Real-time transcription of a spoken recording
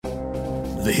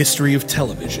The history of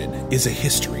television is a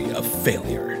history of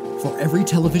failure. For every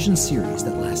television series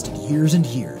that lasted years and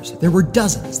years, there were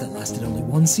dozens that lasted only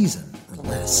one season or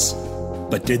less.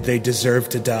 But did they deserve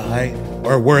to die?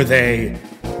 Or were they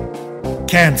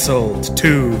canceled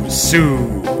too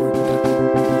soon?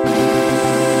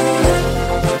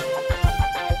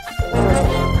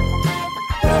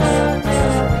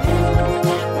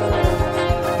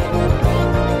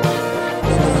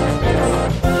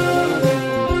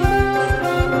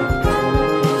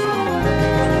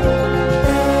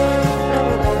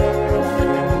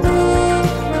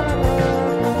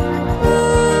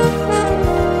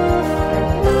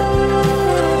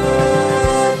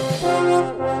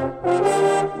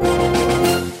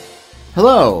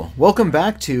 Hello, welcome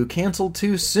back to Canceled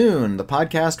Too Soon, the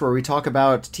podcast where we talk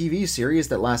about TV series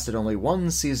that lasted only one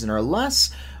season or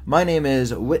less. My name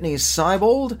is Whitney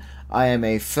Seibold. I am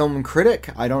a film critic.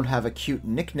 I don't have a cute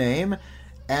nickname.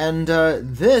 And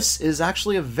this is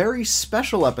actually a very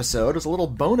special episode. It's a little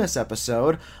bonus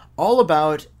episode all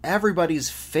about everybody's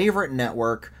favorite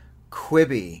network,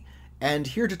 Quibi. And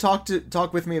here to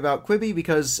talk with me about Quibi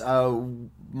because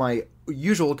my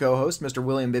usual co-host, Mr.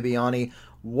 William Bibiani,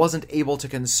 wasn't able to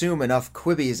consume enough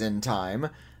Quibis in time.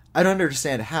 I don't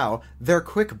understand how. They're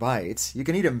quick bites. You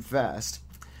can eat them fast.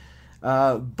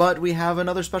 But we have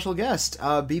another special guest,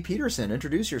 B. Peterson.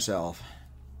 Introduce yourself.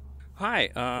 Hi,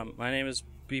 my name is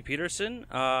B. Peterson.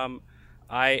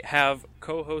 I have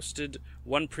co-hosted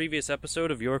one previous episode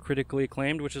of Your Critically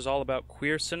Acclaimed, which is all about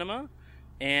queer cinema.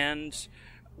 And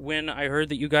when I heard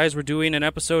that you guys were doing an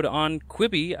episode on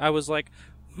Quibi, I was like,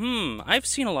 I've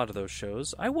seen a lot of those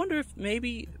shows. I wonder if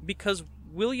maybe because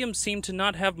William seemed to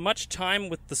not have much time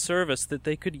with the service that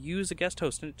they could use a guest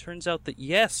host. And it turns out that,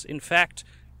 yes, in fact,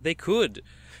 they could.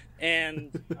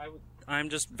 And I'm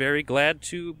just very glad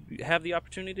to have the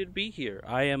opportunity to be here.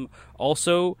 I am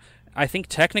also, I think,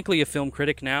 technically a film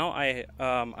critic now. I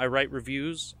write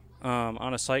reviews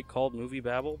on a site called Movie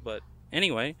Babble. But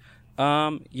anyway...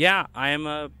 I am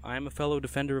a fellow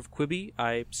defender of Quibi.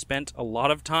 I spent a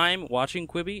lot of time watching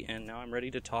Quibi, and now I'm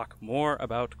ready to talk more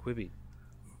about Quibi.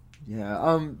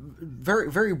 Yeah,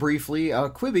 very, very briefly,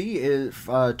 Quibi is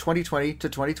 2020 to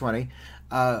 2020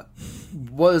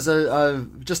 was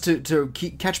just to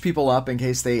catch people up in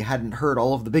case they hadn't heard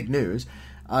all of the big news.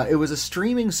 It was a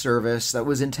streaming service that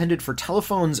was intended for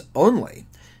telephones only.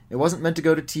 It wasn't meant to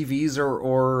go to TVs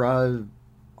or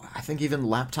I think even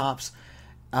laptops.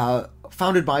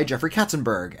 Founded by Jeffrey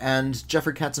Katzenberg, and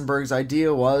Jeffrey Katzenberg's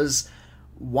idea was,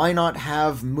 why not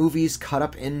have movies cut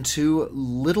up into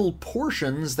little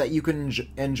portions that you can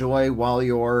enjoy while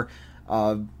you're,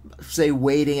 say,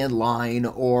 waiting in line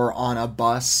or on a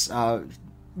bus.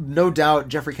 No doubt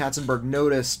Jeffrey Katzenberg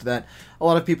noticed that a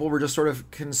lot of people were just sort of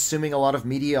consuming a lot of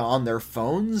media on their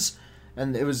phones,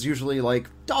 and it was usually like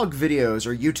dog videos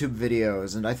or YouTube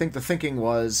videos, and I think the thinking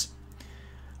was,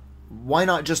 why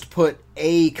not just put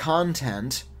A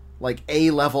content, like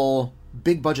A-level,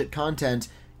 big-budget content,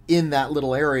 in that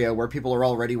little area where people are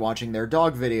already watching their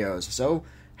dog videos? So,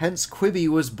 hence Quibi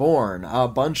was born. A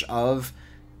bunch of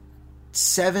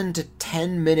 7 to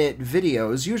 10 minute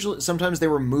videos. Usually, sometimes they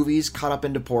were movies cut up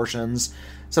into portions.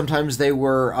 Sometimes they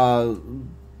were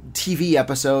TV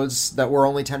episodes that were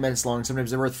only 10 minutes long.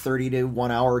 Sometimes they were 30 to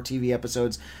 1 hour TV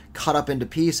episodes cut up into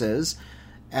pieces.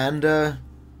 And,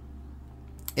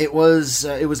 It was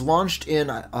launched in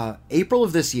April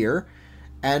of this year,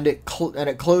 and it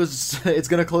closed. It's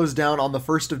going to close down on the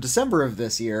 1st of December of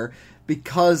this year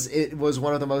because it was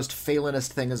one of the most failinest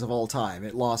things of all time.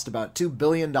 It lost about $2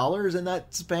 billion in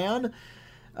that span,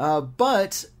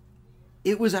 but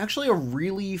it was actually a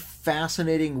really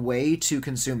fascinating way to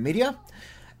consume media,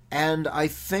 and I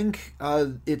think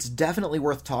it's definitely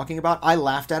worth talking about. I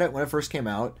laughed at it when it first came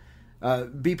out.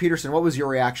 B. Peterson, what was your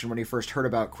reaction when you first heard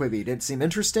about Quibi? Did it seem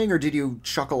interesting, or did you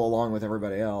chuckle along with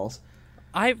everybody else?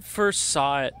 I first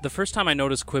saw it, the first time I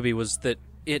noticed Quibi was that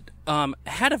it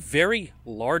had a very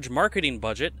large marketing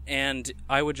budget, and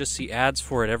I would just see ads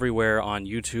for it everywhere on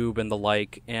YouTube and the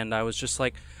like, and I was just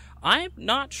like, I'm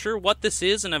not sure what this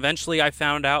is, and eventually I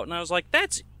found out, and I was like,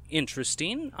 that's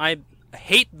interesting. I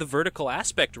hate the vertical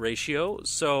aspect ratio,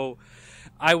 so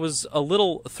I was a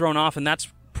little thrown off, and that's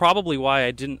probably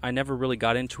why I never really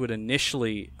got into it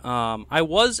initially. I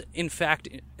was, in fact,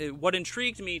 what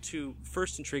intrigued me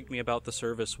about the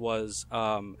service was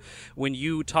when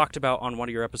you talked about on one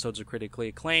of your episodes of Critically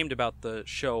Acclaimed about the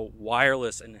show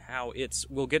Wireless and how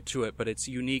we'll get to it, but its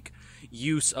unique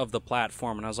use of the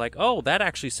platform. And I was like, oh, that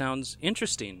actually sounds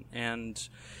interesting. And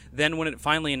then when it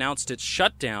finally announced its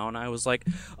shutdown, I was like,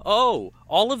 oh,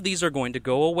 all of these are going to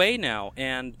go away now.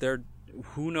 And they're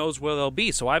who knows where they'll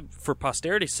be. So for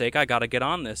posterity's sake, I got to get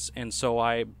on this, and so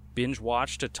I binge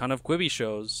watched a ton of Quibi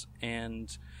shows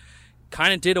and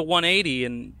kind of did a 180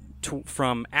 and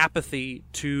from apathy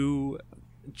to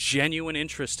genuine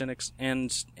interest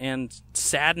and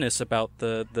sadness about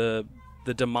the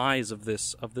demise of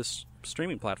this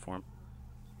streaming platform.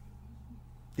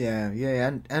 Yeah,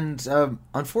 and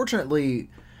unfortunately,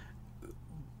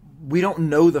 we don't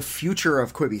know the future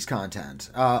of Quibi's content.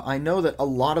 I know that a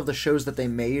lot of the shows that they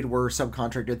made were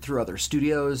subcontracted through other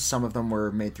studios. Some of them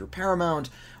were made through Paramount.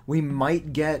 We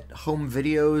might get home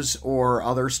videos or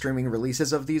other streaming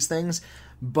releases of these things,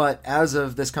 but as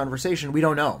of this conversation, we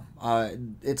don't know.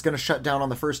 It's going to shut down on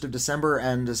the 1st of December,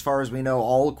 and as far as we know,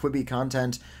 all Quibi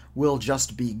content will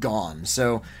just be gone.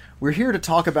 So we're here to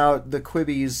talk about the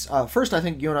Quibis. First, I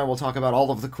think you and I will talk about all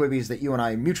of the Quibis that you and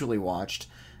I mutually watched,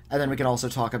 and then we can also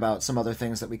talk about some other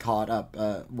things that we caught up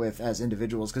with as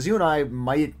individuals, because you and I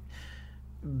might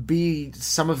be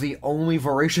some of the only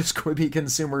voracious Quibi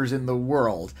consumers in the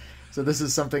world. So this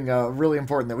is something really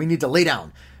important that we need to lay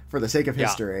down for the sake of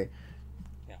history.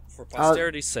 Yeah, for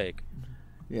posterity's sake.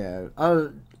 Yeah.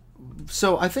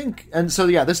 So I think, and so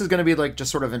yeah, this is going to be like just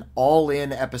sort of an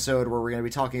all-in episode where we're going to be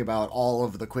talking about all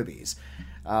of the Quibis.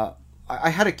 I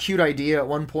had a cute idea at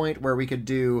one point where we could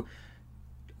do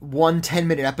one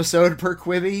 10-minute episode per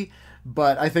Quibi,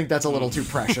 but I think that's a little too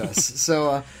precious.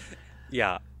 So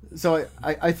yeah. So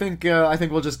I think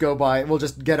we'll just we'll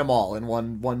just get them all in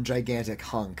one gigantic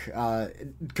hunk,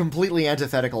 completely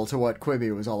antithetical to what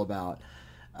Quibi was all about.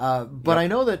 But I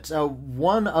know that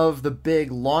one of the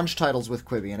big launch titles with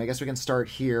Quibi, and I guess we can start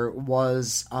here,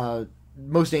 was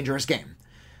Most Dangerous Game,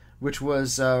 which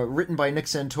was written by Nick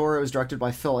Santoro. It was directed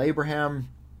by Phil Abraham,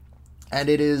 and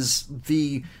it is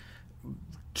the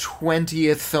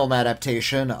 20th film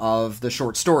adaptation of the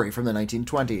short story from the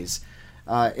 1920s.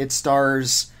 It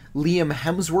stars Liam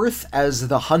Hemsworth as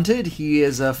the Hunted. He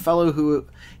is a fellow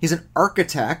he's an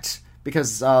architect,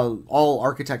 because all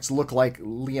architects look like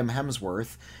Liam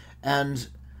Hemsworth, and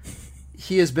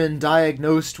he has been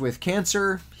diagnosed with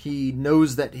cancer. He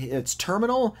knows that it's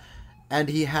terminal, and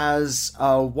he has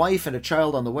a wife and a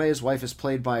child on the way. His wife is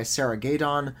played by Sarah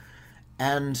Gadon,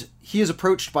 and he is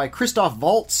approached by Christoph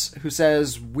Waltz, who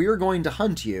says, "We're going to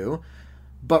hunt you."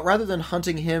 But rather than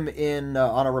hunting him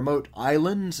on a remote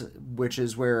island, which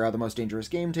is where the Most Dangerous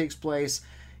Game takes place,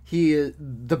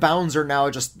 the bounds are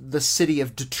now just the city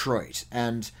of Detroit,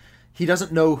 and he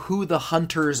doesn't know who the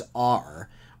hunters are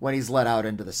when he's let out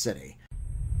into the city.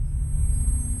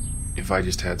 If I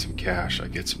just had some cash,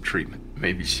 I'd get some treatment.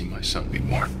 Maybe see my son be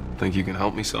more. Think you can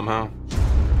help me somehow?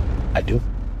 I do,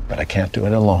 but I can't do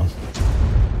it alone.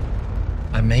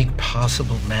 I make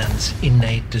possible man's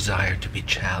innate desire to be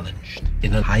challenged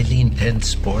in a highly intense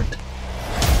sport,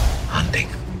 hunting.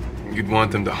 You'd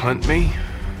want them to hunt me?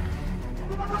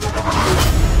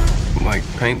 Like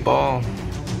paintball?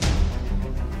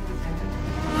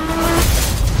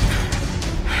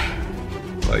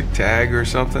 Like tag or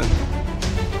something?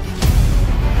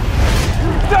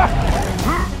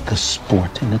 The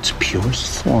sport in its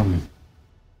purest form.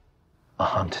 A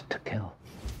hunt to kill.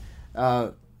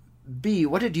 B,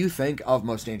 what did you think of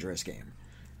Most Dangerous Game?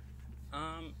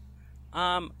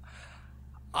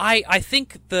 I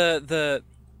think the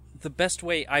best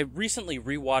way, I recently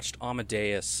rewatched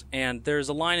Amadeus, and there's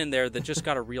a line in there that just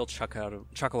got a real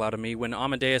chuckle out of me when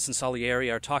Amadeus and Salieri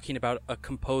are talking about a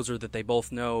composer that they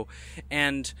both know,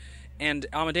 and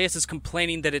Amadeus is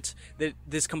complaining that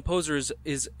this composer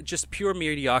is just pure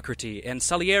mediocrity, and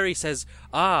Salieri says,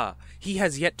 he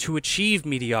has yet to achieve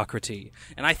mediocrity.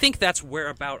 And I think that's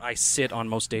whereabout I sit on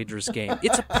Most Dangerous Game.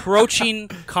 It's approaching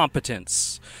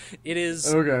competence. It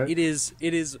is okay. It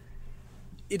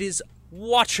is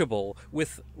watchable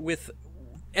with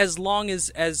as long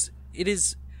as it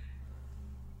is.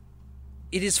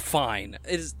 It is fine.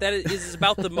 It is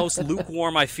about the most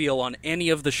lukewarm I feel on any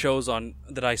of the shows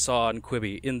that I saw on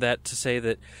Quibi. In that, to say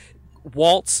that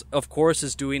Waltz, of course,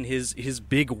 is doing his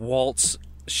big waltz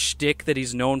shtick that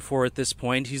he's known for at this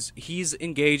point. He's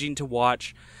engaging to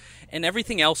watch, and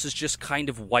everything else is just kind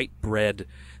of white bread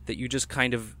that you just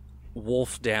kind of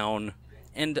wolf down.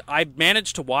 And I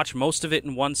managed to watch most of it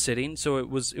in one sitting, so it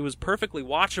was perfectly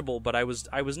watchable. But I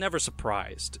was never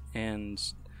surprised, and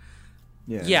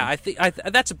yeah, I think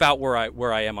that's about where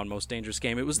I am on Most Dangerous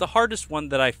Game. It was the hardest one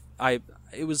that I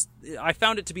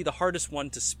found it to be the hardest one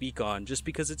to speak on, just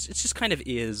because it's just kind of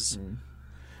is.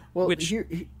 Well, which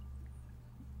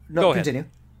no, go continue.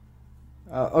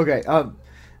 Okay.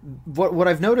 What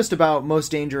I've noticed about Most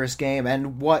Dangerous Game,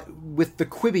 and what with the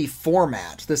Quibi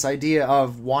format, this idea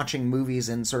of watching movies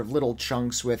in sort of little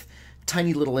chunks with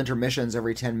tiny little intermissions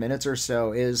every 10 minutes or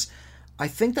so, is I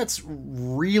think that's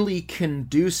really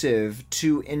conducive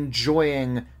to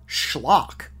enjoying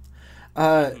schlock.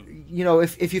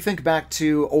 If you think back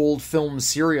to old film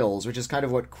serials, which is kind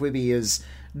of what Quibi is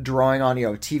drawing on,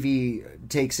 TV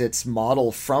takes its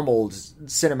model from old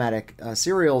cinematic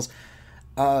serials.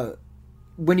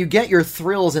 When you get your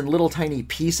thrills in little tiny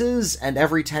pieces, and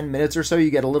every 10 minutes or so you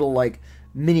get a little,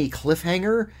 mini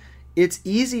cliffhanger, it's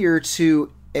easier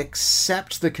to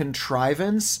accept the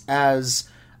contrivance as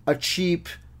a cheap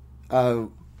plot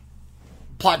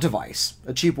device,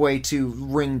 a cheap way to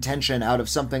wring tension out of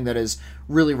something that is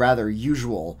really rather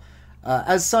usual.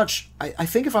 As such, I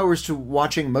think if I was to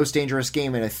watching Most Dangerous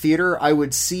Game in a theater, I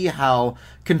would see how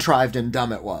contrived and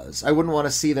dumb it was. I wouldn't want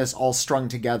to see this all strung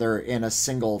together in a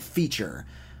single feature.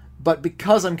 But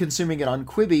because I'm consuming it on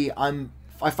Quibi,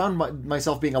 I found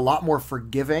myself being a lot more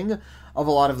forgiving of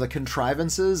a lot of the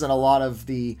contrivances and a lot of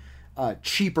the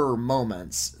cheaper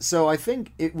moments. So I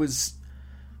think it was,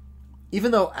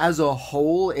 even though as a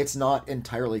whole it's not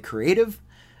entirely creative,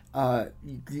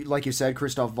 like you said,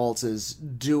 Christoph Waltz is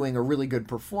doing a really good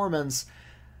performance.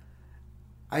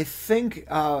 I think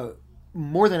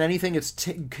more than anything, it's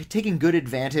taking good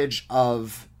advantage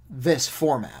of this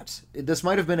format. This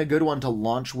might have been a good one to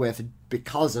launch with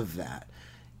because of that.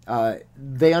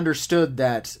 They understood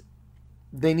that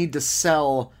they need to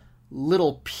sell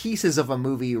little pieces of a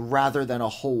movie rather than a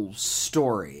whole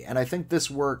story. And I think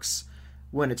this works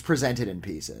when it's presented in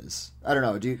pieces. I don't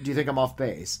know. Do you think I'm off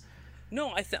base?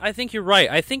 No, I think you're right.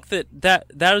 I think that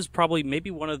is probably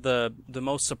maybe one of the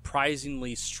most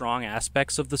surprisingly strong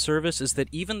aspects of the service, is that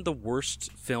even the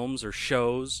worst films or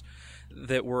shows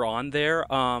that were on there,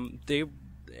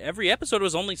 every episode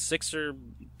was only 6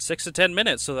 to 10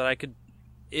 minutes, so that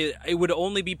it would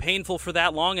only be painful for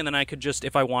that long, and then I could just,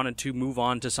 if I wanted to, move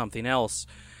on to something else.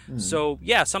 So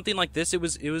yeah, something like this, it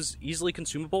was easily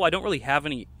consumable. I don't really have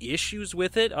any issues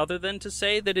with it, other than to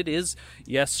say that it is,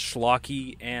 yes,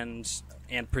 schlocky and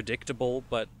predictable,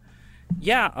 but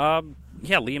yeah,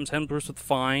 Liam Hemsworth was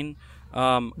fine.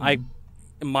 I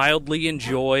mildly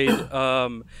enjoyed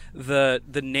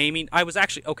the naming. I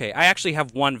actually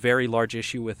have one very large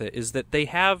issue with it, is that they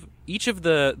have each of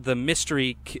the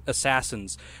mystery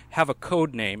assassins have a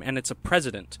code name, and it's a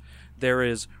president. There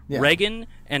is Reagan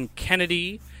and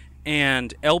Kennedy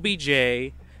and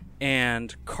LBJ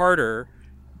and Carter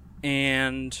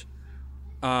and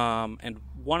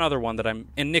one other one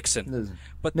and Nixon.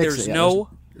 But there's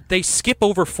they skip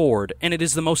over Ford, and it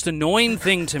is the most annoying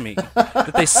thing to me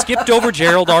that they skipped over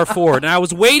Gerald R. Ford. And I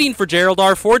was waiting for Gerald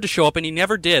R. Ford to show up, and he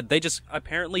never did. They just,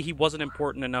 apparently he wasn't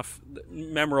important enough,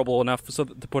 memorable enough to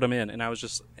put him in, and I was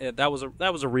just, that was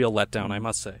a real letdown, I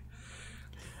must say.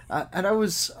 And I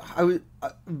was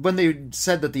when they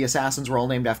said that the assassins were all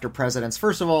named after presidents,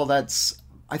 first of all,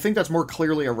 I think that's more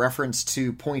clearly a reference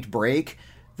to Point Break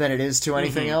than it is to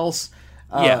anything else.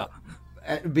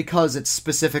 Because it's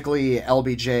specifically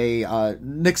LBJ,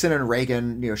 Nixon and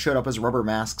Reagan, showed up as rubber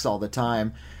masks all the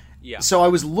time. Yeah. So I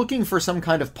was looking for some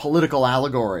kind of political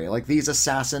allegory, like these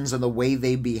assassins and the way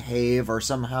they behave are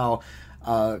somehow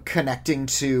connecting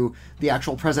to the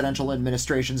actual presidential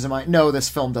administrations. No, this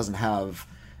film doesn't have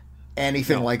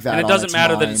anything like that. And it doesn't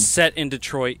matter that it's it's set in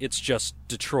Detroit, it's just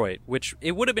Detroit, which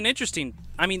it would have been interesting.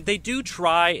 I mean, they do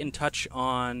try and touch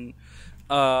on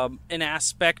an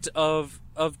aspect of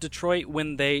Detroit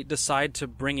when they decide to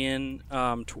bring in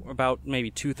about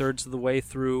maybe 2/3 of the way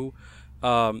through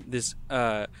this.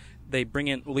 They bring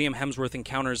in Liam Hemsworth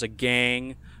encounters a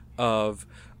gang of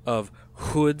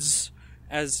hoods,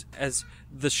 as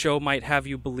the show might have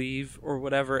you believe, or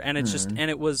whatever. And it's just, and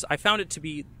it was. I found it to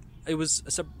be. It was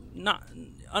not,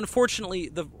 unfortunately,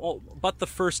 but the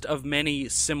first of many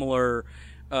similar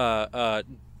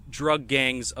drug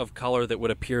gangs of color that would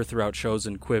appear throughout shows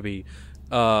in Quibi.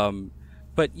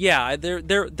 But yeah, there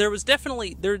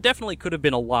definitely could have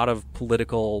been a lot of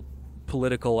political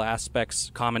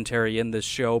aspects, commentary in this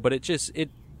show, but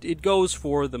it goes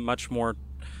for the much more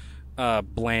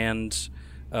bland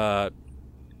guy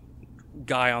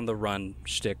on the run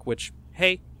shtick, which,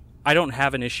 hey, I don't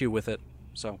have an issue with it.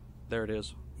 So there it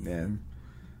is. Yeah.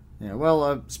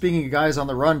 Well, speaking of guys on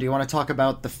the run, do you want to talk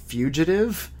about The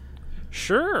Fugitive?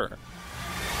 Sure.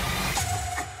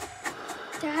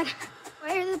 Dad,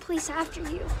 why are the police after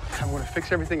you? I want to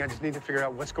fix everything. I just need to figure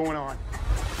out what's going on.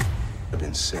 I've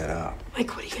been set up.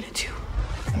 Mike, what are you gonna do?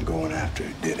 I'm going after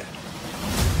who did it.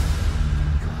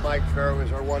 Mike Farrow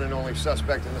is our one and only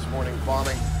suspect in this morning's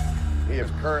bombing. He is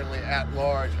currently at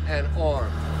large and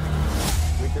armed.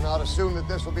 We cannot assume that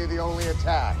this will be the only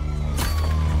attack.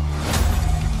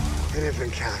 And if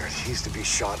encountered, he's to be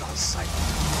shot on sight.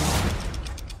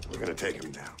 We're gonna take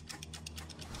him down.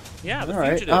 Yeah, The All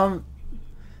right. Fugitive.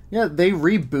 Yeah, they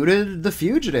rebooted The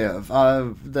Fugitive. The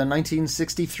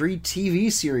 1963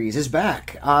 TV series is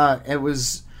back.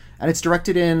 And it's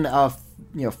directed in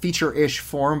feature-ish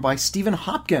form by Stephen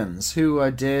Hopkins,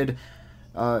 who did.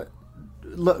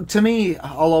 To me,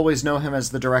 I'll always know him as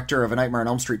the director of A Nightmare on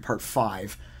Elm Street Part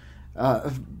 5.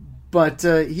 But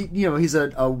he's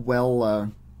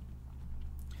a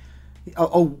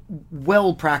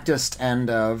well-practiced and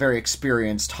very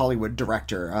experienced Hollywood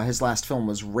director. His last film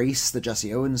was Race, the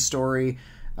Jesse Owens story.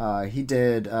 He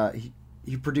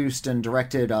produced and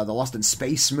directed the Lost in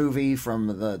Space movie from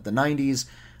the 90s.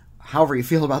 However you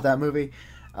feel about that movie.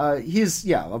 He's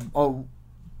an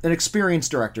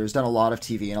experienced director. He's done a lot of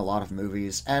TV and a lot of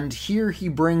movies. And here he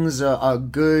brings a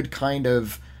good kind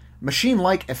of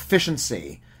machine-like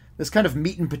efficiency, this kind of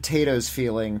meat and potatoes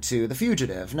feeling to The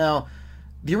Fugitive. Now,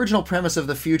 the original premise of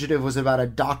The Fugitive was about a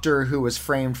doctor who was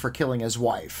framed for killing his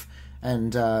wife.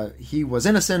 And he was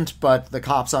innocent, but the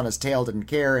cops on his tail didn't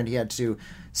care, and he had to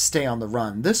stay on the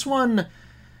run. This one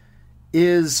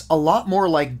is a lot more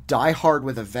like Die Hard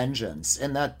with a Vengeance,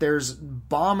 in that there's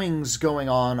bombings going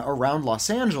on around Los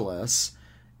Angeles,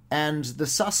 and the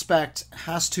suspect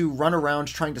has to run around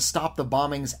trying to stop the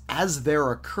bombings as they're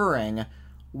occurring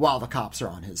while the cops are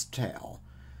on his tail.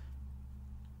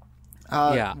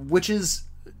 Which is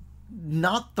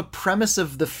not the premise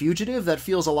of The Fugitive. That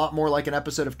feels a lot more like an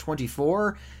episode of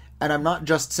 24, and I'm not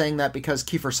just saying that because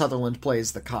Kiefer Sutherland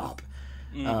plays the cop.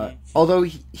 Although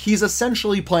he's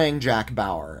essentially playing Jack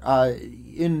Bauer.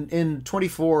 In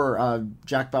 24,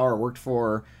 Jack Bauer worked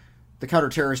for the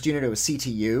counter-terrorist unit. It was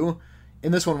CTU.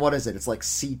 In this one, what is it? It's like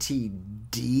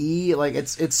CTD. Like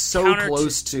it's so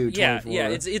close to 24. Yeah.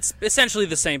 It's essentially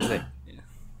the same thing.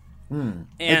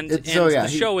 The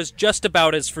show is just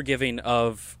about as forgiving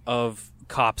of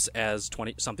cops as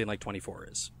something like 24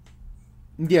 is.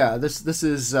 Yeah, this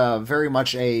is very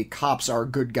much a cops are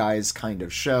good guys kind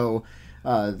of show.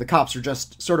 The cops are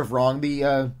just sort of wrong.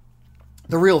 The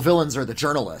real villains are the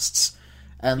journalists,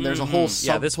 and there's a whole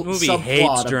this movie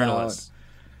hates journalists.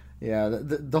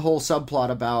 The whole subplot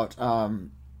about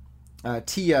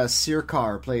Tia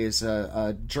Sircar plays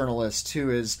a journalist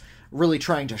who is really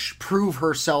trying to prove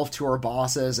herself to her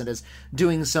bosses and is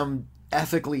doing some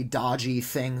ethically dodgy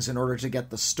things in order to get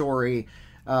the story.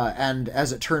 And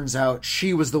as it turns out,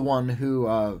 she was the one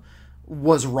who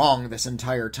was wrong this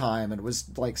entire time and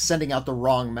was like sending out the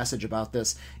wrong message about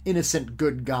this innocent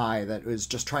good guy that was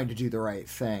just trying to do the right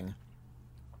thing.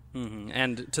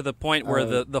 And to the point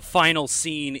where the final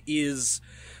scene is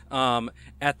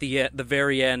at the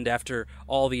very end, after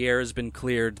all the air has been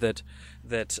cleared, that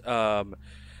the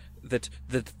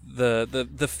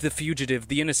fugitive,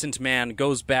 the innocent man,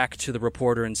 goes back to the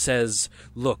reporter and says,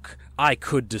 "Look, I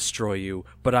could destroy you,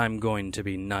 but I'm going to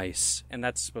be nice." And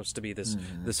that's supposed to be this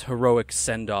heroic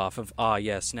send-off of,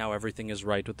 yes, now everything is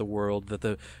right with the world, that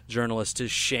the journalist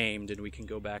is shamed and we can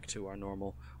go back to our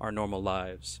normal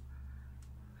lives.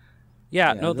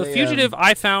 The Fugitive,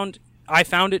 I found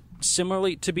it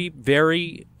similarly to be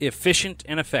very efficient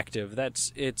and effective.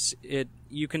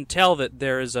 You can tell that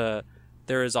there is a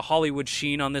Hollywood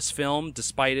sheen on this film,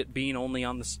 despite it being only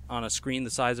on a screen the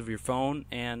size of your phone,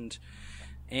 and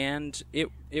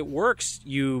it works.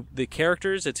 The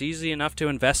characters, it's easy enough to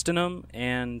invest in them,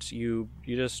 and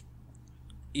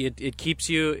it keeps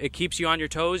you on your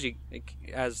toes,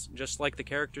 as just like the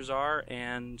characters are,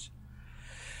 and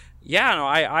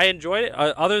I enjoyed it.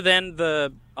 Other than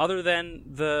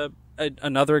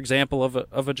another example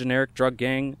of a generic drug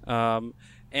gang.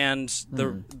 And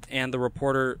the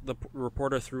reporter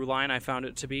through line, I found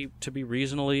it to be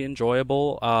reasonably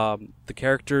enjoyable. The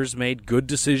characters made good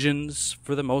decisions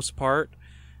for the most part.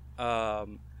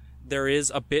 There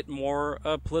is a bit more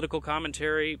political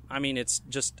commentary. I mean, it's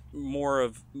just more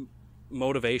of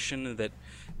motivation that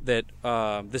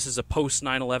this is a post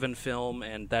 9/11 film,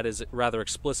 and that is rather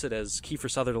explicit, as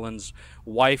Kiefer Sutherland's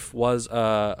wife was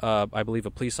I believe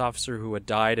a police officer who had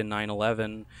died in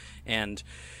 9/11, and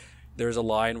there's a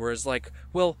line where it's like,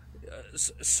 well,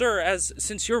 sir,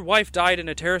 since your wife died in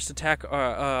a terrorist attack,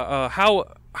 how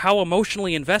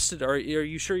emotionally invested are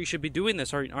you sure you should be doing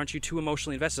this? Aren't you too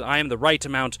emotionally invested? I am the right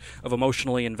amount of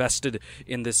emotionally invested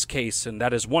in this case, and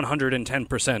that is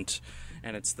 110%.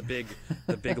 And it's the big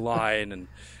line,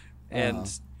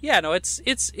 it's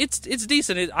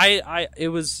decent.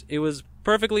 It was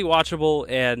perfectly watchable,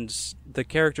 and the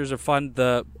characters are fun.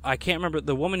 I can't remember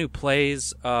the woman who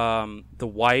plays the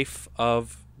wife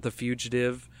of the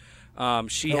fugitive.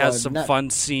 She has some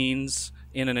fun scenes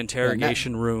in an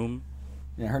interrogation room.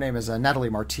 Yeah, her name is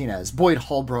Natalie Martinez. Boyd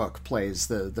Holbrook plays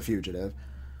the fugitive.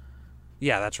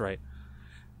 Yeah, that's right.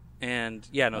 And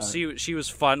she was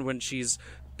fun when she's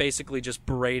basically just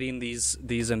berating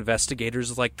these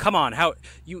investigators, like, come on, how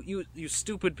you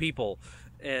stupid people.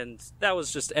 And that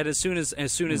was just, and as soon as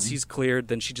he's cleared,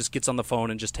 then she just gets on the phone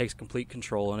and just takes complete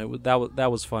control, and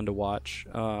that was fun to watch.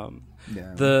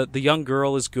 The young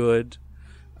girl is good.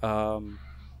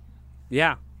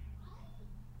 Yeah.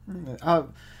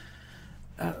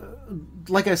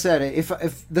 Like I said,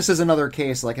 if this is another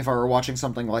case, like if I were watching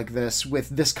something like this with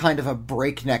this kind of a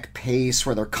breakneck pace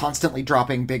where they're constantly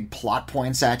dropping big plot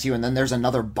points at you and then there's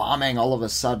another bombing all of a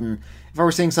sudden, if I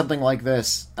were seeing something like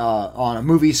this on a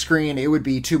movie screen, it would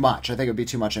be too much. I think it would be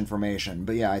too much information.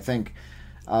 But yeah, I think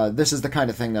this is the kind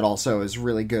of thing that also is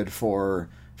really good for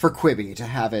Quibi, to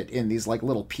have it in these like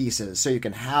little pieces so you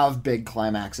can have big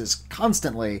climaxes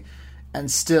constantly and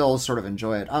still sort of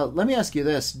enjoy it. Let me ask you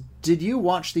this. Did you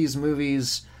watch these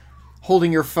movies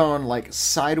holding your phone like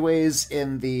sideways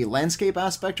in the landscape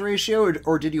aspect ratio,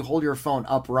 or did you hold your phone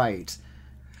upright?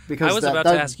 Because I was about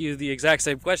to ask you the exact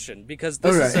same question, because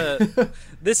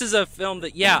this is a film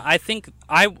that, I think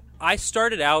I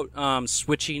started out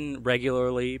switching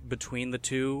regularly between the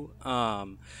two,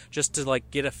 just to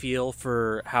like get a feel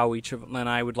for how each of them, and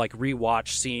I would like rewatch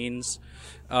scenes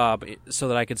so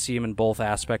that I could see them in both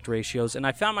aspect ratios, and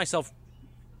I found myself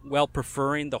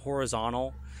preferring the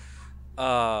horizontal,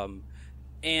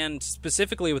 and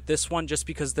specifically with this one, just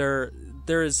because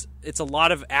it's a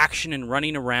lot of action and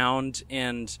running around,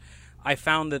 and I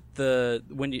found that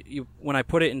when I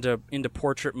put it into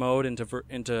portrait mode,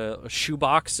 into a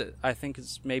shoebox, I think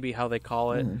is maybe how they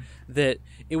call it, that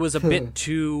it was a bit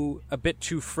too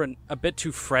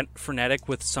frenetic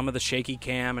with some of the shaky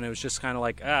cam, and it was just kind of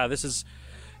like,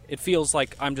 it feels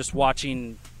like I'm just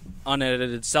watching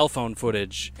unedited cell phone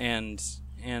footage, and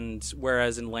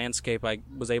whereas in landscape I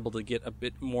was able to get a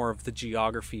bit more of the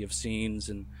geography of scenes,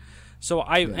 and so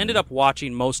I ended up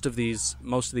watching most of these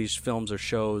films or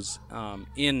shows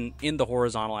in the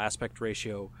horizontal aspect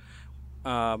ratio,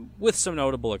 with some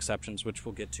notable exceptions, which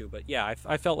we'll get to. But yeah,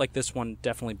 I felt like this one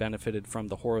definitely benefited from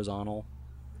the horizontal,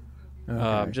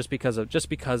 just because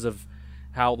of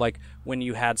how, like, when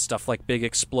you had stuff like big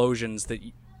explosions, that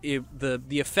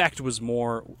the effect was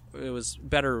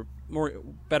better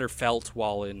felt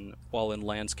while in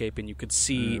landscape, and you could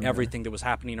see everything that was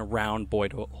happening around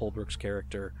Boyd Holbrook's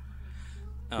character.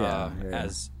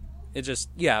 As it just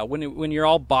when you're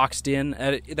all boxed in,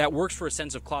 that works for a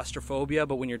sense of claustrophobia,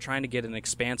 but when you're trying to get an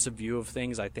expansive view of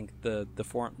things, I think the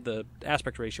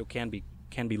aspect ratio can be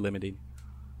limiting.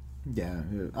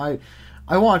 I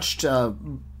watched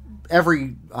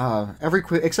every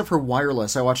except for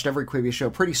Wireless, I watched every Quibi show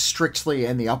pretty strictly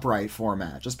in the upright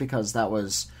format, just because that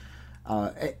was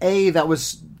that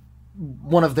was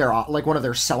one of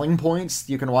their selling points.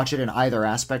 You can watch it in either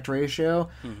aspect ratio,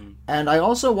 and I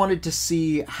also wanted to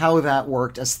see how that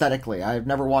worked aesthetically. I've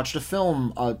never watched a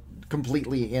film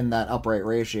completely in that upright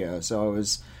ratio, so it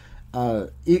was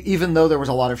even though there was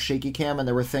a lot of shaky cam and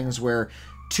there were things where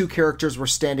two characters were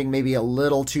standing maybe a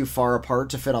little too far apart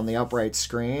to fit on the upright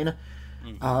screen,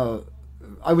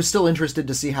 I was still interested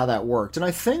to see how that worked. And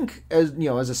I think, as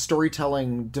a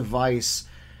storytelling device,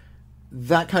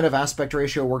 that kind of aspect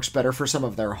ratio works better for some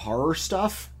of their horror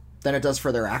stuff than it does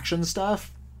for their action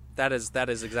stuff. That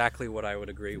is exactly what I would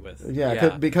agree with.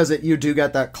 Because you do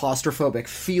get that claustrophobic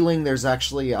feeling. There's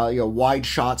actually wide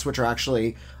shots, which are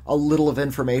actually a little of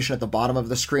information at the bottom of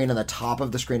the screen, and the top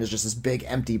of the screen is just this big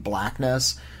empty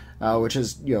blackness, which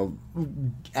is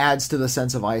adds to the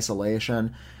sense of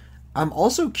isolation. I'm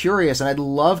also curious, and I'd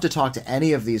love to talk to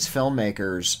any of these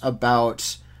filmmakers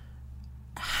about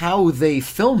how they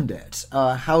filmed it,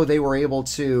 how they were able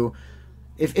to,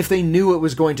 if they knew it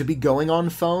was going to be going on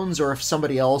phones, or if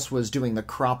somebody else was doing the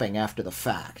cropping after the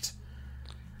fact.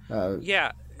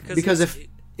 Because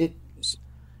it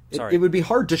would be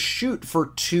hard to shoot for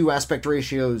two aspect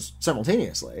ratios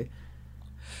simultaneously.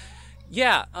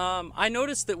 Yeah, I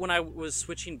noticed that when I was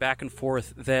switching back and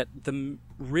forth, that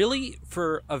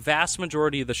for a vast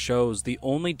majority of the shows, the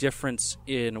only difference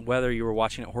in whether you were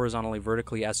watching it horizontally or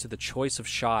vertically as to the choice of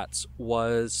shots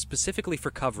was specifically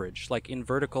for coverage. Like in the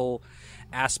vertical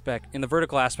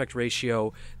aspect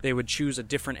ratio, they would choose a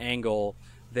different angle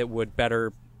that would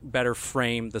better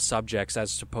frame the subjects,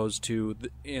 as opposed to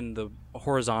in the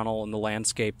horizontal and the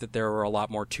landscape, that there were a lot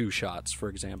more two shots, for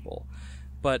example.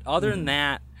 But other than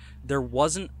that, there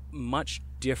wasn't much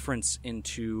difference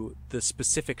into the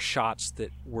specific shots that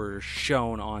were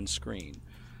shown on screen.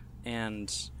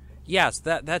 And yes,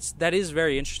 that is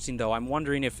very interesting, though. I'm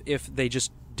wondering if they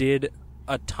just did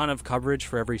a ton of coverage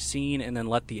for every scene and then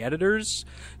let the editors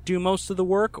do most of the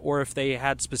work, or if they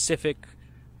had specific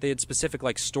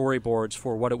like storyboards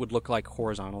for what it would look like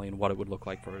horizontally and what it would look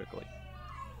like vertically.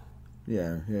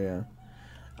 Yeah.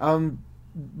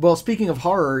 Well, speaking of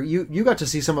horror, you got to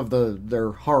see some of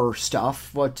their horror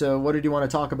stuff. What did you want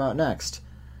to talk about next?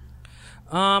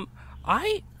 Why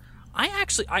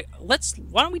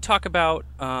don't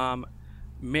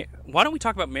we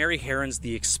talk about Mary Herron's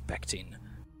The Expecting?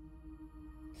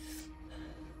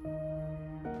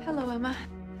 Hello, Emma.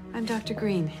 I'm Dr.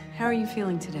 Green. How are you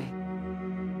feeling today?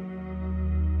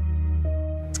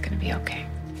 It's gonna be okay.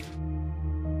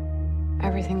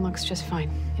 Everything looks just fine.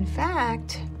 In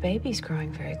fact, baby's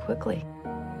growing very quickly.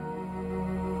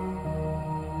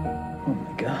 Oh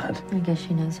my God. I guess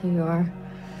she knows who you are.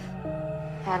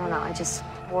 I don't know, I just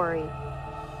worry.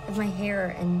 With my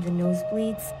hair and the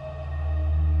nosebleeds.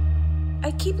 I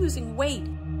keep losing weight.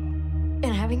 And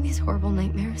having these horrible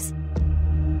nightmares.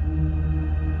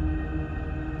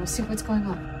 Let's see what's going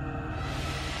on.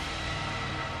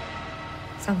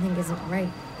 Something isn't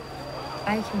right.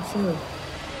 I can feel it.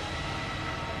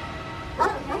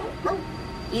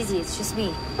 Easy, it's just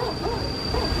me.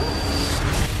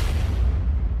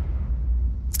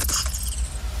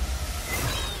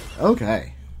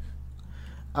 Okay.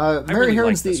 Mary really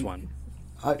Herron's liked this one.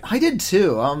 I did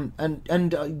too.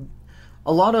 And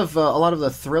a lot of the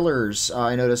thrillers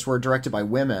I noticed were directed by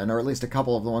women, or at least a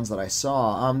couple of the ones that I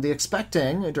saw. The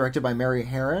Expecting, directed by Mary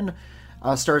Herron,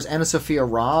 stars Anna Sophia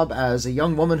Robb as a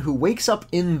young woman who wakes up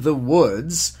in the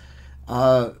woods,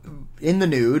 in the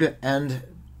nude, and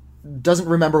doesn't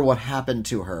remember what happened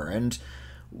to her. And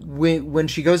when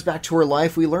she goes back to her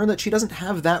life, we learn that she doesn't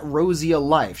have that rosy a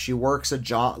life. She works a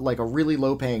job, like a really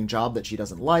low-paying job that she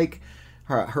doesn't like.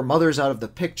 Her mother's out of the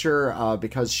picture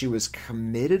because she was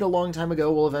committed a long time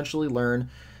ago, we'll eventually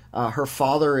learn. Her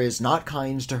father is not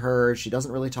kind to her. She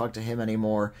doesn't really talk to him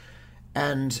anymore.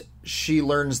 And she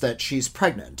learns that she's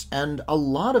pregnant. And a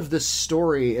lot of this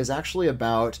story is actually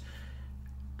about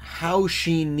how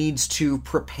she needs to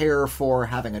prepare for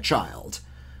having a child.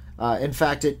 In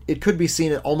fact, it could be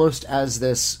seen almost as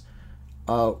this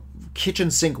kitchen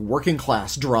sink working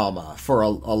class drama for a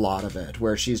lot of it,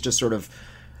 where she's just sort of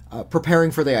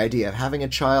preparing for the idea of having a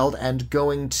child and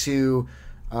going to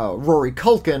Rory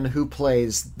Culkin, who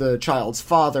plays the child's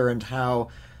father, and how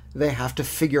they have to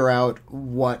figure out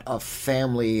what a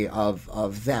family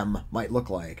of them might look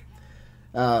like.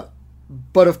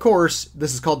 But of course,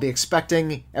 this is called The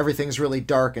Expecting. Everything's really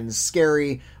dark and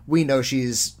scary. We know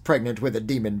she's pregnant with a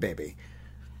demon baby.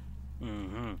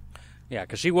 Mm-hmm. Yeah,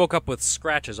 because she woke up with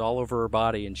scratches all over her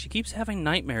body, and she keeps having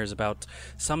nightmares about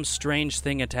some strange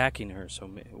thing attacking her. So,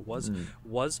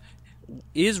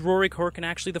 is Rory Culkin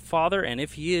actually the father? And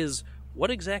if he is, what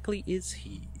exactly is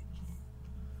he?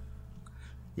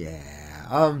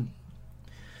 Yeah.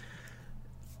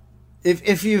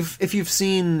 If you've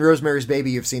seen Rosemary's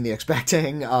Baby, you've seen The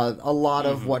Expecting. A lot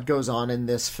of what goes on in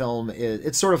this film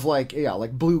it's sort of like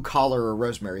Blue Collar or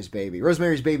Rosemary's Baby.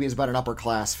 Rosemary's Baby is about an upper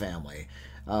class family.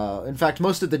 In fact,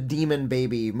 most of the demon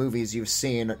baby movies you've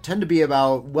seen tend to be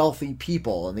about wealthy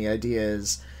people, and the idea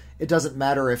is it doesn't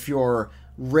matter if you're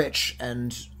rich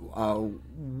and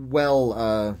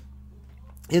well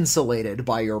insulated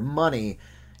by your money,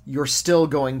 you're still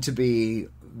going to be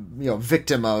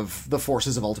victim of the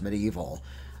forces of ultimate evil.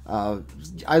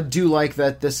 I do like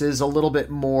that this is a little bit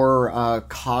more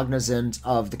cognizant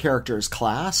of the character's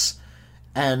class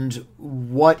and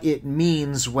what it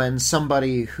means when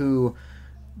somebody who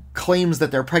claims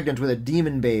that they're pregnant with a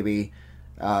demon baby,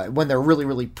 when they're really,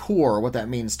 really poor, what that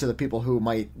means to the people who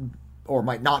might or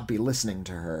might not be listening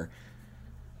to her.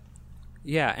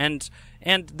 Yeah, and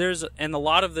a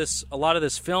lot of this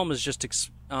film is just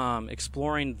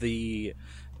exploring the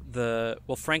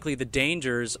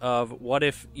dangers of what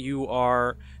if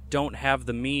you don't have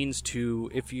the means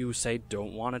to, if you say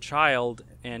don't want a child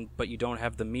but you don't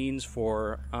have the means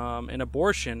for an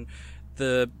abortion,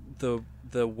 the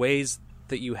ways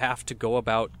that you have to go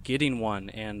about getting one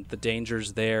and the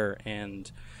dangers there.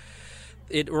 And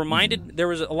it reminded there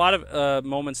was a lot of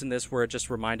moments in this where it just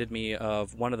reminded me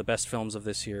of one of the best films of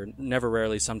this year, Never,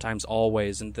 Rarely, Sometimes,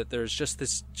 Always, and that there's just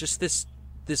this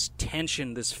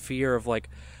tension, this fear of like,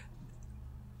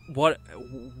 what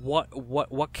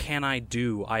can I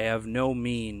do? I have no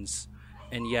means,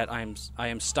 and yet I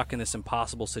am stuck in this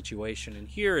impossible situation. And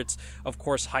here it's of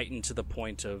course heightened to the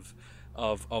point of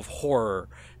horror.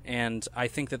 And I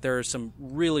think that there are some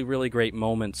really, really great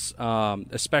moments,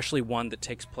 especially one that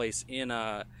takes place in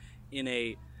a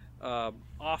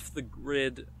off the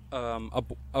grid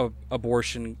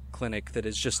abortion clinic that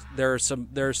is just there are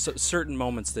certain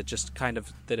moments that just kind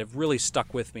of that have really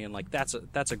stuck with me, and like that's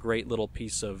a great little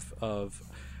piece of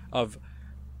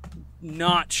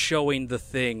not showing the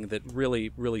thing that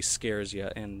really, really scares you.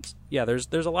 And yeah, there's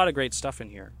a lot of great stuff in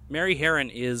here. Mary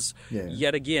Harron is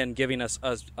yet again giving us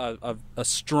a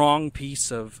strong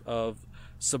piece of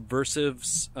subversive,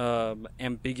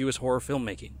 ambiguous horror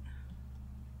filmmaking.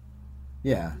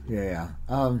 Yeah.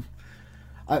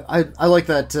 I like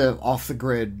that off the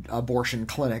grid abortion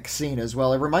clinic scene as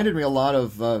well. It reminded me a lot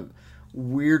of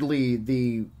weirdly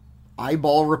the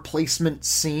eyeball replacement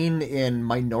scene in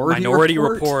Minority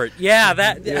Report. Yeah,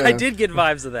 I did get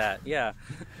vibes of that. Yeah,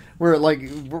 where like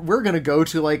we're gonna go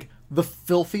to like the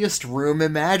filthiest room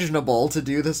imaginable to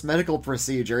do this medical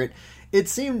procedure. It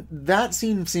seemed that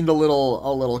scene seemed a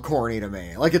little corny to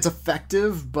me. Like it's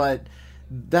effective, but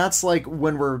that's like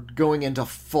when we're going into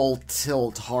full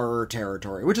tilt horror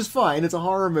territory, which is fine. It's a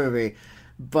horror movie,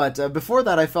 but before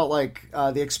that, I felt like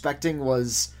The Expecting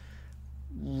was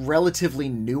relatively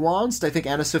nuanced. I think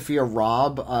Anna Sophia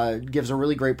Robb gives a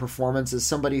really great performance as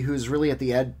somebody who's really at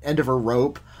the end of her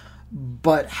rope,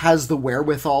 but has the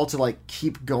wherewithal to like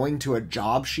keep going to a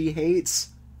job she hates,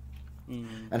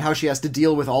 and how she has to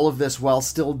deal with all of this while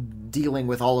still dealing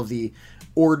with all of the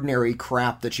ordinary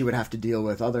crap that she would have to deal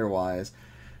with otherwise.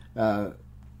 But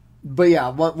yeah,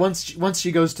 once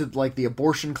she goes to like the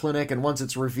abortion clinic, and once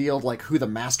it's revealed like who the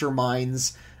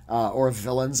masterminds or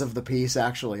villains of the piece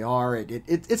actually are,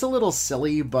 it's a little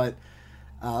silly, but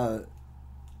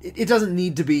it doesn't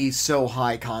need to be so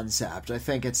high concept. I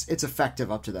think it's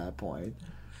effective up to that point.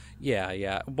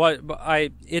 Yeah. But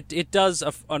it does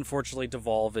unfortunately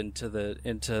devolve into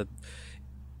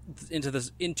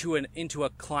a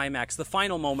climax. The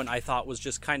final moment I thought was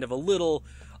just kind of a little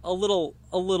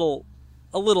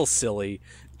silly.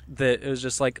 That it was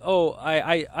just like, oh,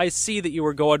 I see that you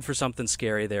were going for something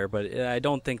scary there, but I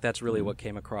don't think that's really what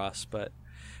came across. But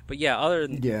yeah, other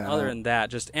than that,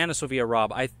 just Anna Sophia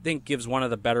Robb, I think, gives one of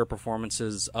the better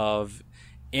performances of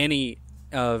any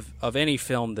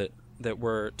film that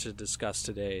we're to discuss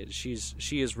today. She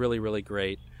is really, really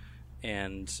great,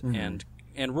 and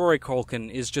Rory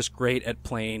Culkin is just great at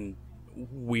playing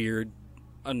weird,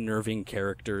 unnerving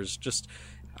characters. Just,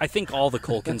 I think all the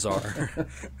Culkins are.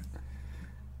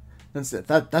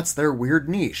 That's their weird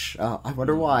niche. I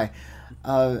wonder why.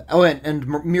 And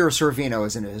Mira Sorvino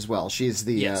is in it as well. She's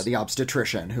the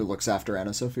obstetrician who looks after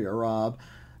Anna Sophia Robb.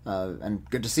 And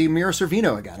good to see Mira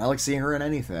Sorvino again. I like seeing her in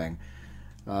anything.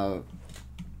 I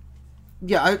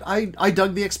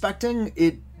dug The Expecting.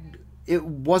 It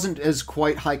wasn't as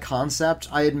quite high concept.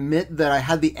 I admit that I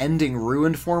had the ending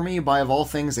ruined for me by, of all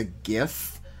things, a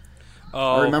GIF.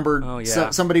 I remember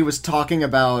somebody was talking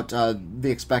about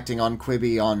The Expecting on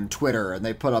Quibi on Twitter, and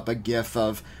they put up a GIF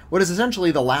of what is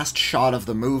essentially the last shot of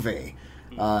the movie,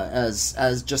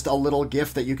 as just a little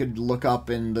GIF that you could look up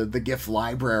in the GIF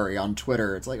library on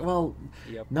Twitter. It's like, well,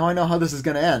 now I know how this is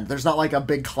going to end. There's not like a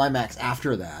big climax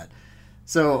after that.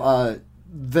 So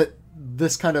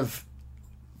this kind of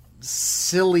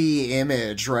silly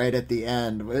image right at the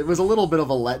end, it was a little bit of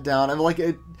a letdown. I'm like,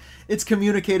 it's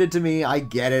communicated to me. I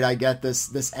get it. I get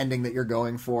this ending that you're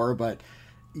going for, but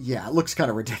yeah, it looks kind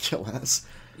of ridiculous.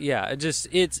 Yeah,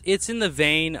 it's in the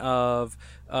vein of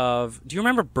do you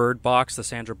remember Bird Box, the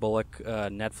Sandra Bullock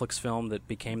Netflix film that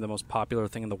became the most popular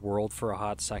thing in the world for a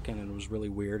hot second, and it was really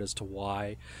weird as to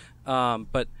why.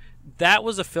 But that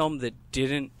was a film that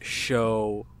didn't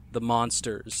show the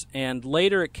monsters, and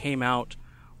later it came out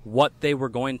what they were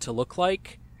going to look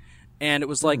like. And it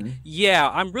was like, yeah,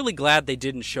 I'm really glad they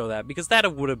didn't show that, because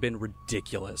that would have been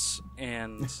ridiculous.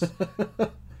 And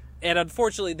and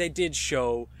unfortunately, they did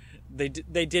show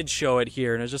it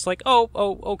here, and it's just like, oh,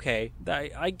 okay,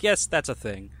 I guess that's a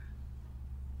thing.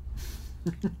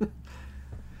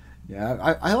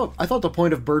 Yeah, I thought the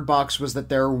point of Bird Box was that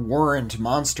there weren't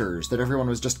monsters; that everyone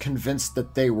was just convinced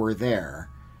that they were there.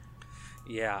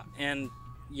 Yeah,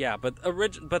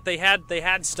 but they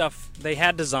had stuff, they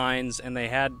had designs, and they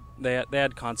had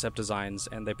concept designs,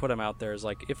 and they put them out there as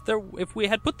like, if we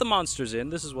had put the monsters in,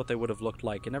 this is what they would have looked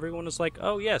like, and everyone was like,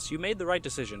 oh yes, you made the right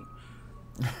decision.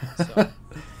 So.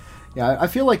 Yeah, I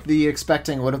feel like The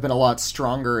Expecting would have been a lot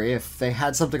stronger if they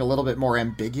had something a little bit more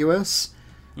ambiguous.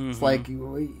 It's like,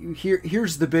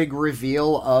 here's the big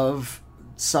reveal of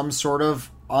some sort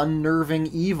of unnerving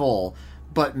evil,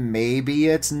 but maybe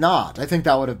it's not. I think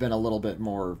that would have been a little bit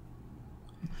more...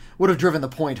 would have driven the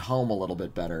point home a little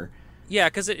bit better. Yeah,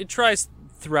 because it tries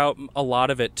throughout a lot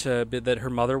of it to be that her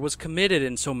mother was committed,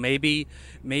 and so maybe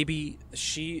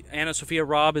Anna Sophia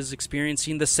Robb is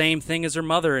experiencing the same thing as her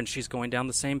mother, and she's going down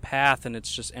the same path, and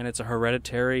it's a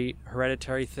hereditary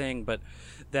thing. But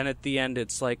then at the end,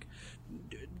 it's like,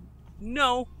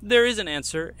 no, there is an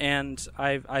answer, and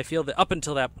I feel that up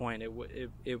until that point,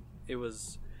 it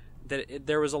was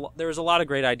there was a lot of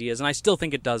great ideas, and I still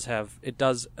think it does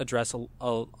address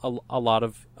a lot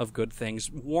of good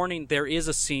things. Warning: there is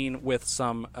a scene with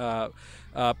some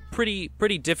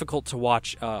pretty difficult to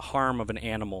watch harm of an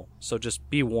animal, so just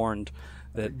be warned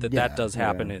that does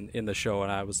happen in the show.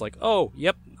 And I was like, oh,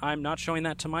 yep, I'm not showing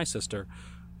that to my sister.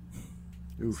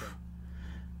 Oof.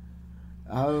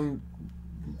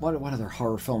 What other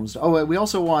horror films? Oh, we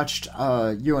also watched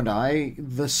you and I,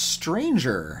 The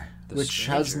Stranger, which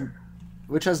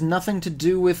has nothing to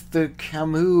do with the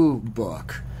Camus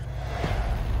book.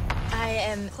 I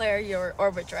am Claire, your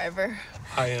orbit driver.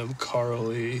 I am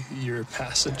Carly, your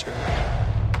passenger.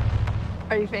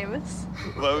 Are you famous?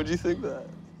 Why would you think that?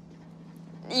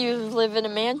 You live in a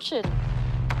mansion.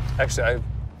 Actually, I have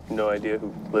no idea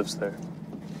who lives there.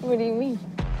 What do you mean?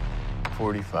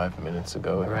 45 minutes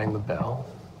ago, I rang the bell.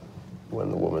 When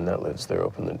the woman that lives there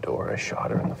opened the door, I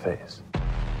shot her in the face.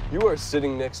 You are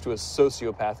sitting next to a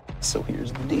sociopath. So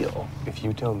here's the deal. If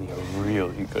you tell me a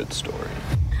really good story,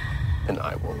 then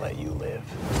I will let you live.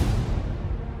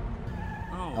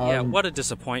 Oh, yeah, what a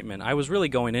disappointment. I was really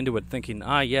going into it thinking,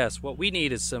 yes, what we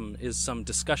need is some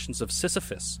discussions of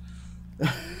Sisyphus.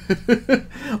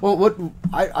 Well,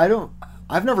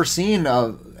 I've never seen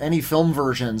any film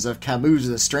versions of Camus'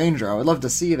 The Stranger. I would love to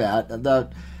see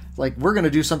that. Like, we're going to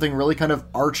do something really kind of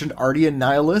arch and arty and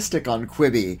nihilistic on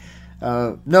Quibi.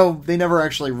 No, they never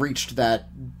actually reached that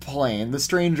plane. The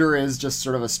Stranger is just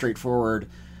sort of a straightforward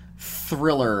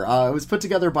thriller. It was put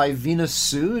together by Venus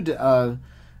Sood, a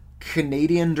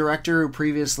Canadian director who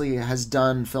previously has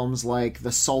done films like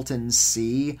The Salton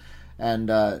Sea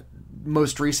and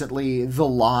most recently The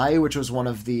Lie, which was one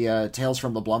of the Tales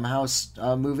from the Blumhouse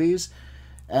movies.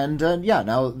 And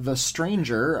now The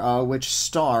Stranger, which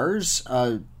stars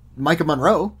Micah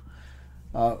Monroe,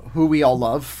 who we all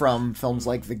love from films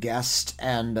like The Guest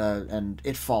and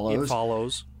It Follows. It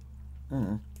Follows.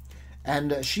 Mm.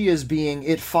 And she is being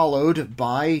It Followed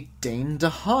by Dane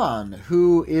DeHaan,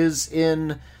 who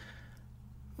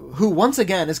once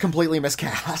again is completely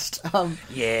miscast.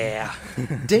 Yeah.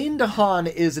 Dane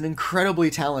DeHaan is an incredibly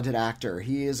talented actor.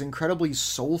 He is incredibly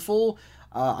soulful.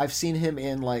 I've seen him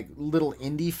in like little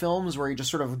indie films where he just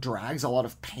sort of drags a lot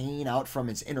of pain out from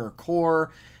his inner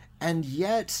core. And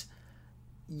yet,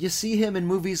 you see him in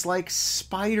movies like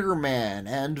Spider-Man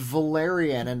and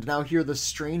Valerian, and now here The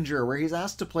Stranger, where he's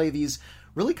asked to play these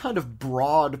really kind of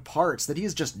broad parts that he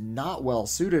is just not well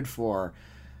suited for.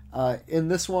 In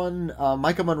this one,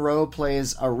 Micah Monroe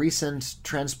plays a recent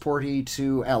transportee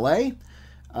to LA.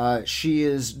 She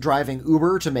is driving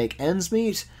Uber to make ends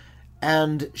meet,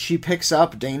 and she picks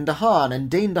up Dane DeHaan, and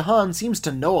Dane DeHaan seems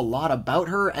to know a lot about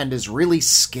her and is really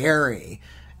scary.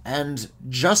 And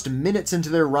just minutes into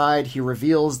their ride, he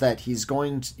reveals that he's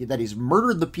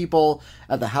murdered the people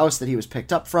at the house that he was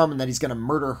picked up from, and that he's going to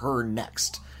murder her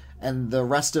next. And the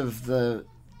rest of the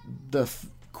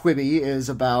Quibi is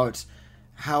about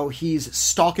how he's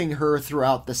stalking her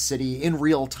throughout the city in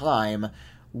real time,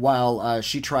 while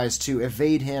she tries to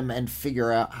evade him and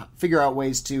figure out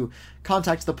ways to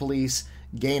contact the police,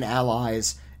 gain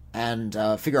allies, and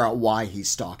figure out why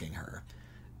he's stalking her.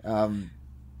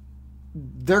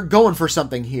 They're going for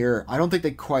something here. I don't think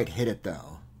they quite hit it,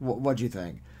 though. What do you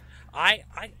think? I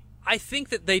think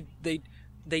that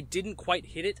they didn't quite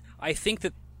hit it. I think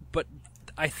that, but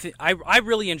I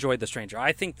really enjoyed The Stranger.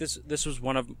 I think this was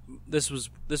one of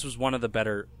the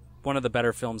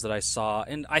better films that I saw,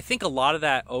 and I think a lot of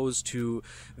that owes to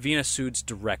Venus Sood's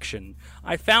direction.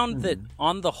 I found that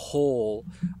on the whole,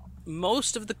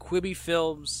 most of the Quibi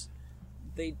films,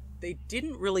 they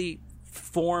didn't really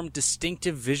form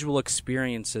distinctive visual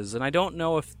experiences, and I don't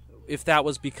know if that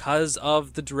was because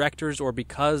of the directors or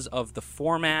because of the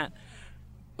format,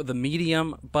 the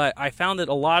medium, but I found that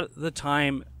a lot of the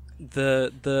time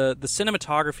the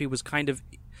cinematography was kind of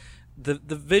the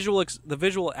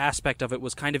visual aspect of it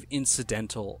was kind of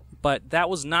incidental, but that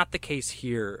was not the case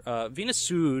here. Venus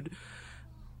Sood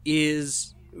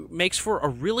makes for a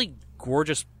really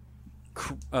gorgeous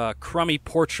crummy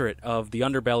portrait of the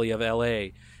underbelly of LA.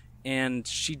 And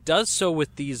she does so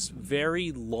with these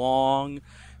very long,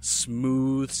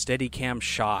 smooth, Steadicam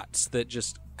shots that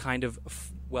just kind of,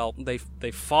 they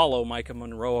follow Micah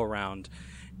Monroe around,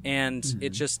 and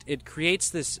it creates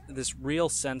this real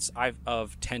sense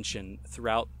of tension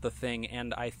throughout the thing.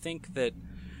 And I think that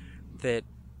the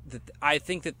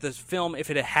film, if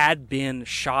it had been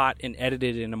shot and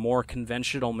edited in a more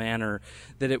conventional manner,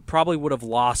 that it probably would have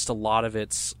lost a lot of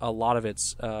its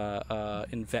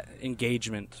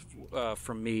engagement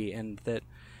from me. And that,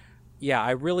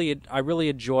 I really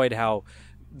enjoyed how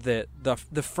the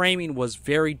framing was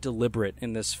very deliberate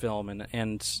in this film,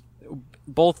 and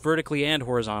both vertically and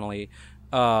horizontally,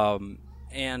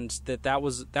 and that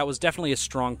was definitely a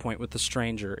strong point with The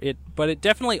Stranger. But it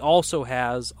definitely also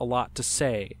has a lot to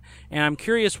say, and I'm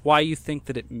curious why you think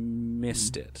that it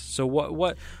missed it. So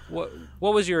what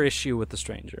was your issue with The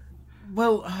Stranger?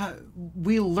 Well,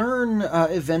 we learn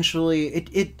eventually.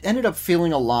 It ended up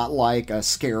feeling a lot like a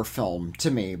scare film to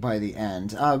me by the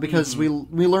end, because we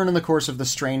learn in the course of The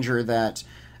Stranger that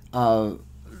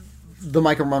the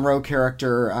Michael Monroe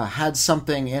character had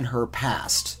something in her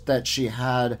past, that she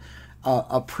had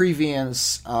a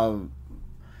previous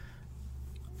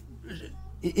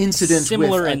incident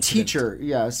similar with a incident. teacher.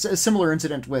 Yeah, a similar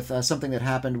incident with something that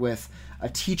happened with a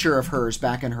teacher of hers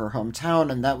back in her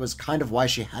hometown, and that was kind of why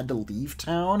she had to leave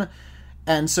town.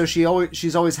 And so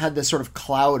she's always had this sort of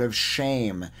cloud of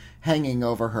shame hanging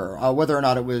over her, whether or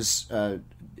not it was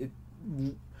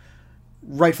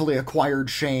rightfully acquired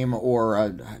shame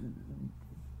or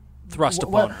thrust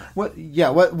upon her.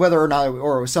 Whether or not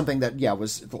or it was something that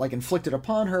was like inflicted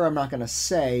upon her, I'm not going to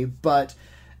say, but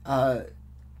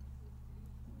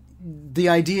the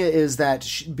idea is that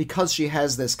because she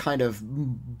has this kind of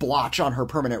blotch on her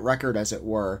permanent record, as it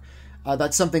were,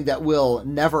 that's something that will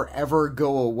never ever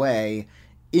go away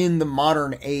in the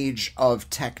modern age of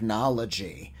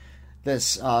technology.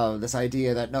 This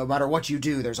idea that no matter what you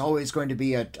do, there's always going to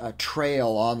be a trail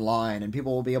online and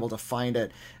people will be able to find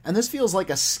it. And this feels like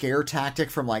a scare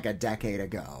tactic from like a decade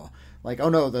ago. Like, oh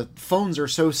no, the phones are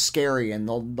so scary and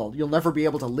you'll never be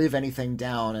able to live anything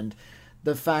down. And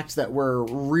the fact that we're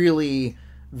really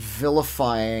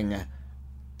vilifying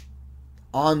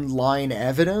online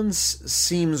evidence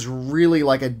seems really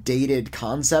like a dated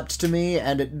concept to me,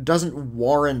 and it doesn't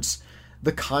warrant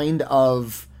the kind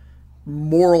of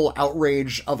moral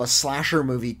outrage of a slasher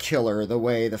movie killer the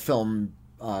way the film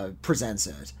presents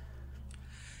it.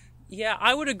 Yeah,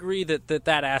 I would agree that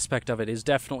aspect of it is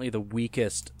definitely the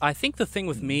weakest. I think the thing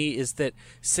with me is that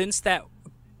since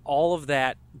all of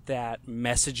that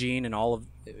messaging and all of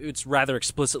it's rather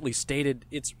explicitly stated,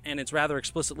 it's rather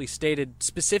explicitly stated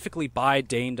specifically by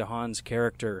Dane DeHaan's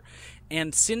character,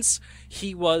 and since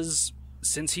he was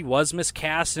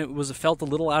miscast and it felt a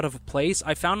little out of place,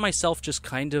 I found myself just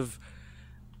kind of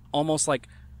almost like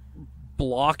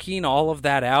blocking all of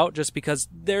that out just because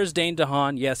there's Dane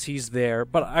DeHaan, yes, he's there,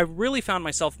 but I really found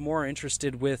myself more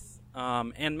interested with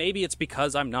and maybe it's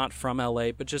because I'm not from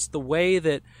LA, but just the way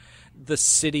that the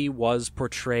city was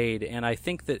portrayed, and I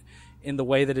think that in the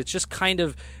way that it's just kind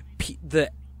of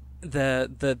the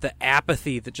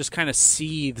apathy that just kind of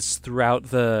seethes throughout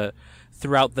this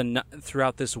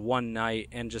one night,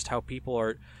 and just how people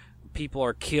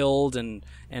are killed and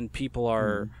people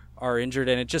are injured,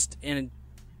 and it just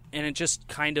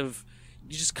kind of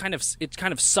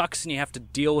sucks, and you have to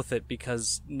deal with it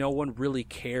because no one really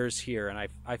cares here. And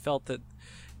I felt that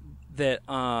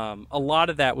a lot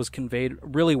of that was conveyed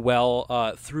really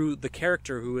well through the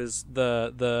character who is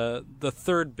the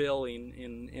third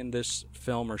billing in this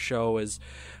film or show is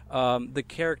the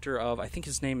character of, I think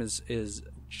his name is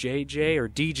JJ or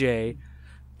DJ.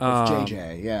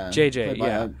 JJ, yeah. JJ,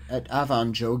 yeah.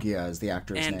 Avan Jogia is the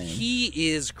actor's name. And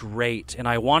he is great, and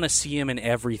I want to see him in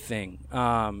everything.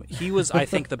 He was, I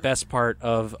think, the best part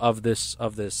of this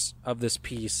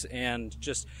piece, and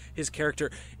just his character.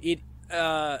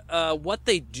 What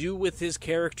they do with his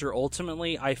character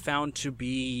ultimately, I found to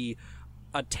be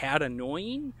a tad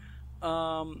annoying,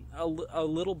 a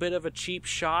little bit of a cheap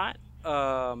shot.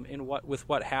 With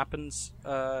what happens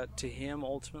to him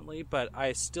ultimately, but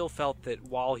I still felt that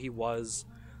while he was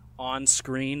on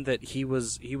screen, that he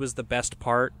was the best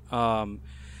part. There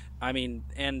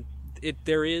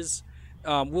is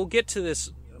we'll get to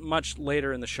this much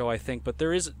later in the show, I think, but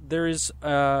there is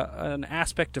an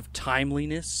aspect of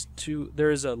timeliness to.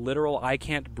 There is a literal "I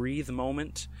can't breathe"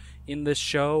 moment in this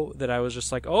show that I was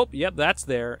just like, oh, yep, that's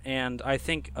there, and I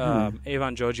think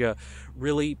Avan Jogia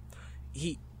really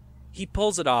he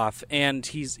pulls it off, and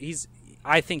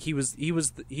I think he was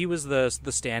the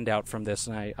standout from this,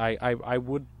 and I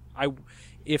would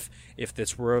if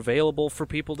this were available for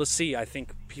people to see, I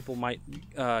think people might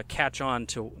catch on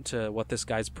to what this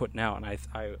guy's putting out, and I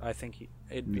think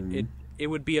it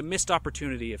would be a missed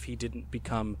opportunity if he didn't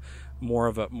become more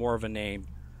of a name.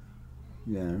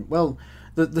 Yeah, well,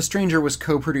 the Stranger was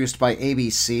co-produced by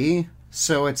ABC,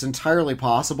 so it's entirely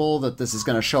possible that this is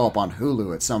going to show up on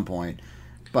Hulu at some point.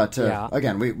 But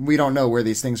again, we don't know where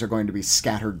these things are going to be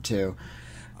scattered to.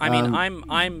 I mean,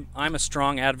 I'm a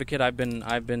strong advocate. I've been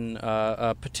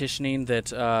petitioning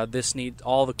that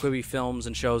all the Quibi films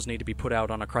and shows need to be put out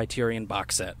on a Criterion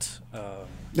box set.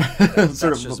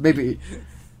 Sort of maybe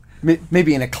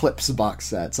an Eclipse box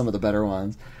set, some of the better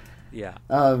ones. Yeah.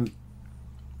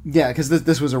 Yeah, because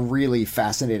this was a really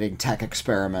fascinating tech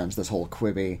experiment, this whole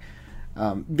Quibi.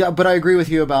 Yeah, but I agree with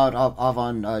you about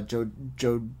Avan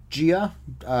Jogia,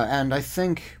 and I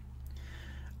think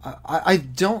I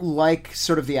don't like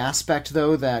sort of the aspect,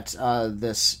 though, that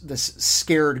this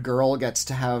scared girl gets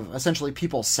to have essentially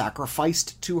people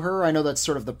sacrificed to her. I know that's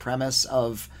sort of the premise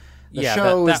of the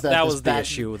show. That was the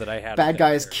issue that I had. Bad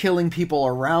guys killing people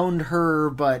around her,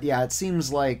 but yeah, it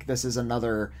seems like this is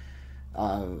another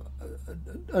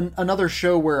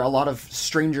show where a lot of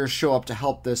strangers show up to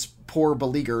help this poor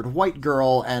beleaguered white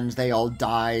girl, and they all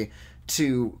die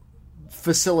to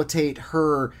facilitate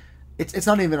her. It's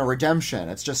not even a redemption.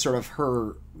 It's just sort of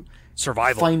her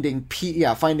survival, finding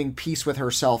peace with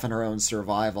herself and her own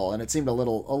survival. And it seemed a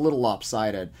little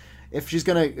lopsided. If she's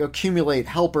going to accumulate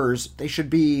helpers, they should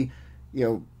be,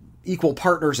 equal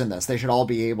partners in this. They should all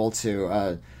be able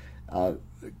to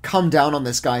come down on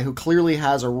this guy who clearly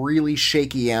has a really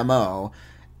shaky MO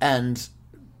and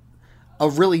a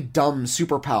really dumb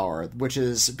superpower, which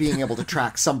is being able to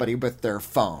track somebody with their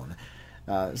phone.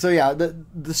 So yeah,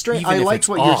 the stranger. I liked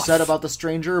what you said about the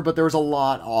stranger, but there was a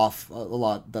lot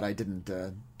that I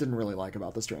didn't really like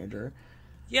about the stranger.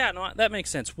 Yeah, no, that makes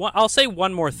sense. I'll say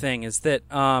one more thing is that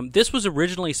this was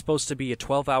originally supposed to be a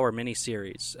 12-hour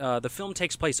miniseries. The film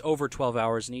takes place over 12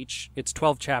 hours, and it's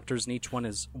 12 chapters, and each one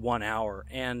is 1 hour.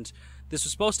 And this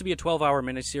was supposed to be a 12-hour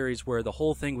miniseries where the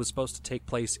whole thing was supposed to take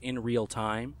place in real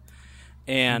time.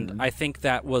 And I think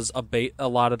that was a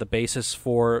lot of the basis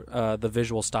for the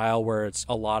visual style, where it's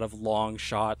a lot of long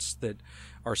shots that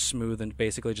are smooth and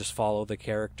basically just follow the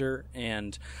character.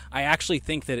 And I actually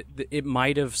think that it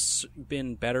might have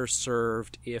been better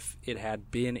served if it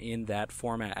had been in that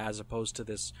format as opposed to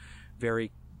this very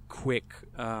quick,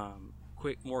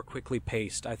 more quickly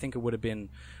paced. I think it would have been.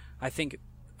 I think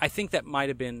that might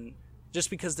have been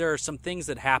just because there are some things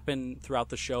that happen throughout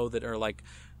the show that are like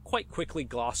quite quickly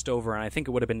glossed over, and I think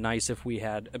it would have been nice if we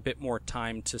had a bit more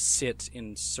time to sit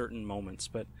in certain moments.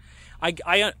 But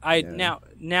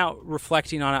now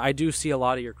reflecting on it, I do see a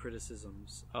lot of your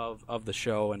criticisms of the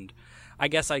show, and I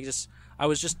guess I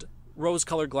was just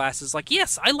rose-colored glasses. Like,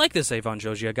 yes, I like this Avan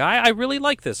Jogia guy. I really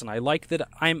like this, and I like that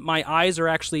my eyes are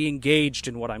actually engaged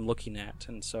in what I'm looking at,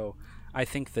 and so I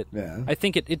think that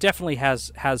it definitely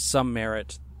has some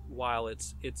merit, while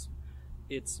its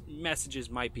messages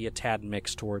might be a tad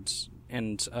mixed towards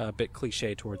and a bit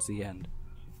cliche towards the end.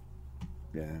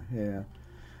 Yeah.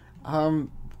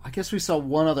 I guess we saw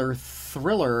one other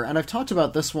thriller, and I've talked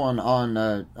about this one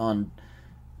on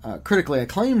critically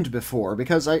acclaimed before,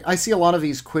 because I see a lot of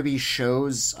these Quibi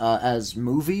shows as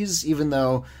movies, even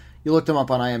though you look them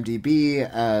up on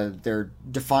IMDb, they're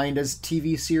defined as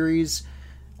TV series.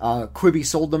 Quibi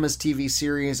sold them as TV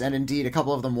series, and indeed a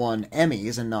couple of them won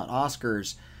Emmys and not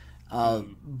Oscars.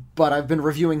 But I've been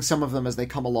reviewing some of them as they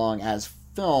come along as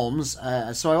films.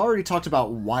 So I already talked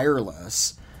about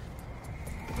Wireless.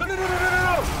 No!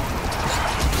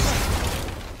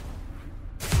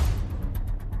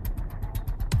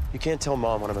 You can't tell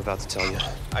Mom what I'm about to tell you.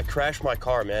 I crashed my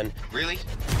car, man. Really?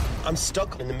 I'm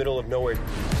stuck in the middle of nowhere.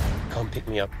 Come pick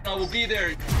me up. I will be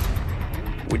there.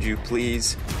 Would you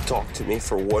please talk to me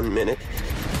for 1 minute?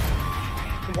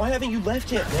 Why haven't you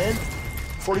left yet, man?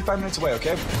 45 minutes away,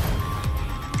 okay?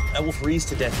 I will freeze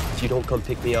to death if you don't come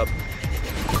pick me up.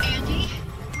 Andy,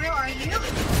 where are you?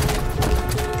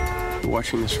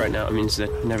 Watching this right now, it means that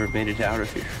I never made it out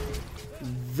of here.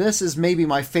 This is maybe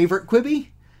my favorite Quibi.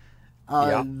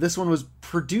 This one was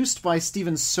produced by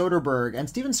Steven Soderbergh, and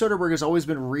Steven Soderbergh has always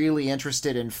been really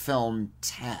interested in film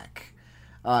tech.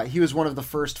 He was one of the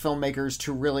first filmmakers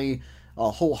to really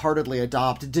wholeheartedly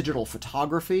adopt digital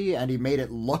photography, and he made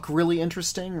it look really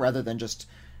interesting rather than just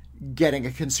getting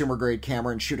a consumer-grade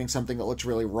camera and shooting something that looks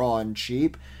really raw and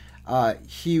cheap.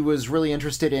 He was really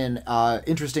interested in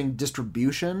interesting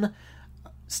distribution.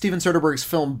 Steven Soderbergh's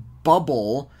film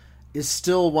Bubble is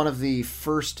still one of the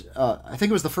first, I think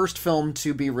it was the first film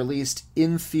to be released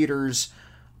in theaters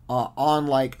on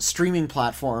like streaming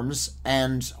platforms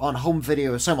and on home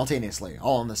video simultaneously,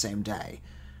 all on the same day,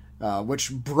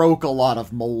 which broke a lot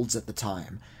of molds at the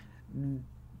time.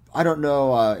 I don't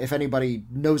know if anybody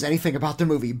knows anything about the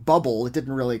movie Bubble. It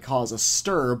didn't really cause a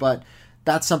stir, but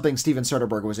that's something Steven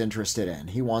Soderbergh was interested in.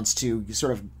 He wants to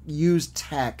sort of use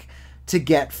tech to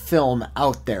get film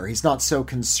out there. He's not so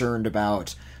concerned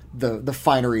about the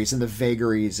fineries and the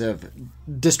vagaries of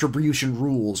distribution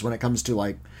rules when it comes to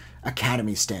like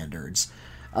Academy standards.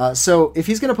 So if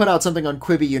he's going to put out something on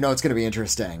Quibi, you know it's going to be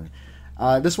interesting.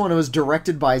 This one was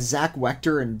directed by Zach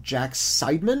Wechter and Jack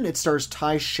Seidman. It stars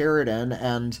Ty Sheridan,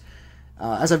 and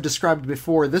as I've described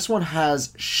before, this one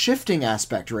has shifting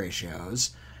aspect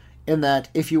ratios. in that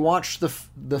if you watch the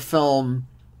film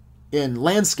in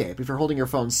landscape, if you're holding your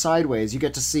phone sideways, you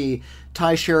get to see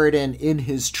Ty Sheridan in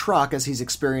his truck as he's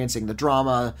experiencing the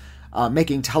drama,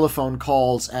 making telephone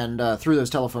calls, and through those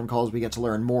telephone calls we get to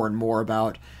learn more and more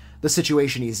about the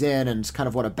situation he's in and kind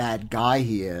of what a bad guy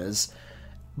he is.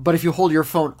 But if you hold your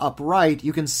phone upright,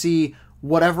 you can see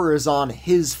whatever is on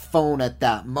his phone at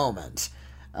that moment,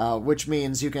 which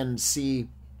means you can see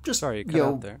just... Sorry, you cut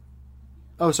out there.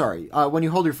 Oh, sorry. When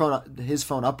you hold his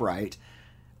phone upright,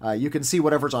 you can see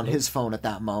whatever's on his phone at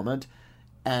that moment,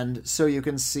 and so you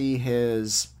can see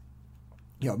his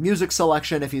music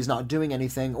selection if he's not doing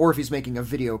anything, or if he's making a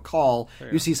video call,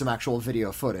 you see some actual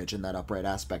video footage in that upright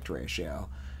aspect ratio.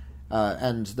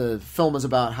 And the film is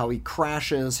about how he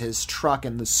crashes his truck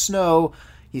in the snow,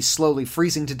 he's slowly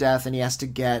freezing to death, and he has to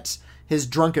get his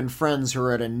drunken friends who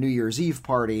are at a New Year's Eve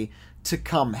party to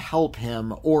come help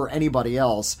him, or anybody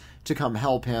else to come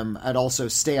help him, and also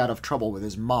stay out of trouble with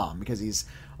his mom, because he's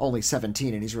only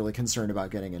 17 and he's really concerned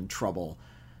about getting in trouble.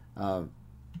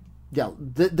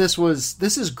 This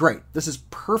is great. This is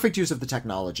perfect use of the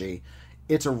technology.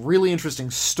 It's a really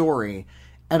interesting story,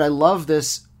 and I love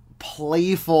this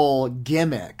playful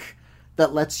gimmick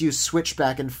that lets you switch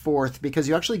back and forth, because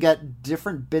you actually get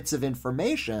different bits of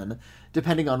information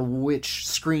depending on which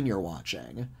screen you're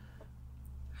watching.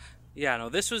 Yeah, no,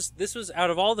 this was out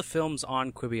of all the films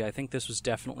on Quibi, I think this was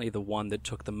definitely the one that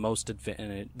took the most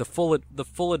the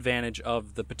full advantage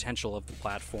of the potential of the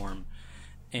platform,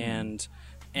 and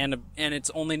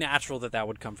it's only natural that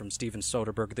would come from Steven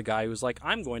Soderbergh, the guy who's like,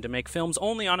 I'm going to make films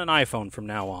only on an iPhone from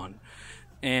now on,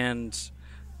 and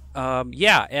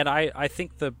I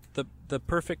think the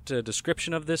perfect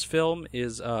description of this film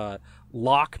is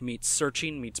Locke meets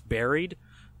Searching meets Buried,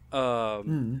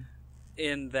 in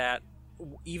that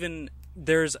even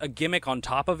there's a gimmick on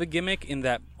top of a gimmick, in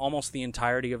that almost the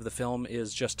entirety of the film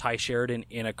is just Ty Sheridan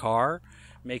in a car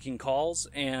making calls,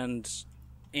 and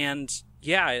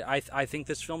I think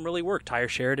this film really worked. Ty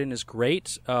Sheridan is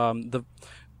great. The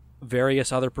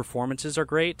various other performances are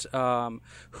great.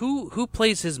 Who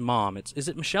plays his mom? Is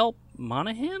it Michelle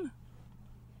Monaghan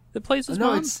that plays his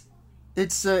mom? No,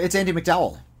 it's Andie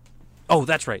MacDowell. Oh,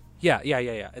 that's right. Yeah.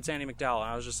 It's Andie MacDowell.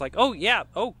 And I was just like, oh yeah,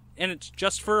 and it's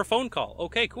just for a phone call.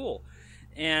 Okay, cool.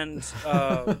 And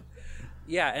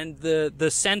and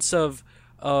the sense of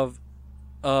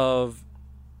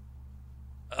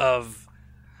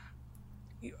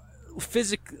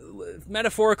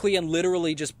metaphorically and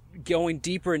literally just going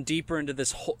deeper and deeper into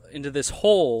this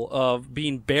hole of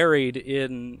being buried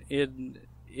in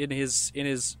his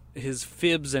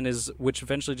fibs and which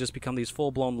eventually just become these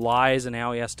full-blown lies, and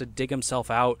how he has to dig himself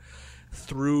out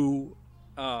through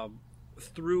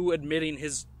admitting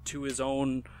his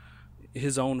own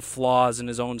flaws and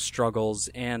his own struggles.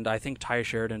 And I think Ty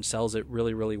Sheridan sells it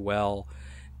really, really well.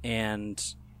 And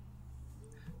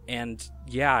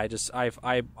yeah,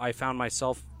 I found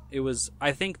myself,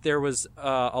 I think there was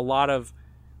a lot of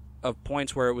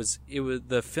points where it was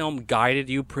the film guided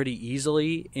you pretty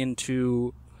easily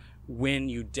into when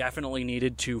you definitely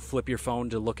needed to flip your phone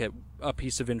to look at a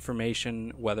piece of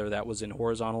information, whether that was in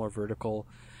horizontal or vertical.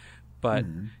 But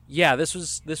yeah, this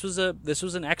was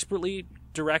an expertly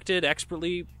directed,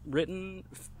 expertly written,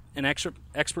 and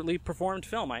expertly performed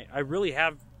film. I really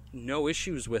have no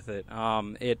issues with it.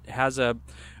 It has a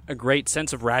great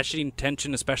sense of ratcheting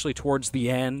tension, especially towards the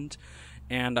end,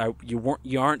 and you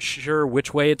aren't sure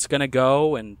which way it's gonna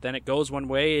go, and then it goes one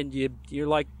way, and you're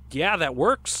like, yeah, that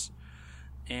works.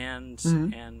 And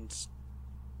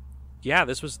yeah,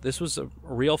 this was a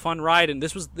real fun ride, and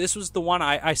this was the one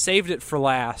I saved it for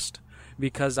last,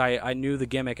 because I knew the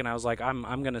gimmick, and I was like,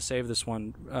 I'm gonna save this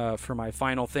one for my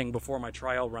final thing before my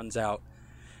trial runs out,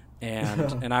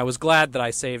 and I was glad that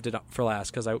I saved it for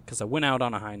last, because I went out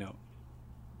on a high note.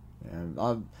 And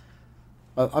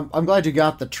I'm glad you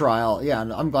got the trial,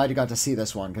 and I'm glad you got to see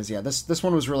this one, because this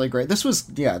one was really great. This was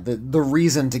the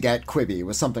reason to get Quibi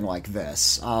was something like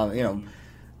this.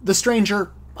 The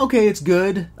Stranger, okay, it's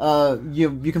good.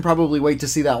 You can probably wait to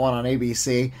see that one on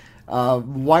ABC.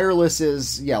 Wireless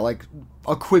is like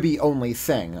a Quibi only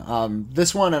thing.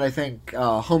 This one, and I think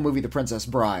Home Movie The Princess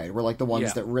Bride were like the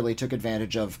ones that really took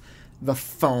advantage of the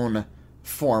phone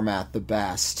format the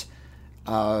best.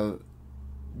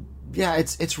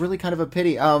 It's really kind of a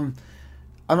pity. I'm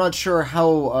not sure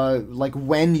how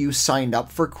when you signed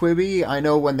up for Quibi. I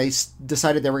know when they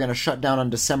decided they were going to shut down on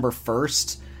December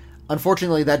 1st.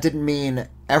 Unfortunately, that didn't mean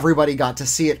everybody got to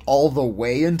see it all the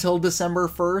way until December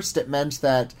 1st. It meant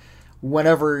that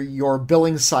whenever your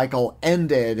billing cycle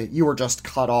ended, you were just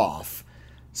cut off.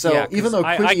 So yeah, even though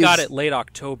I got is... it late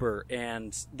October,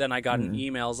 and then I got an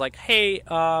email. It's like, hey,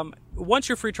 once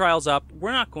your free trial's up,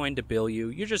 we're not going to bill you.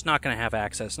 You're just not going to have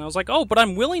access. And I was like, oh, but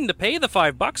I'm willing to pay the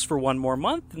 $5 for one more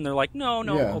month. And they're like, no,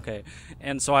 okay.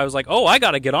 And so I was like, oh, I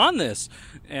got to get on this.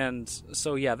 And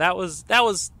so yeah,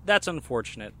 that's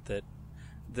unfortunate that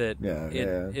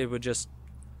it would just.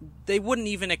 They wouldn't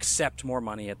even accept more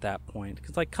money at that point.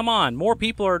 It's like, come on, more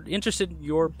people are interested in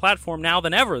your platform now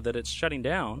than ever that it's shutting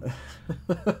down.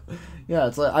 Yeah,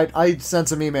 it's like I sent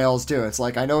some emails too. It's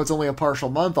like, I know it's only a partial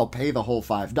month. I'll pay the whole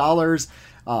 $5.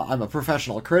 I'm a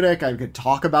professional critic. I could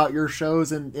talk about your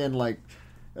shows in like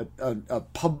a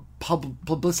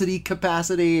publicity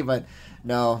capacity, but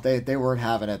no, they weren't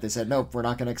having it. They said, nope, we're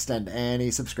not going to extend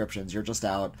any subscriptions. You're just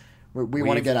out. We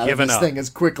want to get out of this thing as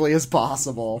quickly as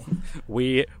possible.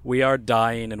 We are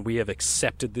dying, and we have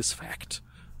accepted this fact.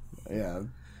 Yeah.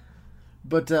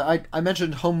 But I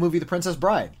mentioned home movie The Princess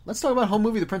Bride. Let's talk about home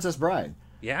movie The Princess Bride.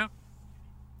 Yeah?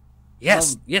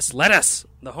 Yes, let us.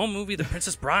 The home movie The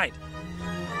Princess Bride.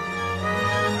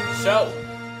 So,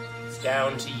 it's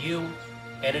down to you,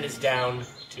 and it is down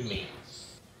to me.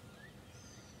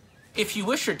 If you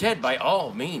wish her dead, by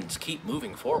all means, keep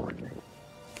moving forward.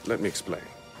 Let me explain.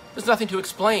 There's nothing to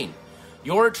explain.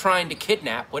 You're trying to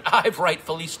kidnap what I've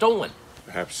rightfully stolen.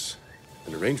 Perhaps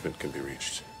an arrangement can be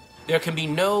reached. There can be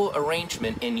no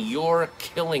arrangement in your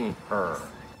killing her.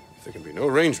 If there can be no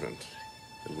arrangement,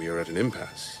 then we are at an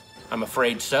impasse. I'm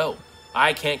afraid so.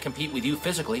 I can't compete with you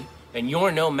physically, and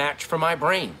you're no match for my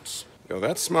brains. You're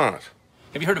that smart.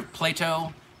 Have you heard of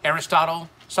Plato, Aristotle,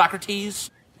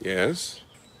 Socrates? Yes.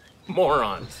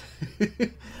 Morons.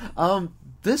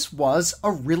 This was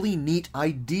a really neat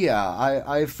idea.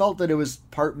 I felt that it was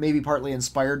maybe partly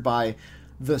inspired by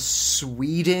the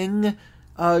Sweding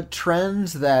trend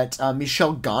that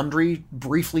Michel Gondry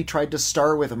briefly tried to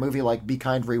start with a movie like Be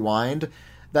Kind, Rewind,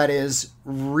 that is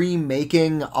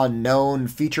remaking a known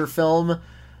feature film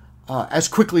as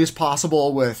quickly as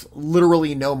possible with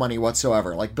literally no money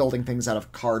whatsoever, like building things out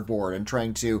of cardboard and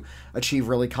trying to achieve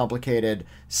really complicated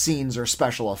scenes or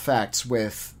special effects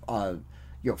with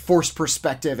forced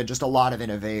perspective and just a lot of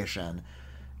innovation.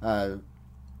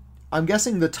 I'm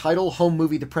guessing the title Home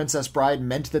Movie The Princess Bride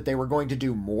meant that they were going to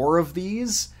do more of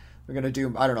these. They're going to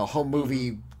do, I don't know, Home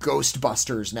Movie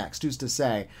Ghostbusters next, who's to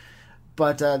say.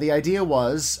 But the idea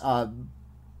was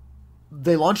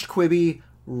they launched Quibi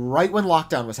right when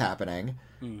lockdown was happening.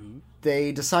 Mm-hmm.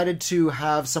 They decided to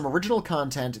have some original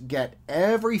content, get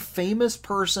every famous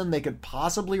person they could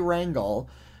possibly wrangle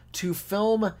to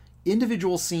film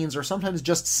individual scenes or sometimes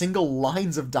just single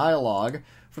lines of dialogue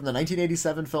from the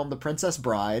 1987 film The Princess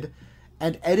Bride,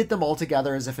 and edit them all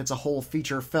together as if it's a whole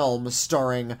feature film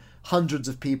starring hundreds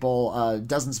of people,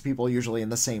 dozens of people usually in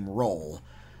the same role.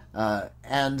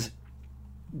 And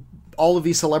all of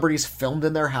these celebrities filmed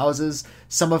in their houses.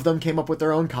 Some of them came up with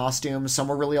their own costumes. Some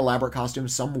were really elaborate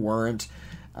costumes. Some weren't.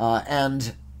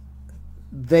 And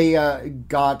they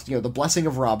got the blessing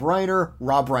of Rob Reiner.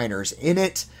 Rob Reiner's in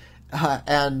it.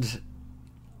 And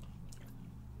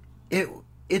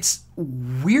it's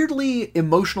weirdly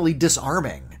emotionally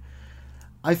disarming.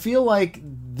 I feel like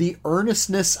the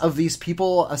earnestness of these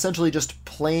people essentially just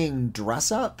playing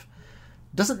dress up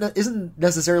isn't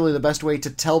necessarily the best way to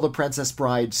tell the Princess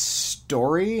Bride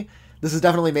story. This is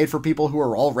definitely made for people who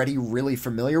are already really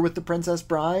familiar with the Princess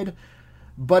Bride,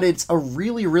 but it's a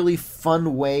really, really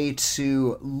fun way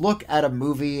to look at a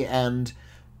movie and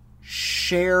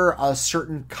share a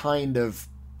certain kind of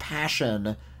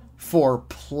passion for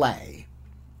play.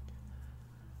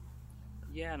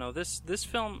 Yeah, no, this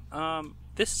film,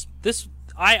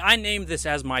 I named this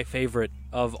as my favorite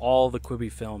of all the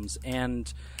Quibi films,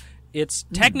 and it's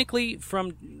technically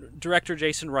from director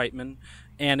Jason Reitman,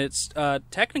 and it's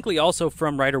technically also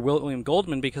from writer William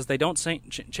Goldman, because they don't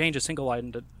change a single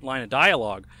line of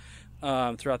dialogue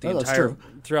throughout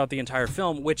the entire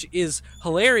film, which is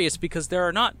hilarious because there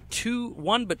are not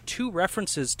one but two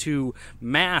references to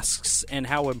masks and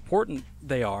how important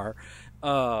they are.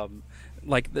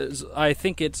 I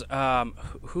think it's I'm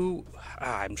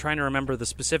trying to remember the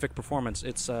specific performance.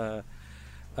 It's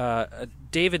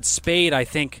David Spade, I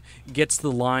think, gets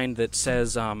the line that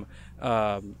says,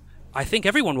 "I think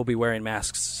everyone will be wearing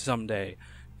masks someday,"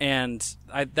 and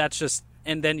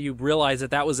and then you realize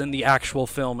that was in the actual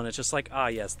film, and it's just like,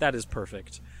 yes, that is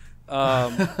perfect.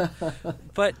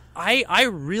 But I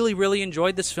really, really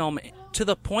enjoyed this film to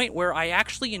the point where I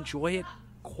actually enjoy it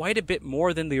quite a bit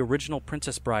more than the original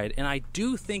Princess Bride, and I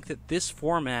do think that this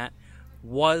format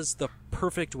was the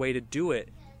perfect way to do it.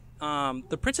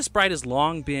 The Princess Bride has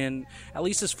long been, at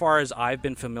least as far as I've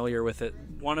been familiar with it,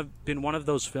 one of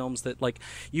those films that, like,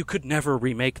 you could never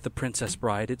remake The Princess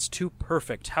Bride. It's too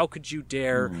perfect. How could you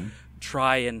dare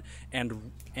try and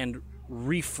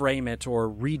reframe it or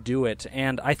redo it?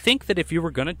 And I think that if you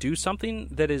were going to do something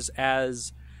that is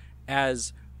as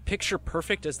picture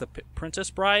perfect as The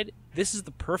Princess Bride, this is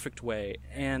the perfect way.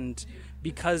 And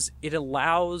because it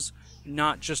allows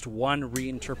not just one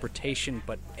reinterpretation,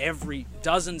 but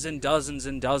dozens and dozens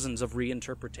and dozens of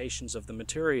reinterpretations of the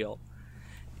material.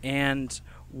 And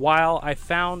while I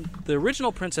found the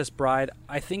original Princess Bride,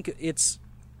 I think it's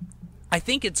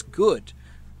good.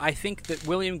 I think that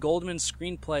William Goldman's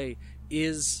screenplay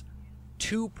is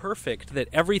too perfect, that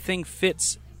everything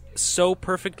fits so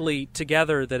perfectly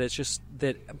together that it's just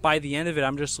that by the end of it,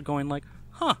 I'm just going like,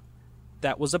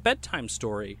 that was a bedtime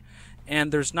story.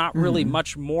 And there's not really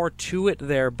much more to it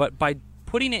there, but by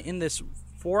putting it in this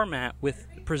format,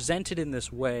 presented in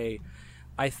this way,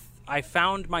 I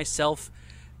found myself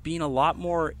being a lot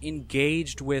more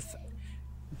engaged with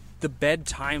the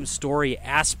bedtime story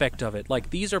aspect of it. Like,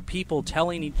 these are people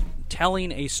telling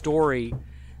a story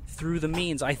through the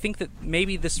means. I think that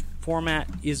maybe this format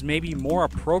is maybe more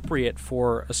appropriate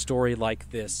for a story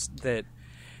like this, that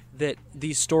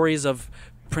these stories of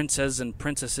princes and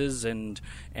princesses and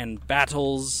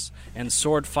battles and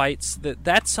sword fights,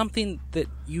 that's something that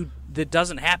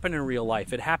doesn't happen in real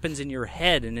life. It happens in your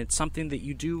head, and it's something that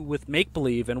you do with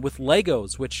make-believe and with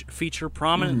Legos, which feature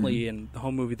prominently in the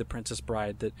home movie The Princess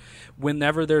Bride. That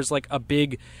whenever there's like a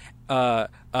big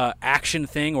action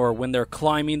thing, or when they're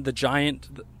climbing the giant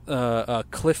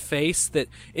cliff face, that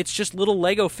it's just little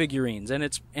Lego figurines, and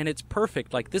it's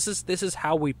perfect. Like, this is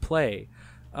how we play.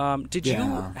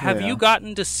 Have you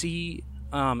gotten to see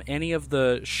any of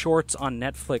the shorts on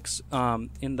Netflix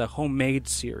in the Homemade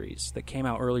series that came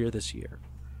out earlier this year?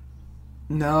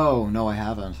 No, I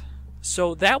haven't.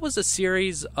 So that was a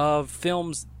series of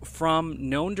films from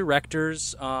known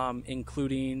directors,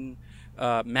 including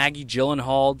Maggie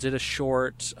Gyllenhaal did a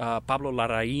short, Pablo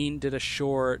Larraín did a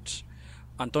short,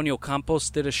 Antonio Campos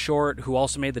did a short, who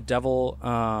also made The Devil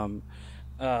All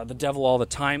the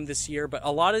Time this year. But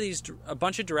a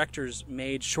bunch of directors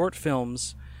made short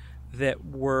films that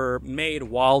were made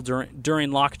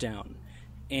during lockdown,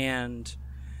 and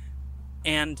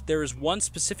there was one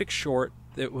specific short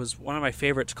that was one of my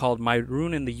favorites called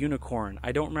Myrun and the Unicorn.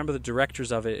 I don't remember the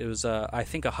directors of it. It was I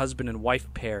think a husband and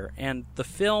wife pair, and the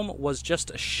film was just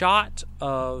a shot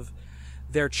of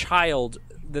their child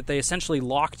that they essentially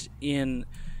locked in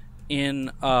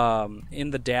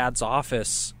the dad's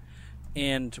office.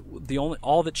 And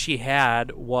all that she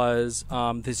had was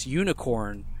this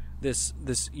unicorn, this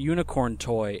unicorn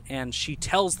toy, and she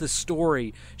tells this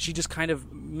story. She just kind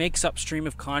of makes up stream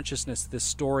of consciousness this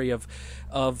story of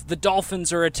the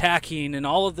dolphins are attacking and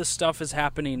all of this stuff is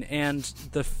happening. And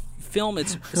the film,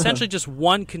 it's essentially just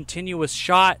one continuous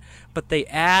shot, but they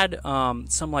add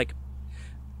some like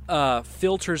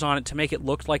filters on it to make it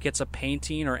look like it's a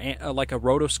painting or like a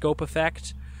rotoscope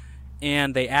effect.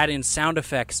 And they add in sound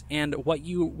effects, and what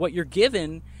you're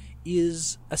given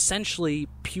is essentially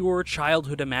pure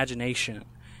childhood imagination,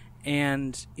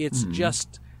 and it's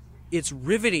it's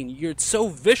riveting. It's so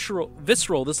visceral.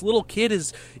 This little kid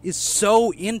is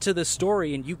so into the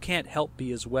story, and you can't help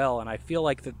be as well. And I feel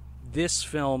like that this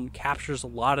film captures a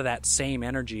lot of that same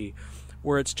energy,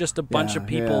 where it's just a bunch of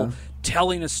people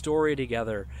telling a story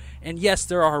together. And yes,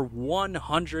 there are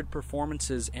 100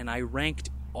 performances, and I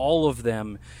ranked all of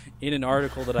them in an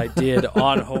article that I did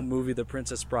on Home Movie The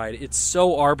Princess Bride. It's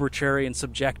so arbitrary and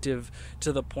subjective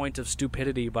to the point of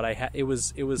stupidity, but it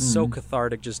was so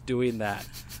cathartic just doing that.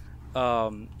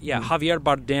 Javier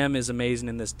Bardem is amazing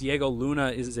in this. Diego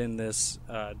Luna is in this.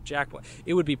 Jack,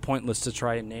 it would be pointless to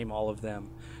try and name all of them.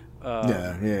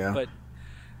 But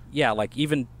yeah, like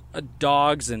even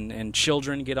dogs and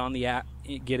children get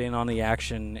in on the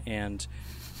action, and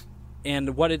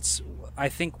I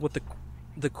think what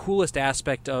the coolest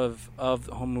aspect of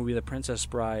Home Movie The Princess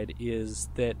Bride is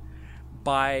that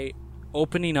by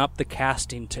opening up the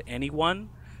casting to anyone,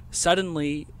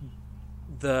 suddenly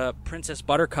the Princess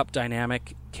Buttercup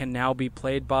dynamic can now be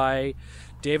played by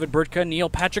David Burtka and Neil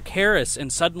Patrick Harris,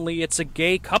 and suddenly it's a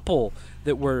gay couple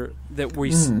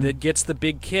that gets the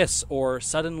big kiss, or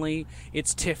suddenly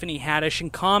it's Tiffany Haddish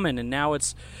and Common, and now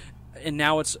it's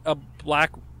a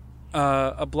black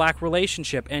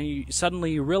relationship, and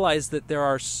suddenly you realize that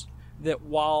that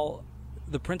while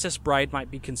The Princess Bride might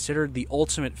be considered the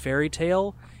ultimate fairy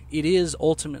tale, it is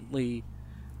ultimately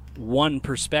one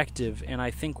perspective. And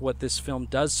I think what this film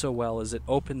does so well is it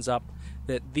opens up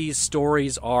that these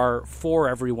stories are for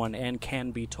everyone and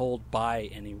can be told by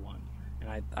anyone. And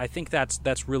and I think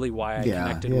that's really why I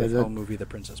connected with home movie The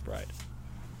Princess Bride.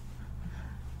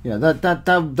 Yeah,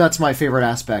 that's my favorite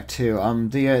aspect too.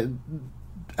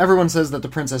 Everyone says that The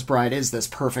Princess Bride is this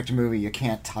perfect movie. You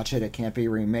can't touch it. It can't be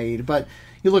remade. But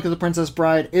you look at The Princess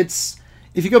Bride, if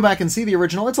you go back and see the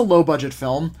original, it's a low-budget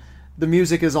film. The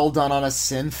music is all done on a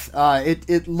synth.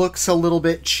 It looks a little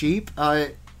bit cheap.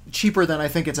 Cheaper than I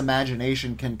think its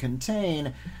imagination can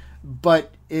contain.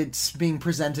 But it's being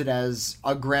presented as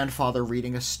a grandfather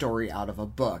reading a story out of a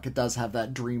book. It does have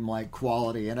that dreamlike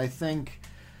quality. And I think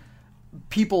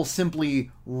people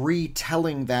simply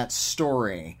retelling that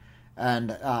story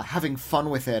and having fun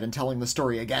with it and telling the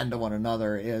story again to one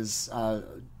another is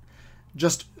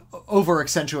just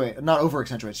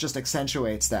just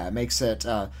accentuates that, makes it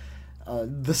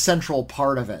the central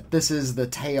part of it. This is the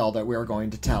tale that we're going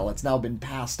to tell. It's now been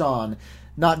passed on,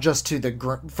 not just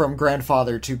to from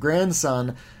grandfather to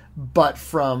grandson, but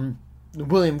from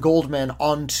William Goldman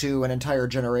onto an entire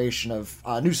generation of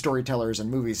new storytellers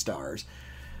and movie stars.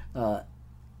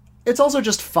 It's also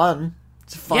just fun.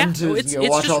 It's fun to it's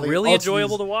watch just all the really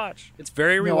enjoyable to watch. It's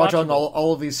very rewatchable. Watching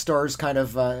all of these stars kind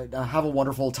of have a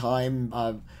wonderful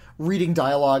time reading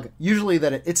dialogue. Usually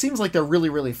that it seems like they're really,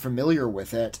 really familiar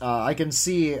with it. I can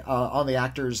see on the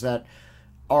actors that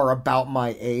are about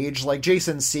my age. Like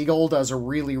Jason Segel does a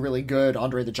really, really good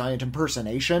Andre the Giant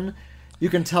impersonation. You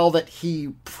can tell that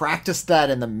he practiced that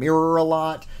in the mirror a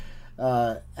lot.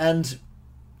 And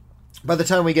by the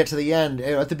time we get to the end,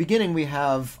 at the beginning we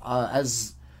have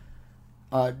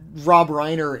Rob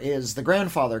Reiner is the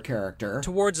grandfather character.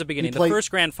 Towards the beginning, the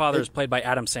first grandfather is played by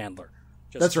Adam Sandler.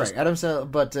 That's right, Adam Sandler.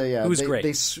 But who's great.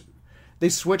 They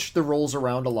switched the roles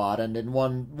around a lot, and in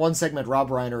one segment, Rob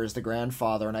Reiner is the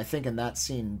grandfather, and I think in that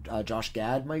scene, Josh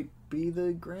Gad might be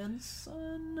the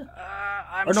grandson.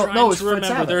 I'm trying to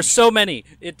remember. There are so many.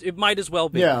 It might as well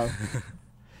be. Yeah.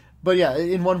 But yeah,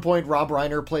 in one point, Rob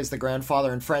Reiner plays the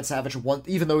grandfather, and Fred Savage,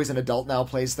 even though he's an adult now,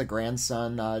 plays the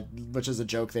grandson, which is a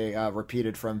joke they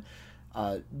repeated from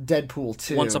Deadpool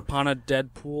 2. Once Upon a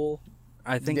Deadpool,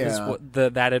 I think is what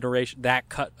that iteration, that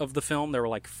cut of the film. There were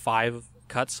like 5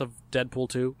 cuts of Deadpool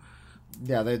 2.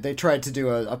 Yeah, they tried to do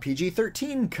a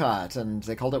PG-13 cut, and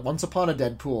they called it Once Upon a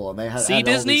Deadpool, and they had Disney,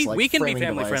 all these, like, we can be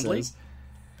family friendly.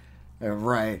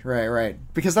 Right.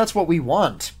 Because that's what we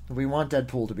want. We want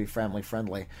Deadpool to be family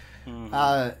friendly.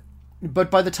 Mm-hmm.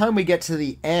 But by the time we get to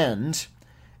the end,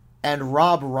 and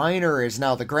Rob Reiner is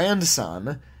now the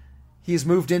grandson, he's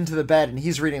moved into the bed and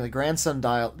he's reading the grandson's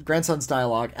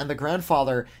dialogue, and the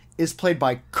grandfather is played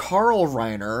by Carl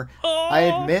Reiner. Oh! I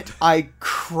admit, I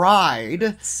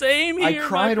cried. Same here, I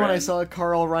cried when I saw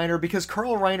Carl Reiner, because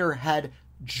Carl Reiner had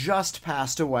just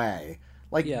passed away.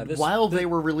 While they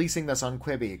were releasing this on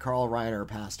Quibi, Carl Reiner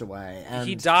passed away. And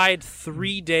he died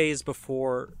 3 days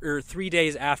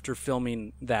after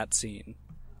filming that scene.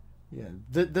 Yeah,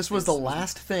 this was the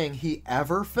last thing he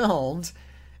ever filmed.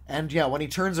 And yeah, when he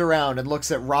turns around and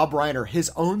looks at Rob Reiner,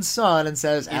 his own son, and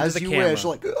says, "As you wish,"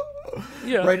 like,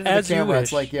 right into the camera.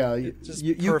 It's like,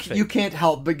 you can't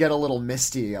help but get a little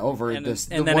misty over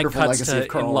the wonderful legacy of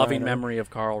Carl Reiner. In loving memory of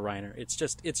Carl Reiner. It's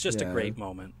just a great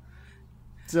moment.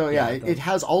 So it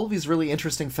has all of these really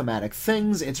interesting thematic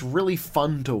things. It's really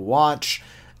fun to watch.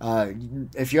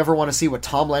 If you ever want to see what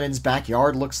Tom Lennon's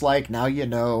backyard looks like, now you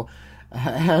know.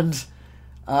 And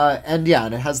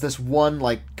it has this one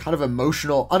kind of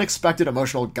unexpected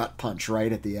emotional gut punch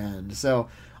right at the end. So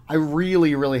I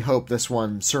really, really hope this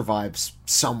one survives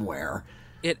somewhere.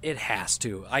 It has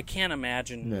to. I can't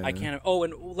imagine. Yeah. I can't. Oh,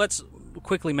 and let's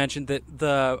quickly mention that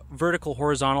the vertical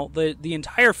horizontal, the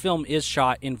entire film is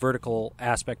shot in vertical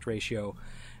aspect ratio.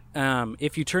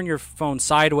 If you turn your phone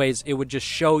sideways, it would just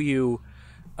show you.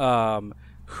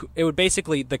 It would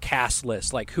basically the cast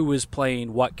list, like who is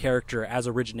playing what character as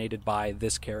originated by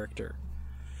this character.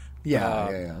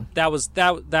 Yeah. That was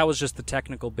just the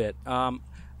technical bit.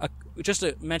 Just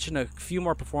to mention a few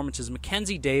more performances,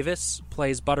 Mackenzie Davis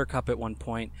plays Buttercup at one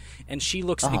point, and she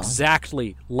looks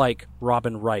exactly like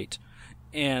Robin Wright.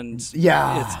 And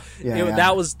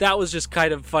that was just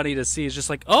kind of funny to see. It's just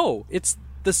like, oh, it's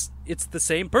the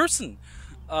same person.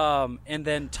 And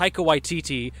then Taika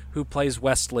Waititi, who plays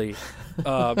Wesley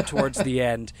towards the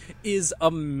end, is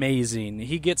amazing.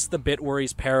 He gets the bit where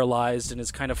he's paralyzed and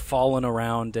is kind of falling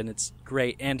around, and it's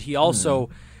great. And he also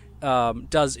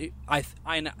does.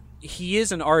 He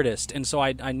is an artist, and so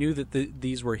I knew that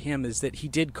these were him. Is that he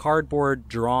did cardboard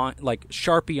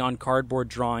Sharpie on cardboard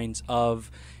drawings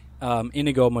of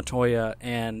Inigo Montoya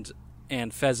and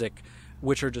Fezzik,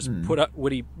 which are just put up,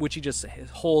 which he just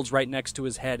holds right next to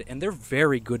his head, and they're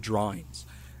very good drawings.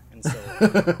 And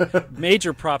so,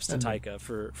 major props to Taika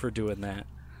for doing that.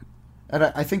 And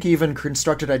I think he even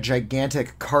constructed a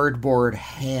gigantic cardboard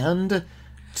hand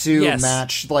to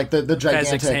match, like, the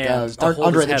gigantic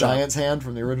Andre the Giant's hand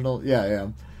from the original. Yeah.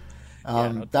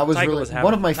 That was really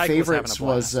one of my favorites.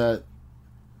 I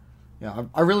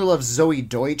really love Zoe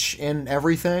Deutsch in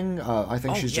everything. I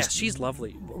think she's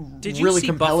lovely. Did you really see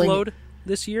compelling. Buffaloed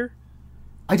this year?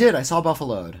 I did. I saw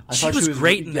Buffaloed. She was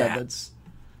great in that.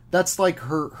 That's like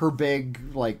her big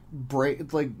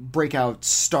breakout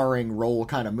starring role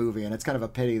kind of movie, and it's kind of a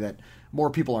pity that more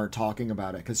people aren't talking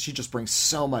about it because she just brings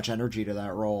so much energy to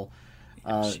that role.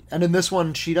 And in this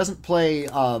one, she doesn't play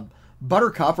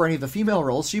Buttercup or any of the female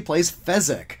roles. She plays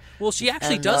Fezzik. Well, she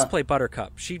actually does play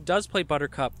Buttercup. She does play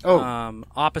Buttercup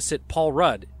opposite Paul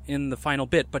Rudd in the final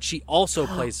bit, but she also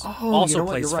plays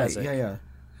plays Fezzik.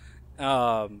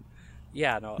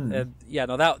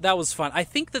 That was fun. I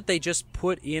think that they just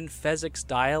put in Fezzik's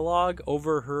dialogue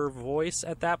over her voice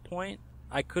at that point.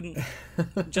 I couldn't,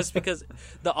 just because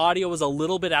the audio was a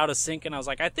little bit out of sync, and I was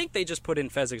like, I think they just put in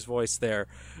Fezzik's voice there.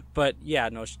 But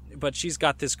but she's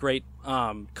got this great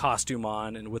costume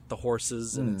on, and with the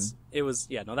horses, and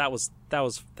that was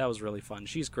really fun.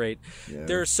 She's great. Yeah.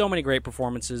 There are so many great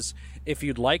performances. If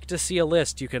you'd like to see a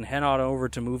list, you can head on over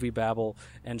to Movie Babble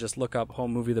and just look up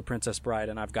Home Movie The Princess Bride,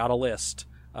 and I've got a list,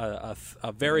 a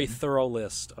very thorough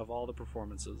list of all the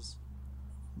performances.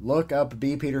 Look up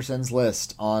B. Peterson's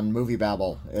list on Movie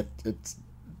Babble. It's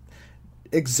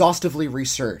exhaustively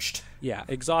researched. Yeah,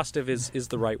 exhaustive is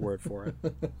the right word for it.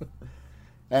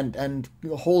 and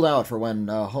hold out for when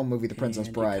Home Movie The Princess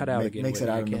Bride makes it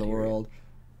out into the world.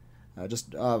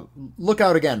 Just look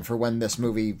out again for when this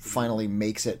movie finally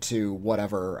makes it to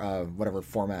whatever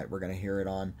format we're going to hear it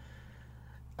on.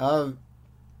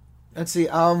 Let's see.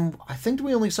 I think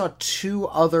we only saw 2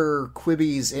 other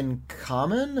Quibbies in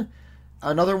common.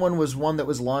 Another one was one that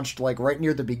was launched like right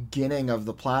near the beginning of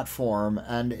the platform,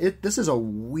 and this is a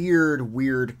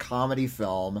weird comedy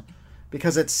film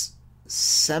because it's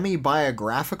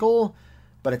semi-biographical,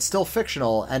 but it's still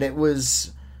fictional, and it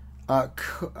was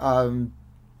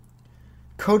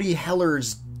Cody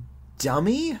Heller's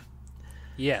Dummy.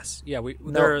 Yes, yeah, we've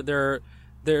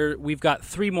got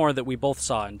 3 more that we both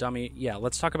saw in Dummy. Yeah,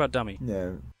 let's talk about Dummy.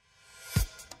 Yeah.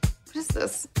 What is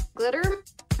this? Glitter?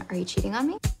 Are you cheating on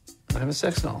me? I have a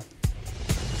sex doll.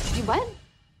 You what?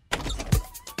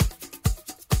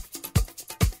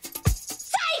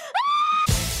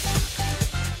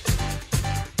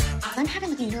 I'm having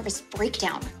like a nervous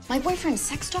breakdown. My boyfriend's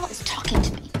sex doll is talking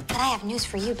to me. But I have news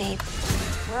for you, babe.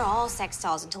 We're all sex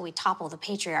dolls until we topple the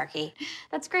patriarchy.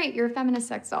 That's great. You're a feminist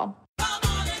sex doll.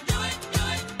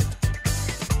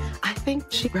 I think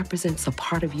she represents a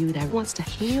part of you that wants to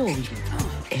heal you.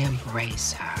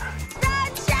 Embrace her.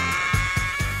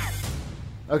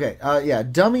 Okay,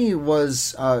 Dummy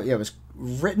was was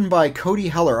written by Cody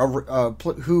Heller,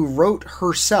 who wrote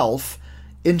herself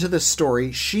into the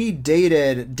story. She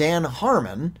dated Dan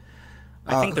Harmon.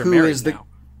 I think they're married now.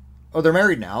 Oh, they're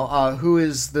married now. Who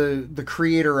is the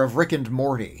creator of Rick and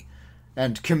Morty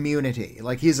and Community?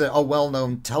 Like, he's a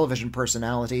well-known television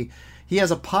personality. He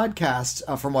has a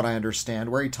podcast, from what I understand,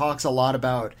 where he talks a lot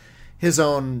about his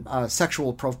own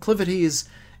sexual proclivities.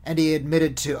 And he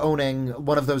admitted to owning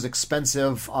one of those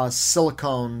expensive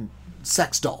silicone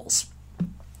sex dolls.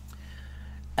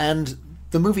 And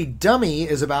the movie Dummy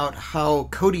is about how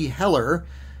Cody Heller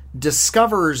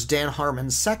discovers Dan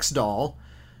Harmon's sex doll,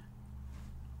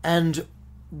 and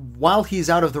while he's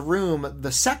out of the room,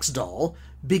 the sex doll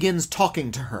begins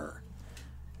talking to her.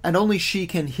 And only she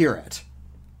can hear it.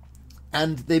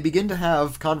 And they begin to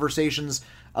have conversations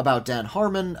about Dan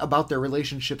Harmon, about their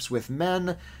relationships with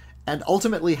men, and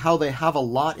ultimately how they have a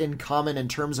lot in common in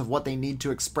terms of what they need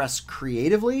to express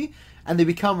creatively, and they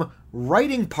become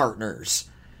writing partners.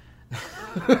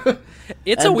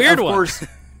 It's a weird one.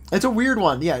 It's a weird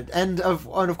one, yeah. And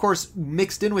of course,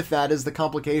 mixed in with that is the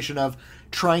complication of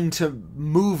trying to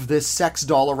move this sex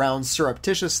doll around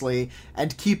surreptitiously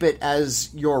and keep it as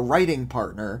your writing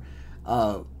partner,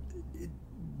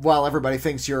 while everybody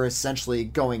thinks you're essentially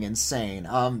going insane.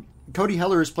 Cody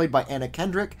Heller is played by Anna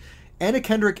Kendrick. Anna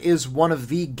Kendrick is one of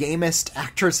the gamest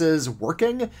actresses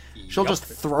working. She'll just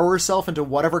throw herself into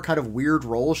whatever kind of weird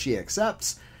role she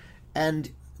accepts.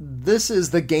 And this is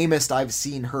the gamest I've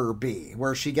seen her be,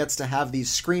 where she gets to have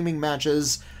these screaming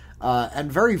matches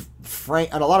and very frank,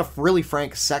 and a lot of really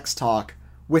frank sex talk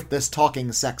with this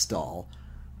talking sex doll.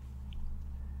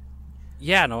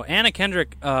 Yeah, no, Anna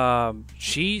Kendrick,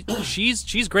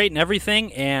 she's great in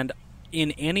everything, and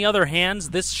in any other hands,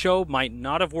 this show might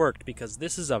not have worked, because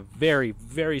this is a very,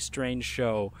 very strange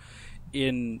show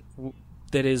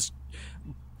that is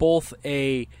both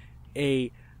a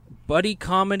buddy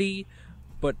comedy,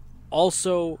 but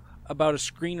also about a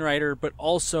screenwriter, but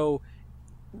also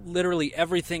literally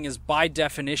everything is by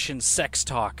definition sex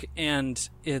talk, and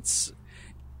it's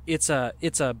a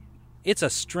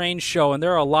strange show, and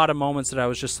there are a lot of moments that I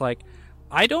was just like,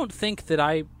 I don't think that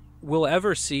I will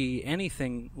ever see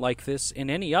anything like this in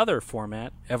any other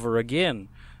format ever again.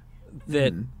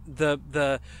 That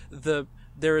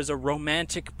there is a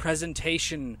romantic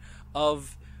presentation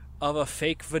of a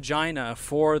fake vagina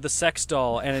for the sex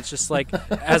doll, and it's just like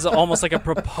as almost like a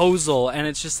proposal, and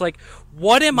it's just like,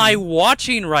 what am I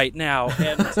watching right now?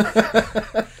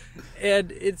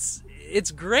 And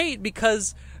it's great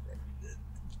because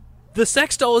the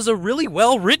sex doll is a really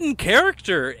well written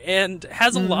character and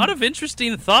has a lot of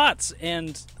interesting thoughts,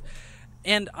 and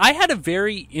I had a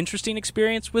very interesting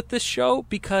experience with this show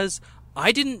because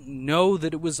I didn't know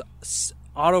that it was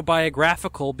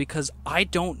autobiographical, because I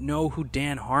don't know who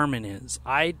Dan Harmon is.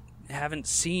 I haven't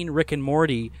seen Rick and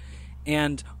Morty,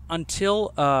 and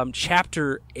until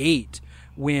chapter 8,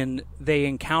 when they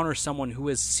encounter someone who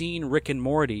has seen Rick and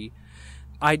Morty,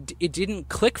 it didn't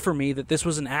click for me that this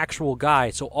was an actual guy.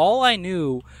 So all I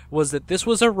knew was that this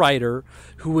was a writer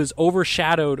who was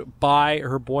overshadowed by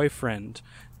her boyfriend,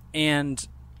 and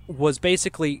was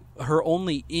basically her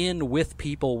only in with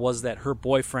people was that her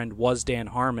boyfriend was Dan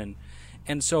Harmon.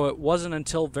 And so it wasn't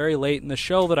until very late in the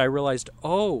show that I realized,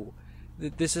 oh,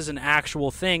 that this is an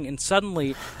actual thing. And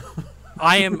suddenly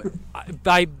I am,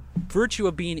 by virtue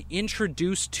of being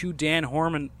introduced to Dan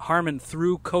Harmon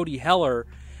through Cody Heller,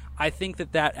 I think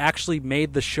that actually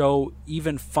made the show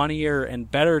even funnier and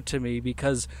better to me,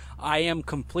 because I am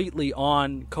completely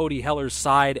on Cody Heller's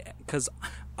side, because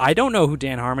I don't know who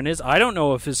Dan Harmon is. I don't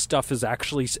know if his stuff is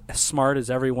actually as smart as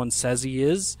everyone says he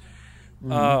is.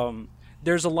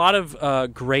 There's a lot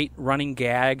of great running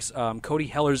gags. Cody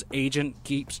Heller's agent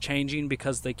keeps changing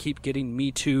because they keep getting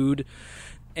Me Too'd,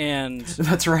 and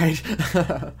that's right.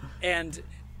 and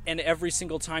every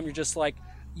single time you're just like,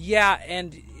 yeah,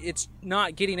 and it's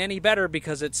not getting any better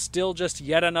because it's still just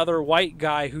yet another white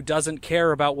guy who doesn't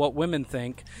care about what women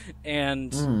think,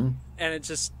 and it's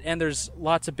just, and there's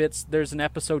lots of bits. There's an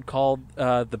episode called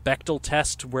the Bechdel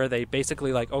Test, where they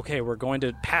basically like, okay, we're going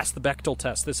to pass the Bechdel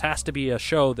test. This has to be a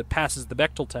show that passes the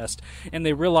Bechdel test, and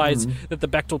they realize that the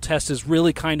Bechdel test is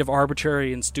really kind of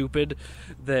arbitrary and stupid.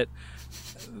 That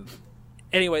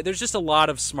anyway, there's just a lot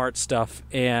of smart stuff,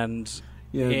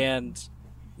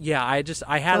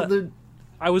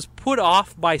 I was put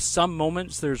off by some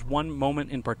moments. There's one moment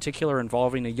in particular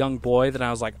involving a young boy that I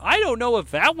was like, I don't know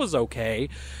if that was okay.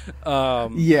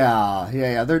 There's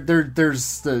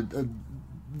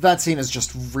that scene is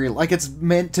just real. Like, it's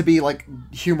meant to be like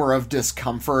humor of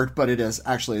discomfort, but it is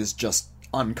just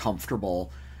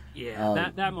uncomfortable.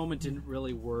 Yeah, that moment didn't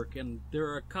really work, and there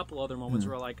are a couple other moments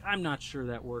where like, I'm not sure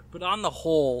that worked. But on the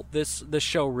whole, this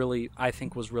show really, I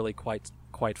think, was really quite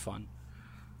fun.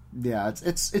 Yeah,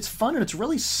 it's fun, and it's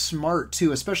really smart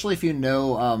too, especially if you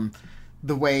know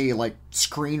the way like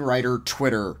screenwriter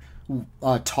Twitter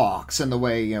talks, and the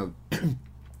way, you know,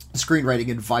 screenwriting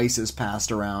advice is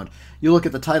passed around. You look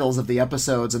at the titles of the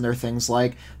episodes, and they're things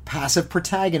like passive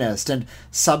protagonist and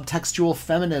subtextual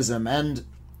feminism, and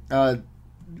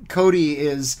Cody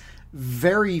is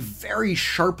very, very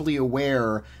sharply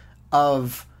aware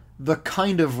of the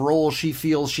kind of role she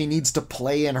feels she needs to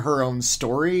play in her own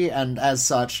story, and as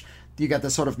such, you get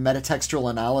this sort of metatextual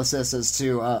analysis as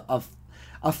to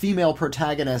a female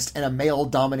protagonist in a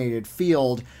male-dominated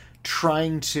field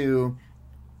trying to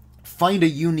find a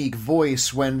unique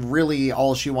voice when really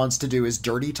all she wants to do is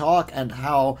dirty talk, and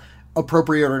how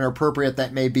appropriate or inappropriate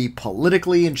that may be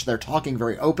politically, and they're talking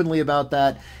very openly about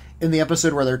that. In the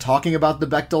episode where they're talking about the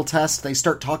Bechdel test, they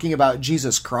start talking about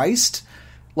Jesus Christ,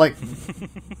 like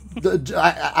the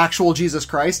actual Jesus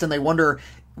Christ, and they wonder,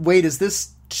 wait, is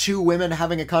this two women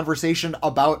having a conversation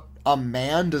about a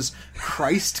man? Does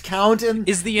Christ count in?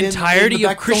 Is the entirety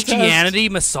of Christianity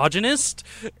misogynist?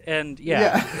 And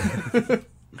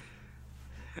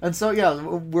and so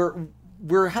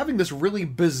we're having this really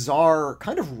bizarre,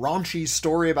 kind of raunchy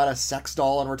story about a sex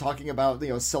doll, and we're talking about, you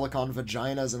know, silicone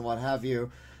vaginas and what have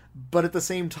you, but at the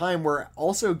same time we're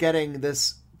also getting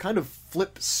this kind of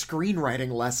flip screenwriting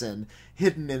lesson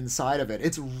hidden inside of it.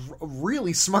 It's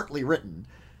really smartly written.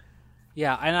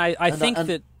 Yeah, and I think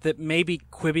that maybe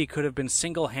Quibi could have been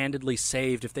single-handedly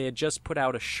saved if they had just put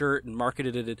out a shirt and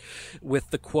marketed it with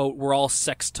the quote, we're all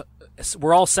sex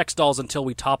dolls until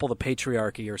we topple the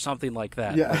patriarchy, or something like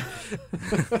that. Yeah.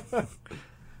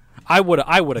 I would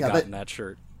have gotten that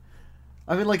shirt.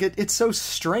 I mean, like, it's so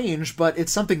strange, but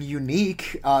it's something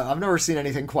unique. I've never seen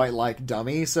anything quite like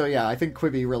Dummy, so yeah, I think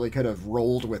Quibi really could have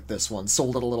rolled with this one,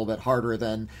 sold it a little bit harder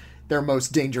than their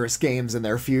most dangerous games and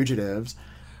their fugitives.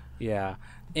 Yeah.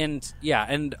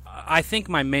 And I think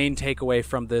my main takeaway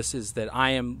from this is that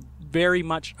I am very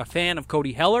much a fan of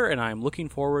Cody Heller, and I am looking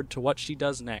forward to what she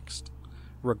does next,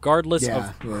 regardless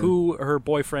of who her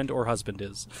boyfriend or husband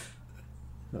is.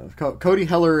 Cody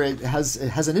Heller has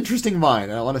an interesting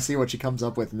mind. I want to see what she comes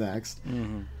up with next.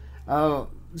 Mm-hmm.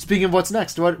 Speaking of what's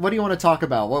next, what do you want to talk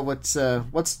about? What was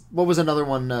another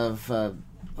one of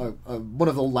one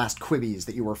of the last Quibbies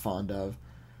that you were fond of?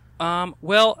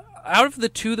 Well, out of the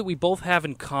two that we both have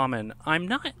in common, I'm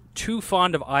not too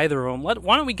fond of either of them.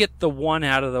 Why don't we get the one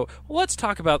out of the... Well, let's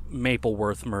talk about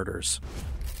Mapleworth Murders.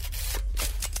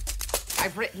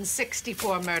 I've written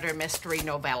 64 murder mystery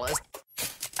novellas.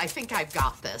 I think I've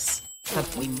got this.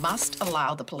 But we must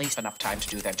allow the police enough time to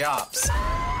do their jobs.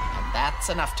 And that's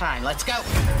enough time. Let's go.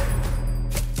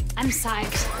 I'm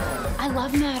psyched. I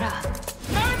love murder.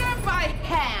 Murder by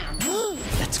hand.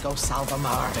 Let's go solve a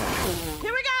murder.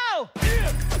 Here we go.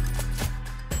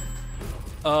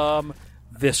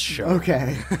 This show.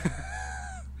 Okay.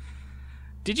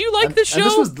 Did you like this show? And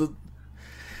this was the.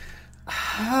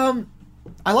 I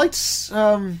liked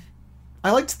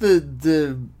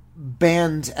the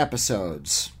band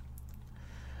episodes.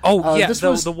 Oh yeah, this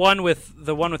was the one with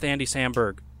Andy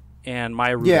Samberg and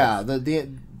Maya Rudolph. Yeah,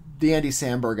 the Andy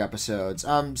Samberg episodes.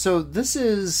 So this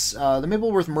is the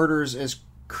Mapleworth Murders is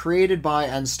created by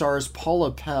and stars Paula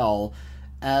Pell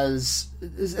as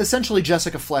essentially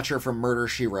Jessica Fletcher from Murder,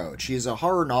 She Wrote. She's a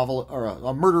horror novel or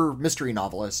a murder mystery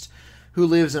novelist who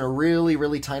lives in a really,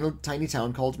 really tiny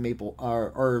town called Maple,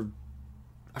 or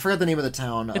I forgot the name of the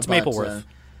town. It's Mapleworth.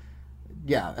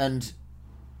 Yeah, and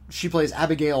she plays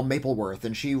Abigail Mapleworth,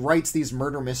 and she writes these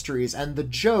murder mysteries, and the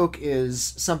joke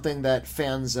is something that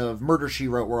fans of Murder, She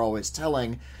Wrote were always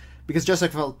telling, because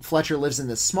Jessica Fletcher lives in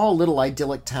this small little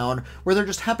idyllic town where there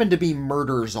just happen to be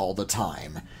murders all the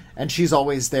time. And she's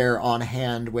always there on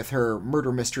hand with her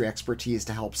murder mystery expertise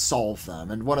to help solve them.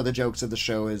 And one of the jokes of the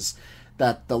show is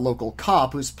that the local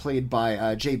cop, who's played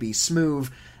by J.B.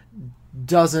 Smoove,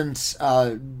 doesn't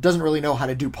really know how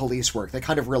to do police work. They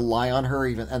kind of rely on her,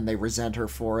 and they resent her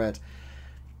for it.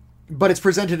 But it's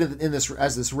presented in this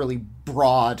as this really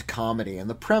broad comedy, and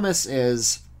the premise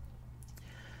is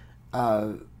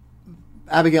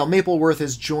Abigail Mapleworth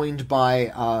is joined by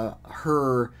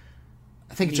her.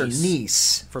 I think it's her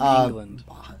niece from England.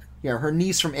 Yeah, her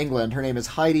niece from England. Her name is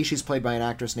Heidi. She's played by an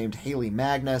actress named Haley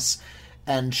Magnus.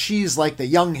 And she's like the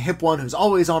young, hip one who's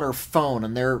always on her phone.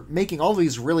 And they're making all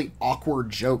these really awkward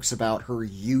jokes about her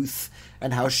youth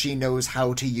and how she knows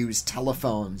how to use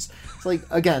telephones. It's like,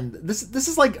 again, this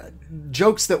is like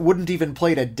jokes that wouldn't even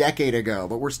played a decade ago,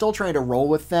 but we're still trying to roll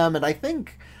with them. And I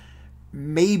think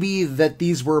maybe that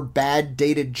these were bad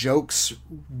dated jokes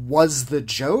was the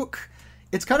joke.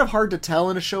 It's kind of hard to tell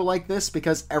in a show like this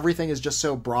because everything is just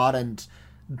so broad and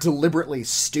deliberately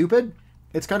stupid.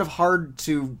 It's kind of hard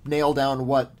to nail down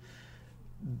what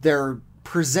they're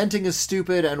presenting as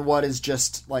stupid and what is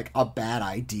just like a bad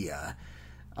idea.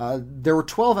 There were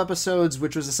 12 episodes,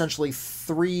 which was essentially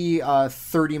three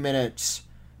 30-minute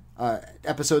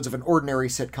episodes of an ordinary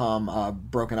sitcom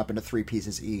broken up into 3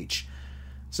 pieces each.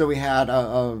 So we had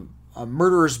a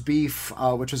Murderer's Beef,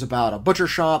 which was about a butcher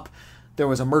shop. There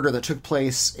was a murder that took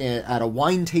place at a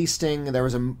wine tasting. There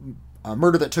was a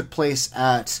murder that took place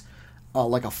at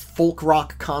like a folk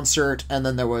rock concert. And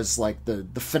then there was like the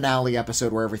finale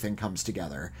episode where everything comes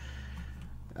together.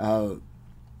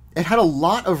 It had a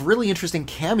lot of really interesting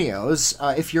cameos.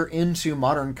 If you're into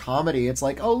modern comedy, it's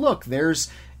like, oh, look,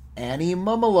 there's Annie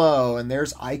Mumolo, and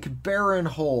there's Ike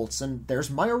Barinholtz, and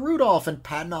there's Maya Rudolph, and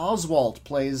Patton Oswalt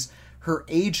plays her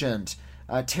agent.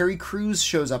 Terry Crews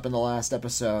shows up in the last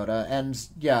episode,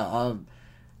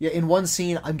 in one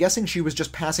scene, I'm guessing she was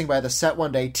just passing by the set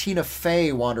one day, Tina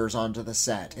Fey wanders onto the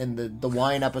set in the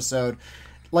wine episode.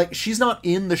 Like, she's not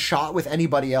in the shot with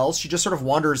anybody else, she just sort of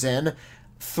wanders in,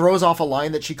 throws off a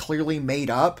line that she clearly made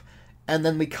up, and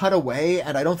then we cut away,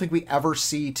 and I don't think we ever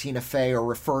see Tina Fey or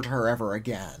refer to her ever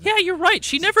again. Yeah, you're right,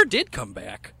 she never did come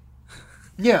back.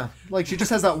 Yeah, like, she just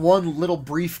has that one little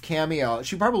brief cameo.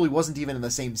 She probably wasn't even in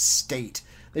the same state.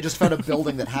 They just found a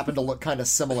building that happened to look kind of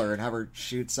similar and have her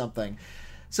shoot something.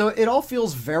 So it all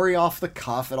feels very off the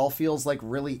cuff. It all feels, like,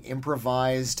 really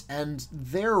improvised. And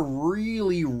they're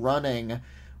really running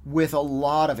with a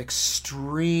lot of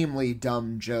extremely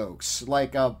dumb jokes.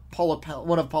 Like,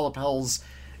 one of Paula Pell's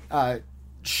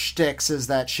shticks is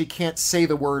that she can't say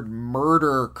the word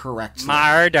murder correctly.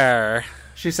 Murder.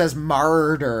 She says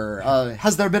murder.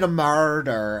 Has there been a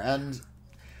murder? And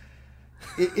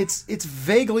it's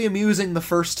vaguely amusing the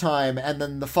first time, and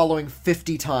then the following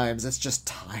 50 times it's just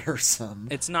tiresome.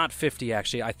 It's not 50,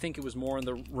 actually. I think it was more in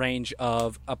the range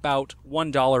of about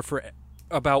 $1 for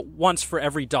about once for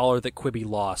every dollar that Quibi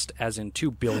lost, as in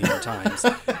 2 billion times.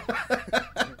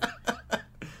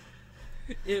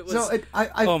 It was. So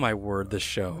oh my word! This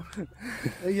show.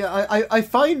 Yeah, I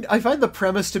find the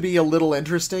premise to be a little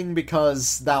interesting,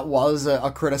 because that was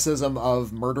a criticism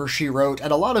of Murder, She Wrote,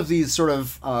 and a lot of these sort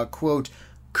of quote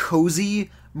cozy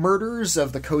murders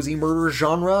of the cozy murder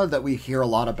genre that we hear a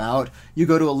lot about. You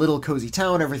go to a little cozy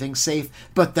town, everything's safe,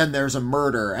 but then there's a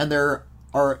murder, and there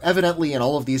are evidently in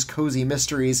all of these cozy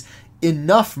mysteries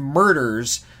enough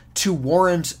murders to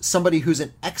warrant somebody who's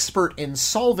an expert in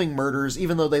solving murders,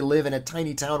 even though they live in a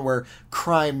tiny town where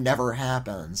crime never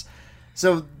happens.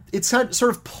 So it's sort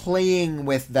of playing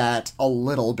with that a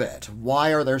little bit.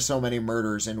 Why are there so many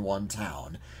murders in one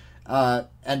town?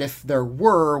 And if there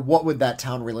were, what would that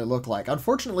town really look like?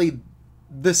 Unfortunately,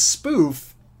 this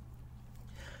spoof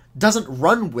doesn't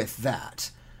run with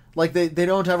that. Like, they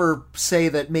don't ever say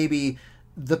that maybe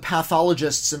the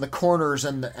pathologists and the coroners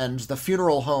and the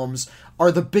funeral homes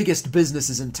are the biggest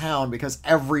businesses in town because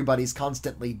everybody's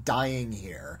constantly dying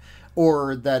here,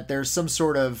 or that there's some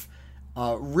sort of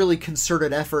really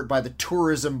concerted effort by the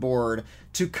tourism board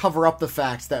to cover up the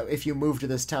fact that if you move to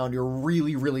this town, you're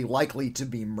really, really likely to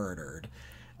be murdered.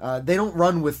 They don't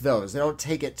run with those. They don't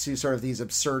take it to sort of these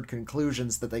absurd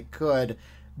conclusions that they could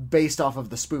based off of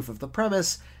the spoof of the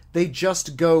premise. They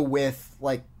just go with,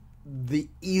 like, the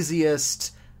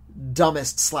easiest,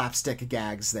 dumbest slapstick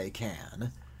gags they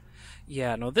can.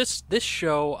 Yeah, no, this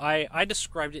show, I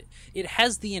described it, it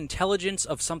has the intelligence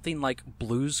of something like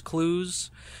Blue's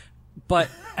Clues, but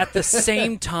at the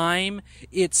same time,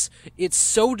 it's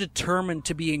so determined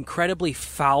to be incredibly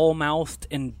foul-mouthed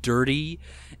and dirty,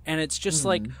 and it's just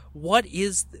like,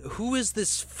 who is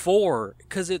this for?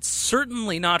 Because it's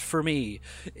certainly not for me.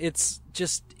 It's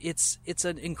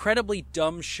an incredibly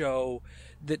dumb show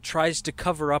that tries to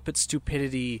cover up its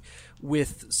stupidity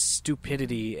with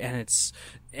stupidity, and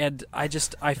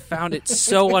I found it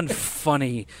so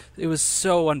unfunny. It was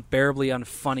so unbearably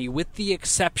unfunny, with the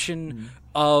exception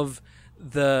of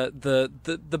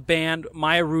the band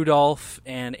Maya Rudolph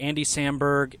and Andy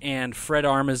Samberg and Fred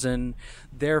Armisen.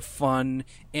 They're fun,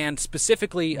 and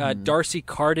specifically Darcy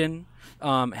Carden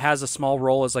has a small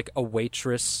role as like a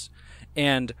waitress.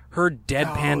 And her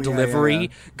deadpan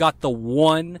delivery got the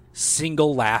one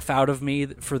single laugh out of me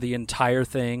for the entire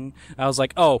thing. I was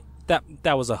like, oh, that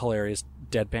was a hilarious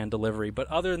deadpan delivery. But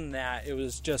other than that, it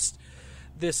was just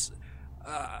this.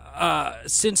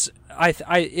 Since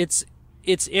it's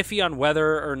iffy on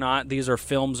whether or not these are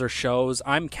films or shows.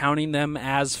 I'm counting them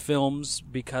as films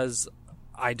because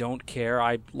I don't care.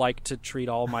 I like to treat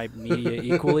all my media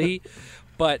equally,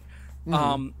 but.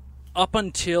 Up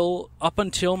until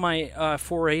my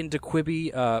foray into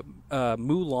Quibi,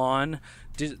 Mulan,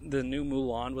 the new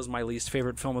Mulan was my least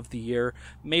favorite film of the year.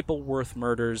 Mapleworth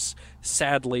Murders,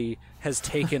 sadly, has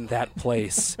taken that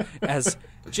place as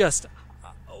just,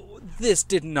 this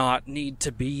did not need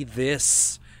to be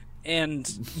this,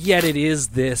 and yet it is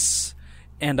this,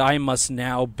 and I must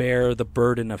now bear the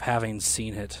burden of having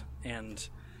seen it. And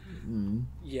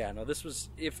yeah, no, this was,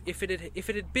 if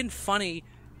it had been funny,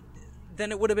 then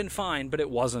it would have been fine, but it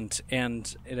wasn't,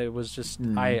 and it was just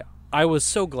I was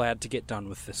so glad to get done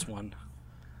with this one.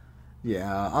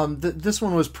 Yeah, this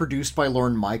one was produced by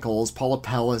Lorne Michaels. Paula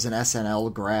Pell is an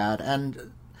SNL grad,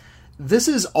 and this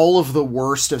is all of the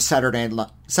worst of Saturday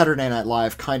Night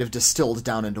Live kind of distilled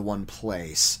down into one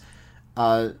place.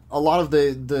 A lot of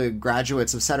the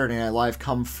graduates of Saturday Night Live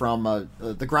come from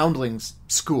the Groundlings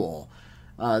School.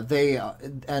 And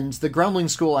the Groundling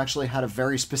School actually had a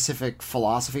very specific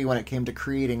philosophy when it came to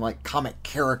creating, like, comic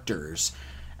characters.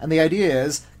 And the idea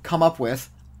is, come up with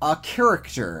a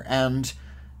character, and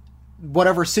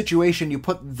whatever situation you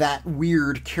put that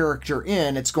weird character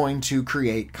in, it's going to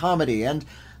create comedy. And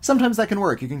sometimes that can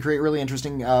work. You can create really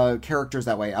interesting characters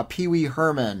that way. Pee Wee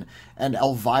Herman and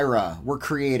Elvira were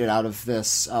created out of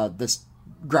this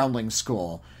Groundling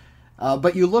School.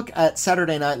 But you look at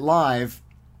Saturday Night Live,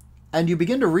 and you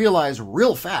begin to realize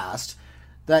real fast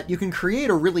that you can create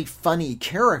a really funny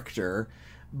character,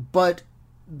 but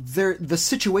the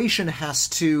situation has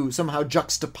to somehow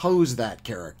juxtapose that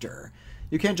character.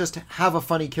 You can't just have a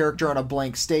funny character on a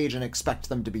blank stage and expect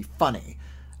them to be funny.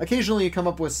 Occasionally you come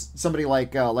up with somebody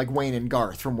like Wayne and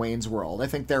Garth from Wayne's World. I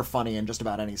think they're funny in just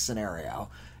about any scenario,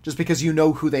 just because you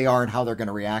know who they are and how they're going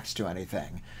to react to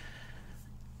anything.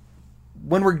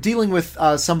 When we're dealing with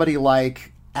somebody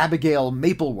like Abigail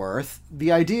Mapleworth,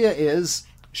 the idea is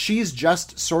she's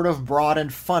just sort of broad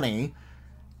and funny,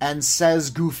 and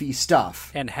says goofy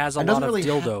stuff. And has a lot of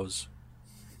dildos.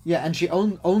 Yeah, and she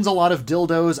owns a lot of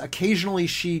dildos. Occasionally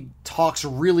she talks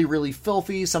really, really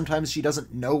filthy. Sometimes she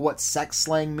doesn't know what sex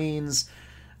slang means.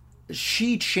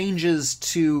 She changes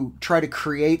to try to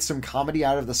create some comedy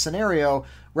out of the scenario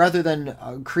rather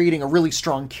than creating a really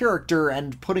strong character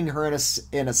and putting her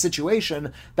in a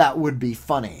situation that would be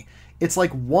funny. It's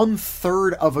like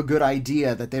 1/3 of a good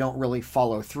idea that they don't really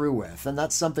follow through with. And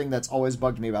that's something that's always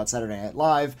bugged me about Saturday Night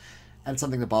Live, and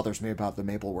something that bothers me about the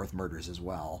Mapleworth murders as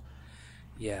well.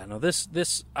 Yeah, no, this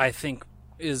I think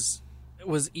was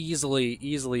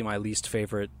easily my least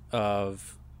favorite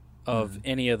of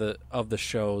any of the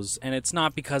shows, and it's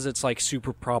not because it's like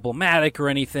super problematic or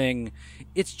anything.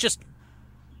 It's just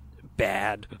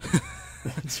bad.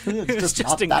 It's just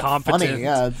not incompetent.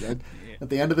 That funny. Yeah, at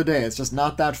the end of the day, it's just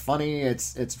not that funny.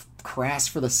 It's crass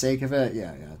for the sake of it.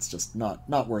 Yeah, it's just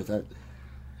not worth it.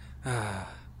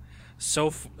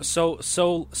 So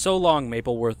long,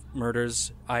 Mapleworth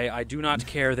murders. I do not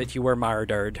care that you were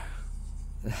murdered.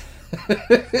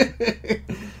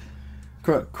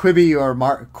 Quibi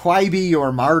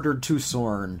or martyred to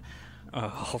Sorn.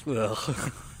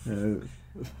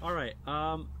 All right.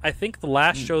 I think the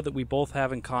last show that we both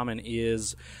have in common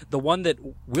is the one that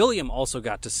William also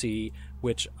got to see,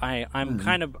 which I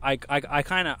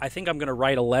think I'm going to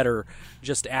write a letter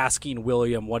just asking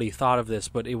William what he thought of this,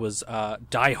 but it was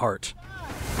Die Hard.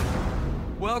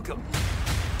 Welcome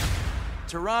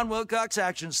to Ron Wilcox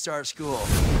Action Star School.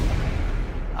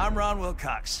 I'm Ron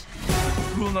Wilcox.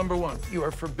 Rule number 1, you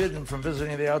are forbidden from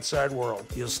visiting the outside world.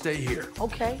 You'll stay here.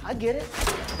 Okay, I get it.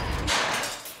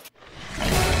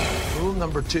 Rule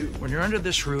number 2, when you're under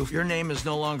this roof, your name is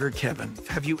no longer Kevin.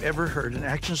 Have you ever heard an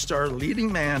action star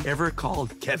leading man ever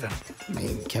called Kevin? I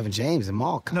mean, Kevin James and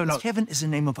Malk. No, Kevin is the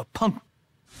name of a punk.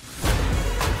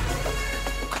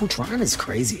 Coach Ron is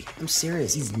crazy. I'm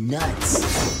serious, he's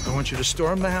nuts. I want you to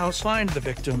storm the house, find the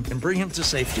victim, and bring him to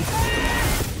safety.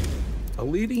 A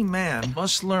leading man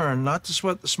must learn not to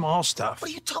sweat the small stuff.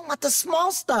 What are you talking about, the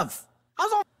small stuff? I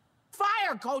was on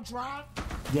fire, Coach Ron.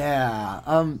 Yeah,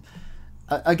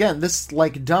 again, this,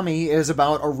 like Dummy, is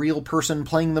about a real person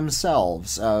playing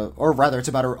themselves. Or rather, it's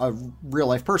about a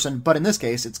real-life person, but in this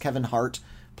case, it's Kevin Hart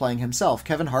playing himself.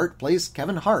 Kevin Hart plays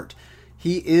Kevin Hart.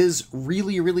 He is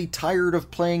really, really tired of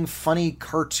playing funny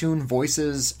cartoon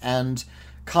voices and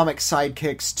comic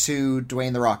sidekicks to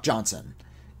Dwayne "The Rock" Johnson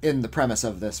in the premise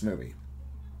of this movie.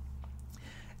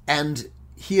 And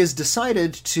he has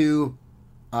decided to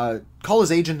call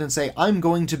his agent and say, I'm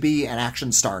going to be an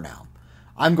action star now.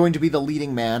 I'm going to be the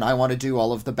leading man. I want to do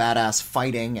all of the badass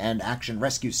fighting and action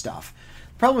rescue stuff.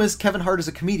 The problem is Kevin Hart is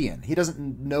a comedian. He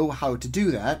doesn't know how to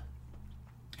do that.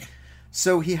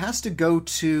 So he has to go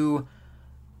to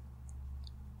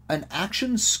an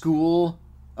action school,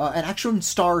 an action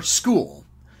star school,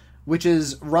 which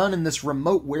is run in this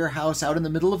remote warehouse out in the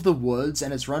middle of the woods,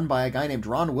 and it's run by a guy named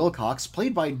Ron Wilcox,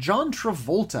 played by John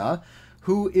Travolta,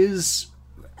 who is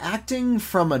acting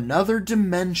from another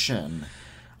dimension.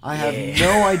 I have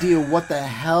no idea what the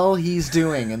hell he's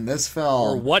doing in this film.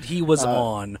 Or what he was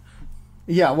on.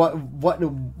 Yeah,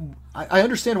 I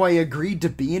understand why he agreed to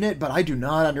be in it, but I do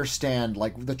not understand,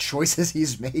 like, the choices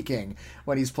he's making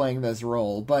when he's playing this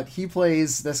role. But he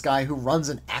plays this guy who runs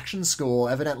an action school.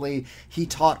 Evidently, he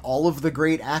taught all of the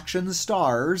great action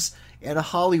stars in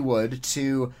Hollywood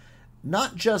to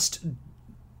not just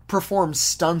perform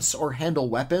stunts or handle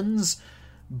weapons,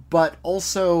 but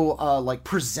also,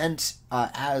 present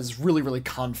as really, really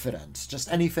confident.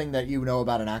 Just anything that you know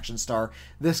about an action star,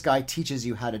 this guy teaches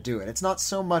you how to do it. It's not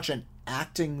so much an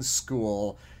acting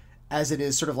school as it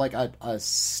is sort of like a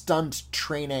stunt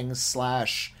training /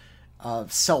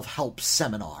 self-help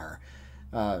seminar.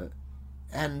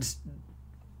 And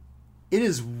it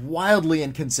is wildly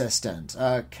inconsistent.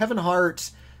 Kevin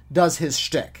Hart does his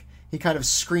shtick. He kind of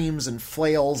screams and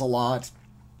flails a lot.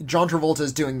 John Travolta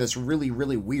is doing this really,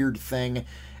 really weird thing,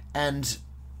 and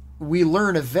we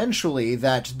learn eventually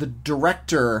that the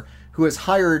director who has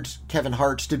hired Kevin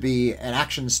Hart to be an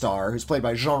action star, who's played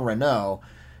by Jean Reno,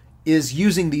 is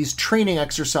using these training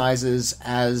exercises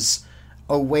as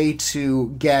a way to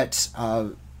get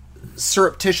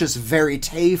surreptitious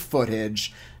verite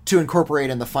footage to incorporate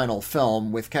in the final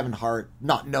film, with Kevin Hart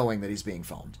not knowing that he's being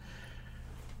filmed.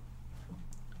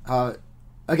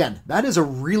 Again, that is a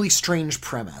really strange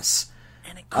premise.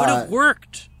 And it could have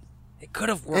worked. It could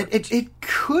have worked.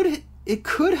 It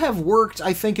could have worked,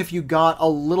 I think, if you got a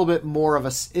little bit more of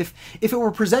if it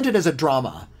were presented as a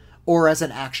drama or as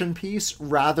an action piece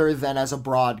rather than as a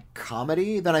broad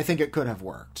comedy, then I think it could have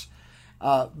worked.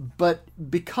 But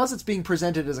because it's being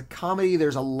presented as a comedy,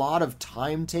 there's a lot of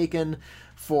time taken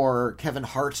for Kevin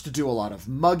Hart to do a lot of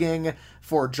mugging,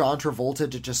 for John Travolta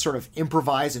to just sort of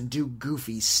improvise and do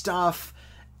goofy stuff,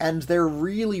 and they're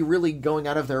really, really going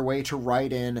out of their way to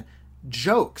write in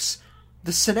jokes.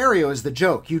 The scenario is the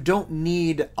joke. You don't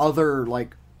need other,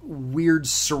 like, weird,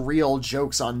 surreal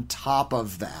jokes on top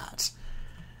of that.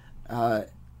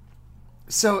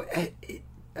 So,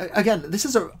 again,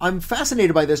 I'm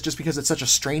fascinated by this just because it's such a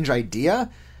strange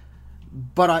idea,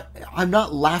 but I'm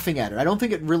not laughing at it. I don't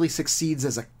think it really succeeds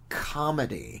as a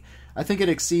comedy. I think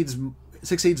it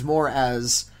succeeds more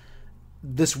as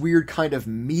this weird kind of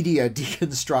media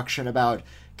deconstruction about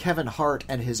Kevin Hart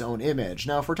and his own image.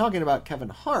 Now, if we're talking about Kevin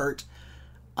Hart,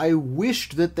 I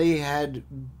wished that they had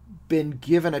been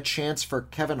given a chance for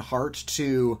Kevin Hart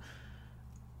to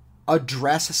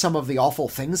address some of the awful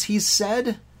things he's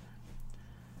said,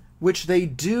 which they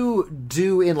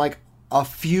do in, like, a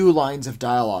few lines of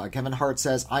dialogue. Kevin Hart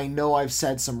says, "I know I've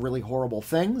said some really horrible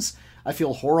things. I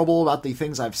feel horrible about the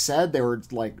things I've said. They were,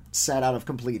 like, said out of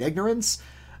complete ignorance."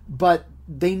 But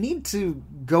they need to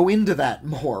go into that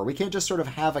more. We can't just sort of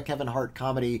have a Kevin Hart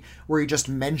comedy where he just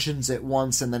mentions it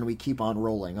once and then we keep on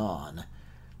rolling on.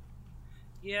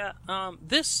 Yeah,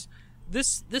 this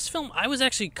film, I was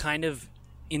actually kind of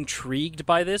intrigued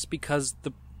by this because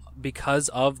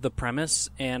of the premise,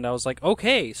 and I was like,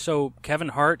 okay, so Kevin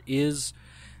Hart is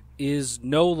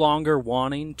no longer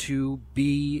wanting to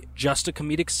be just a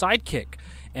comedic sidekick,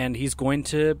 and he's going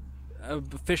to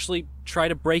officially try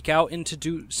to break out and to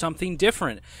do something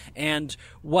different. And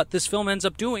what this film ends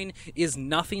up doing is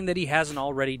nothing that he hasn't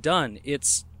already done.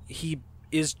 He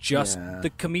is just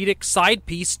the comedic side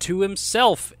piece to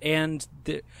himself, and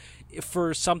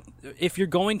if you're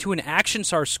going to an action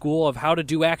star school of how to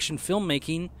do action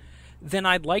filmmaking, then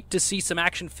I'd like to see some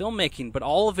action filmmaking, but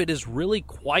all of it is really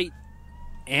quite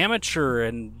amateur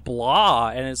and blah,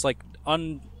 and it's like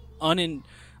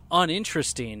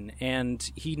uninteresting,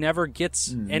 and he never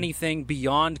gets anything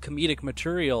beyond comedic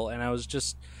material. And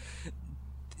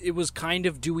it was kind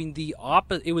of doing the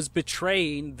opposite. It was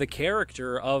betraying the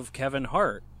character of Kevin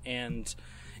Hart, and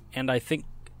I think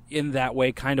in that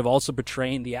way kind of also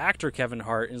betraying the actor Kevin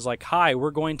Hart. And is like, hi,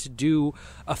 we're going to do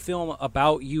a film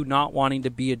about you not wanting to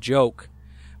be a joke,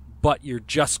 but you're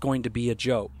just going to be a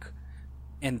joke,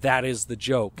 and that is the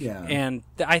joke. Yeah. And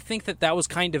I think that was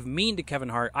kind of mean to Kevin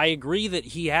Hart. I agree that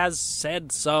he has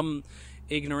said some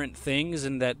ignorant things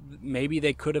and that maybe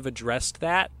they could have addressed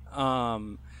that,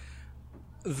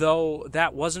 though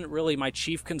that wasn't really my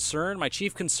chief concern. My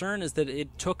chief concern is that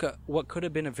it took what could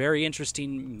have been a very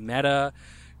interesting meta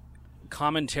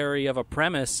commentary of a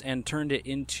premise and turned it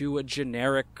into a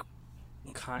generic,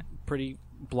 pretty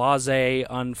blasé,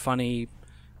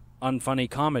 unfunny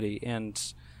comedy.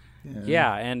 And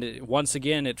once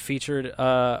again it featured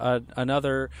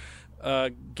another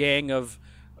drug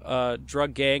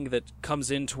gang that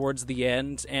comes in towards the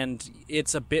end, and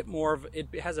it's a bit more of,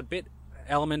 it has a bit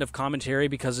element of commentary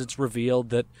because it's revealed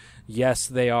that yes,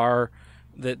 they are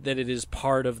that it is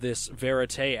part of this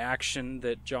verite action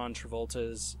that John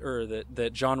Travolta is, or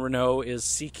that Jean Reno is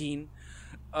seeking.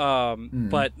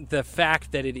 But the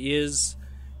fact that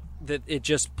it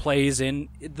just plays in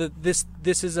this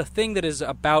is a thing that is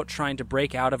about trying to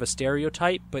break out of a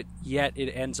stereotype, but yet it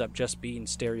ends up just being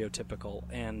stereotypical,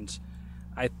 and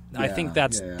I think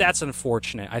that's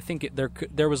unfortunate. I think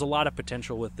there was a lot of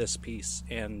potential with this piece,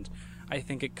 and I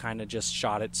think it kind of just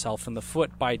shot itself in the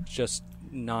foot by just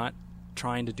not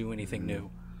trying to do anything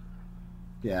new.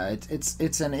 Yeah,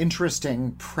 it's an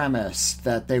interesting premise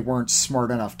that they weren't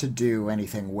smart enough to do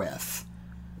anything with.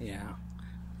 Yeah,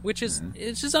 which is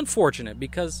it's just unfortunate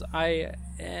because I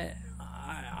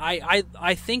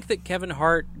think that Kevin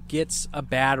Hart gets a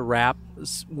bad rap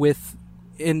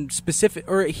in specific,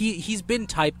 or he's been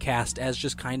typecast as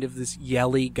just kind of this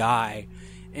yelly guy,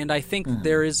 and I think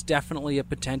there is definitely a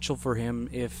potential for him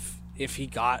if he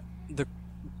got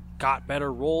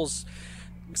better roles,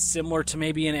 similar to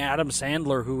maybe an Adam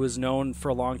Sandler, who was known for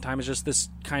a long time as just this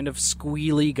kind of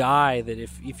squealy guy, that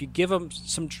if you give him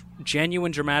some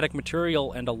genuine dramatic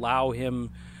material and allow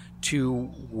him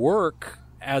to work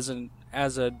as a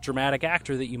dramatic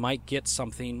actor, that you might get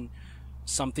something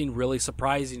really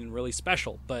surprising and really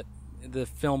special. But the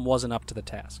film wasn't up to the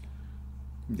task.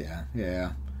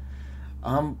 Yeah.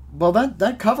 Well,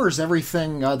 that covers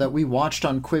everything that we watched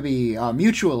on Quibi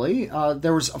mutually.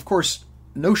 There was, of course,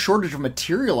 no shortage of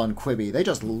material on Quibi. They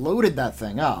just loaded that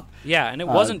thing up. Yeah, and it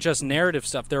wasn't just narrative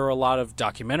stuff. There were a lot of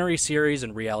documentary series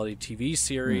and reality TV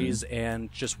series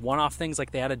and just one-off things,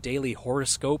 like they had a daily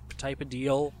horoscope type of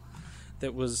deal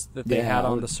that they had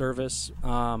on the service.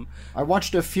 I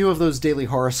watched a few of those daily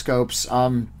horoscopes.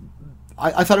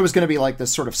 I thought it was going to be like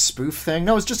this sort of spoof thing.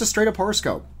 No, it was just a straight up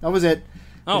horoscope. That was it.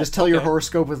 You just tell your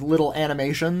horoscope with little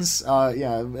animations.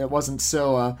 It wasn't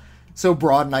so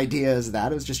broad an idea as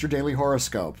that. It was just your daily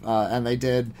horoscope. And they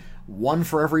did one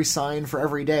for every sign for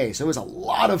every day. So it was a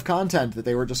lot of content that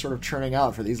they were just sort of churning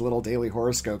out for these little daily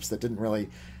horoscopes that didn't really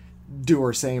do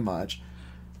or say much.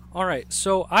 All right.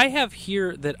 So I have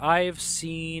here that I've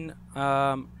seen,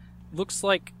 looks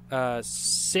like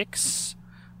 6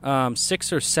 or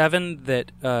 7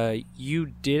 that you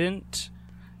didn't,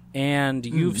 and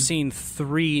you've seen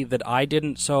 3 that I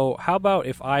didn't. So how about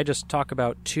if I just talk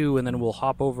about 2, and then we'll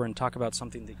hop over and talk about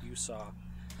something that you saw.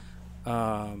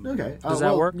 Okay. Does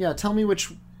that work? Yeah, tell me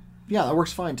which... Yeah, that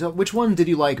works fine. Which one did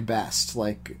you like best?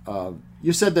 Like,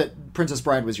 you said that Princess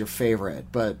Bride was your favorite,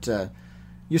 but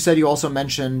you said you also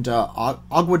mentioned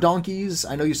Agua Donkeys.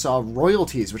 I know you saw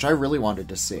Royalties, which I really wanted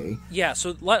to see. Yeah,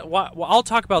 so I'll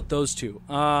talk about those 2.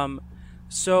 Because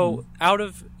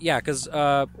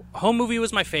Home Movie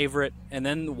was my favorite, and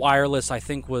then Wireless I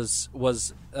think was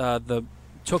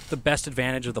took the best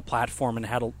advantage of the platform and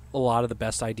had a lot of the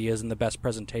best ideas and the best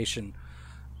presentation.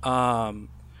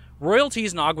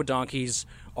 Royalties and Agua Donkeys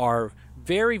are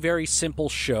very, very simple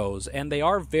shows, and they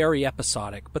are very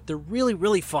episodic, but they're really,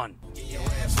 really fun. Yeah,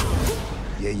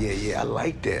 I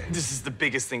like that. This is the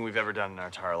biggest thing we've ever done in our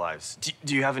entire lives.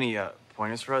 Do you have any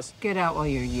pointers for us? Get out while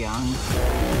you're young.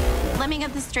 Let me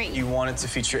get this straight. You wanted to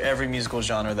feature every musical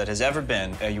genre that has ever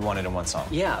been. You want it in one song.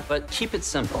 Yeah, but keep it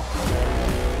simple.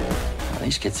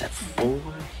 These kids have 4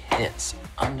 hits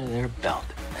under their belt,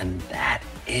 and that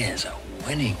is a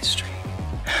winning streak.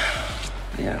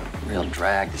 Yeah, real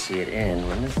drag to see it end,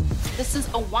 wouldn't it? This is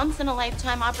a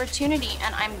once-in-a-lifetime opportunity,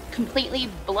 and I'm completely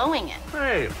blowing it.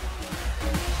 Hey,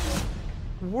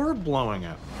 we're blowing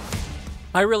it.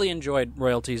 I really enjoyed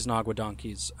Royalties and Agua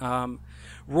Donkeys.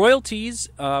 Royalties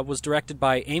was directed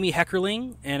by Amy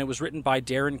Heckerling, and it was written by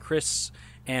Darren Criss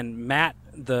and Matt,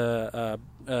 the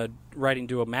writing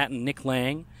duo Matt and Nick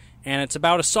Lang, and it's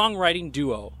about a songwriting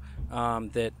duo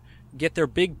that get their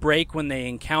big break when they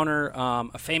encounter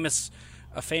a famous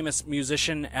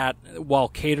musician while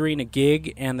catering a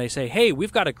gig, and they say, "Hey,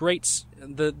 we've got a great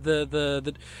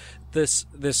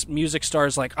this music star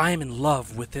is like, I am in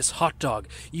love with this hot dog.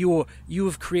 You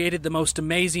have created the most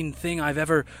amazing thing I've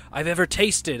ever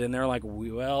tasted." And they're like,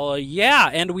 "Well, yeah,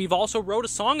 and we've also wrote a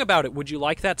song about it. Would you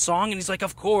like that song?" And he's like,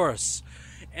 "Of course."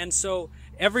 And so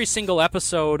every single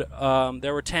episode,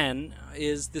 there were 10,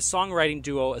 is the songwriting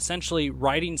duo essentially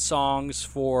writing songs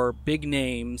for big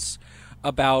names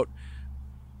about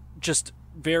just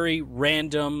very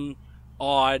random,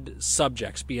 odd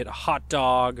subjects, be it a hot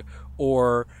dog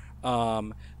or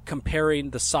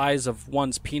comparing the size of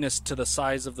one's penis to the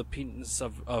size of the penis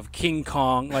of King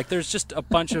Kong. Like, there's just a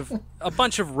bunch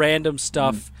of random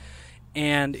stuff,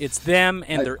 and it's them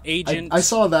and their agent. I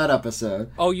saw that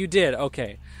episode. Oh, you did?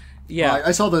 Okay. Yeah,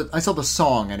 I saw the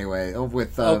song anyway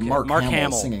with Mark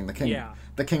Hamill singing the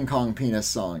King Kong penis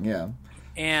song. Yeah,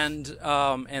 and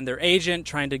their agent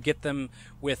trying to get them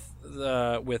with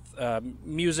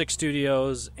music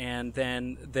studios, and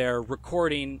then their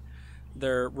recording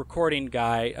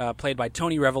guy played by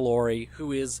Tony Revolori,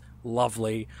 who is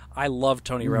lovely. I love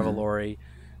Tony Revolori,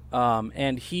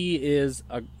 and he's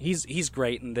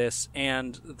great in this,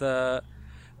 and the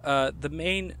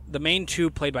main 2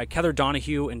 played by Heather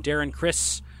Donahue and Darren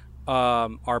Criss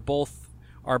are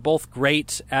both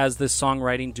great as this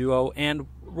songwriting duo. And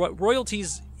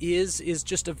Royalties is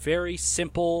just a very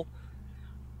simple,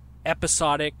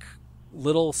 episodic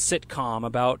little sitcom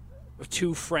about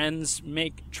 2 friends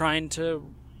trying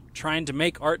to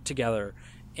make art together,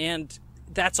 and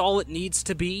that's all it needs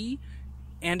to be,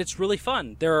 and it's really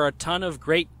fun. There are a ton of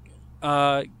great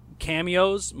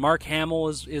cameos. Mark Hamill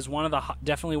is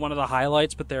definitely one of the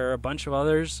highlights, but there are a bunch of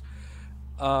others.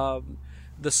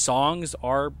 The songs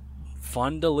are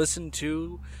fun to listen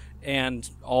to and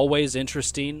always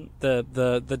interesting.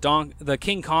 The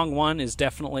King Kong one is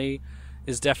definitely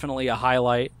a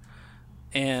highlight,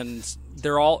 and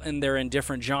they're in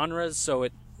different genres, so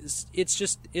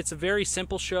it's a very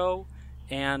simple show,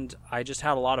 and I just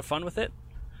had a lot of fun with it.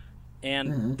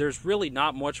 And there's really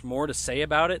not much more to say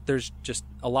about it. There's just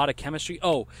a lot of chemistry.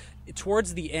 Oh,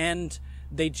 towards the end,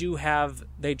 they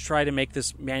try to make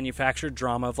this manufactured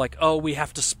drama of like, oh, we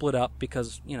have to split up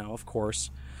because, of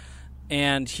course.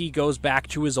 And he goes back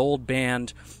to his old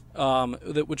band,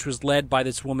 which was led by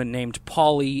this woman named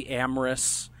Polly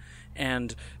Amorous,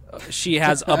 and she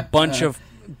has a bunch of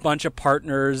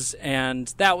partners,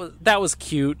 and that was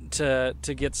cute to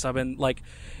get some in, like.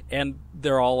 and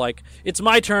they're all like, "It's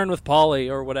my turn with Polly"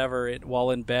 or whatever,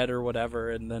 while in bed or whatever,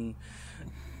 and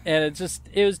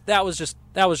that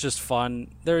was just fun.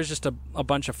 There was just a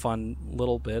bunch of fun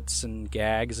little bits and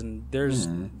gags, and there's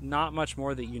not much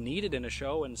more that you needed in a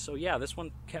show, and so yeah, this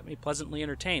one kept me pleasantly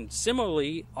entertained.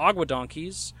 Similarly, Agua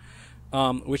Donkeys,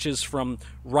 which is from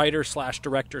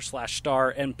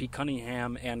writer/director/star MP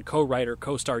Cunningham and co-writer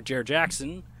co-star Jer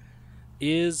Jackson,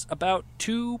 is about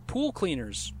two pool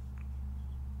cleaners.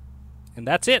 And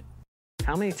that's it.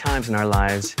 How many times in our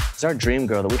lives is our dream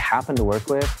girl that we happen to work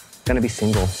with going to be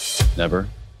single? Never.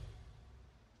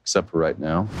 Except for right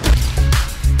now.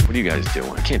 What are you guys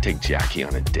doing? I can't take Jackie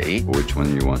on a date. Which one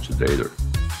do you want to date her?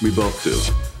 We both do.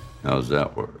 How does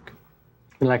that work?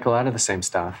 We like a lot of the same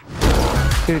stuff.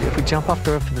 Dude, if we jump off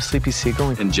the roof of the Sleepy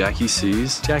Seagull and Jackie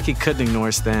sees? Jackie couldn't ignore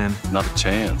us then. Not a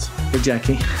chance. Hey,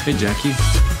 Jackie. Hey, Jackie.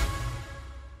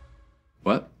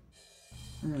 What?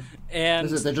 And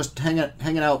they're just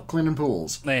hanging out, cleaning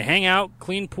pools. They hang out,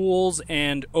 clean pools,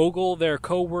 and ogle their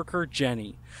co-worker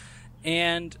Jenny.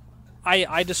 And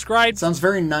I described... Sounds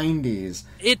very 90s.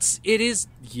 It is,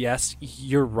 yes,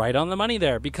 you're right on the money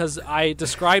there, because I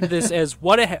described this as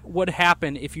what would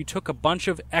happen if you took a bunch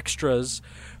of extras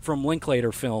from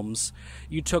Linklater films,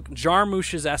 you took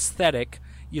Jarmusch's aesthetic,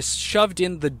 you shoved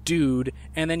in the dude,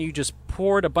 and then you just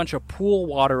poured a bunch of pool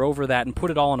water over that and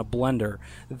put it all in a blender.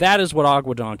 That is what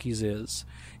Agua Donkeys is.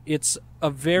 It's a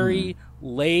very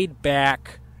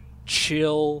laid-back,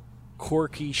 chill,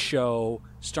 quirky show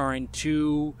starring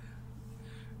two...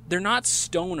 They're not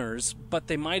stoners, but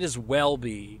they might as well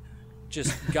be.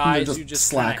 Just guys who just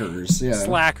slackers.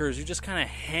 Slackers who just kind of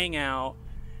hang out,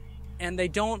 and they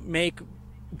don't make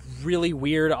really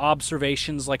weird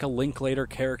observations like a Linklater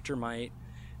character might.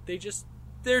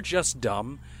 They're just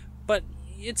dumb, but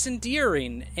it's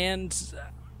endearing, and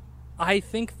I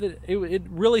think that it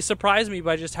really surprised me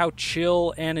by just how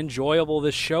chill and enjoyable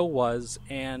this show was.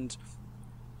 And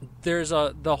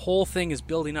the whole thing is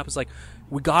building up. It's like,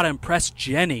 we gotta impress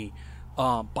Jenny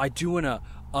by doing a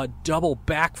double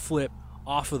backflip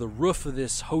off of the roof of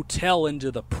this hotel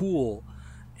into the pool,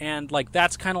 and like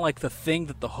that's kind of like the thing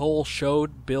that the whole show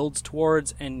builds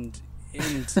towards. And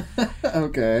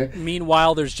okay.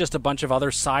 Meanwhile, there's just a bunch of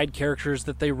other side characters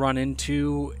that they run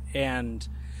into, and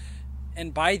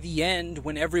by the end,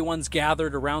 when everyone's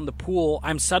gathered around the pool,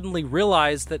 I'm suddenly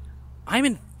realized that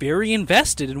I'm very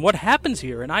invested in what happens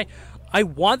here, and I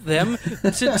want them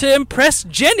to impress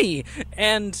Jenny,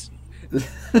 and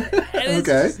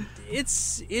okay.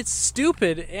 It's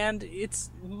stupid, and it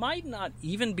might not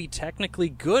even be technically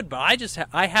good, but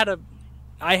I had a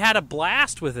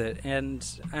blast with it, and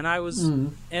I was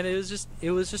and it was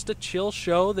just a chill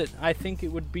show that I think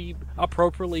it would be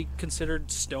appropriately considered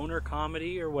stoner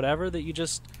comedy or whatever, that you can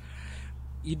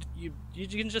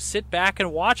just sit back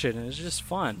and watch it, and it's just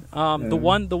fun.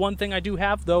 The one thing I do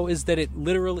have though is that it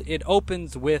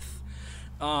opens with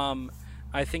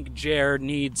I think Jer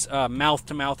needs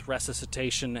mouth-to-mouth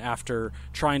resuscitation after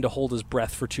trying to hold his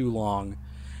breath for too long,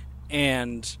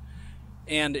 and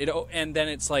then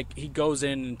it's like he goes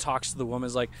in and talks to the woman.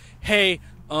 Is like, hey,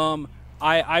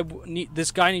 I need,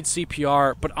 this guy needs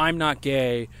CPR, but I'm not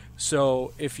gay,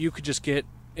 so if you could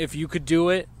do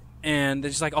it. And they're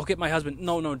just like, I'll get my husband.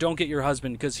 No, don't get your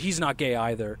husband, because he's not gay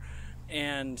either.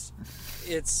 And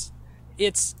it's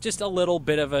just a little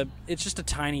bit of it's just a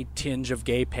tiny tinge of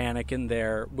gay panic in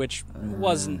there, which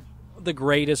wasn't the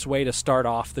greatest way to start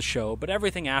off the show. But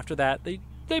everything after that,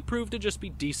 they proved to just be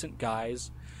decent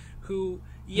guys who,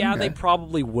 they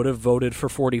probably would have voted for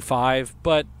 45,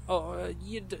 but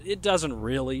it doesn't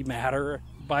really matter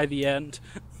by the end.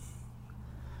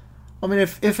 I mean,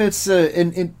 if it's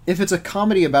a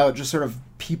comedy about just sort of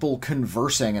people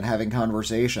conversing and having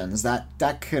conversations,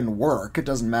 that can work. It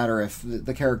doesn't matter if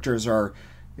the characters are,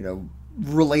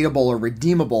 relatable or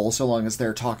redeemable, so long as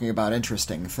they're talking about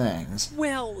interesting things.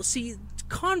 Well, see,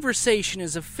 conversation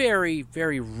is a very,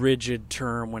 very rigid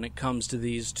term when it comes to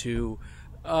these two.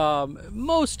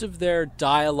 Most of their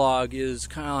dialogue is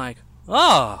kind of like,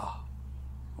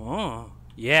 oh,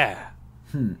 yeah,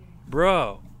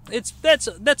 bro. That's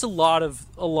a lot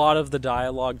of the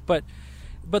dialogue, but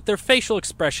their facial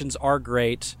expressions are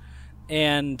great,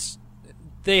 and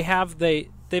they've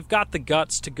got the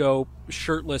guts to go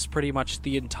shirtless pretty much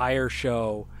the entire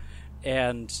show,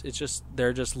 and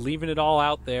they're just leaving it all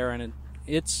out there, and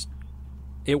it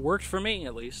worked for me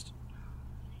at least.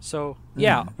 So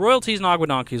yeah, Royalties and Agua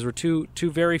Donkeys were two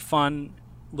very fun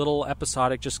little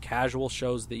episodic, just casual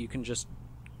shows that you can just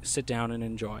sit down and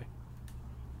enjoy.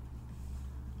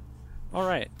 All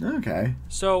right. Okay.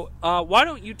 So why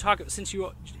don't you talk, since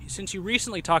you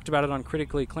recently talked about it on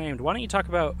Critically Acclaimed, why don't you talk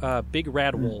about Big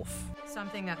Rad Wolf?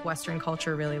 Something that Western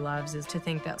culture really loves is to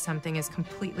think that something is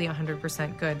completely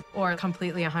 100% good or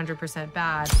completely 100%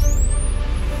 bad.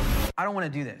 I don't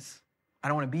want to do this. I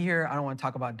don't want to be here. I don't want to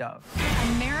talk about Dove.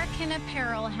 American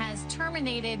Apparel has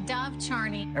terminated Dove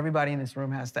Charney. Everybody in this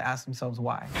room has to ask themselves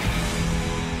why.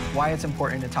 Why it's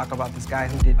important to talk about this guy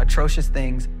who did atrocious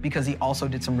things because he also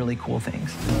did some really cool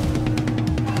things.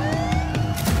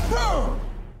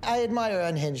 I admire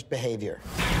unhinged behavior.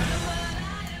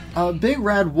 Big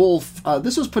Rad Wolf,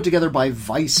 this was put together by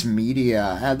Vice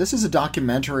Media. This is a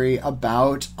documentary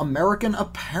about American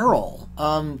Apparel.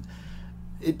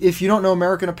 If you don't know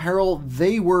American Apparel,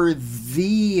 they were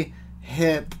the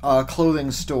hip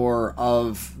clothing store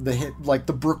of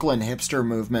the Brooklyn hipster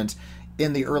movement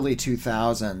in the early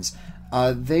 2000s.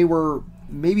 They were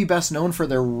maybe best known for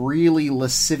their really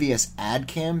lascivious ad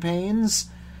campaigns.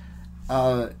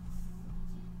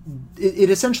 It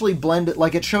essentially blended,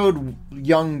 like, it showed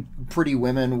young, pretty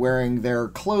women wearing their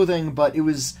clothing, but it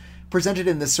was presented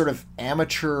in this sort of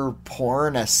amateur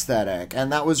porn aesthetic,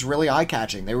 and that was really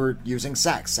eye-catching. They were using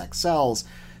sex sells,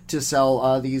 to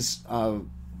sell these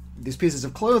pieces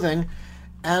of clothing,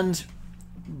 and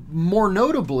more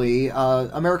notably,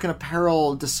 American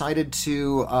Apparel decided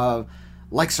to,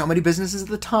 like so many businesses at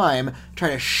the time,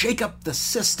 try to shake up the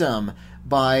system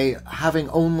by having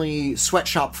only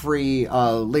sweatshop-free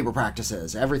labor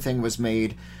practices. Everything was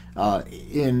made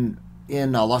in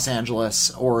Los Angeles,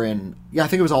 or I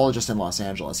think it was all just in Los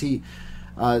Angeles.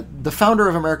 The founder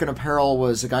of American Apparel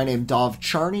was a guy named Dov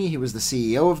Charney. He was the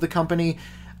CEO of the company,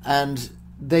 and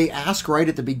they ask right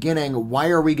at the beginning, why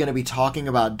are we going to be talking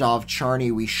about Dov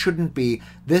Charney? We shouldn't be.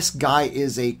 This guy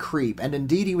is a creep. And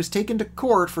indeed, he was taken to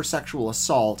court for sexual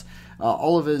assault.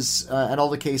 All of his, and all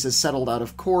the cases settled out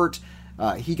of court.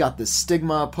 He got this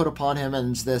stigma put upon him,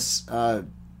 and this,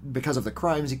 because of the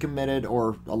crimes he committed,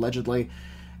 or allegedly.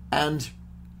 And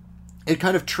it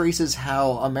kind of traces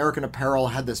how American Apparel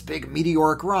had this big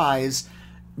meteoric rise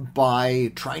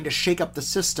by trying to shake up the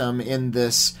system in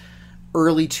this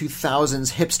early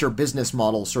 2000s hipster business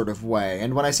model sort of way.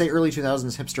 And when I say early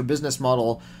 2000s hipster business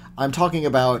model, I'm talking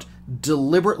about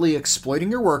deliberately exploiting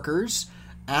your workers,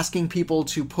 asking people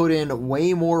to put in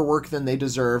way more work than they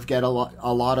deserve, get a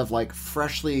lot of like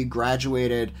freshly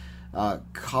graduated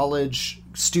college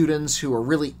students who are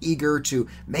really eager to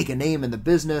make a name in the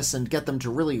business, and get them to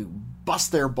really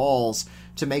bust their balls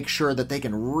to make sure that they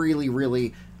can really,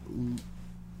 really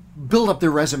build up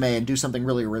their resume and do something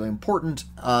really, really important.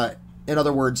 In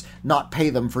other words, not pay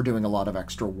them for doing a lot of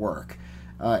extra work.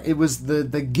 It was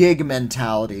the gig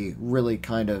mentality really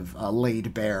kind of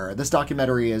laid bare. This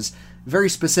documentary is very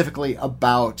specifically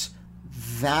about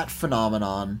that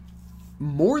phenomenon,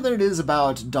 more than it is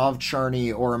about Dov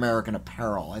Charney or American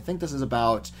Apparel. I think this is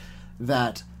about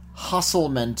that hustle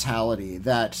mentality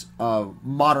that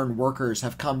modern workers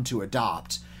have come to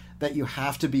adopt, that you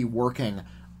have to be working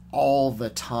all the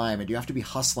time, and you have to be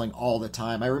hustling all the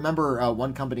time. I remember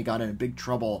one company got in big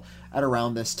trouble at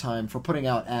around this time for putting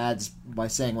out ads by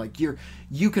saying, like,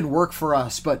 you can work for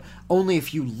us, but only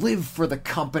if you live for the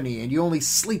company, and you only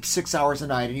sleep 6 hours a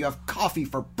night, and you have coffee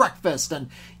for breakfast, and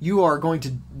you are going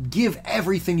to give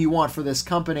everything you want for this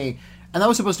company. And that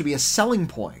was supposed to be a selling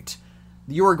point.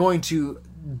 You are going to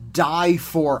die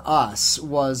for us,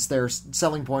 was their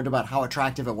selling point about how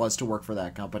attractive it was to work for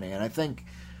that company. And I think,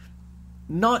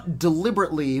 not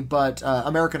deliberately, but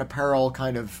American Apparel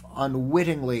kind of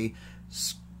unwittingly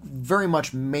very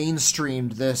much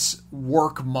mainstreamed this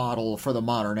work model for the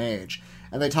modern age.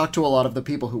 And they talked to a lot of the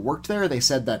people who worked there. They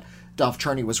said that Dov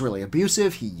Charney was really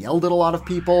abusive. He yelled at a lot of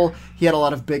people. He had a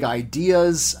lot of big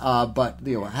ideas, but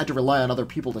had to rely on other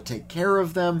people to take care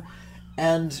of them.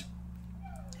 And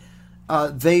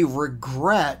they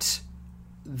regret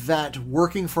that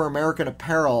working for American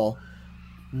Apparel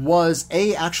was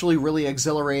A, actually really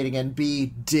exhilarating, and B,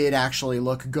 did actually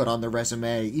look good on the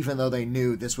resume, even though they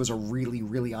knew this was a really,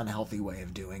 really unhealthy way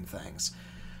of doing things.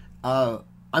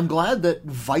 I'm glad that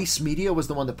Vice Media was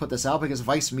the one that put this out, because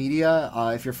Vice Media,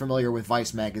 if you're familiar with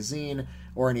Vice Magazine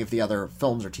or any of the other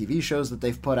films or TV shows that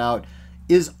they've put out,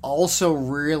 is also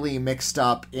really mixed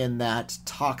up in that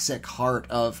toxic heart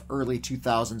of early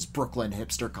 2000s Brooklyn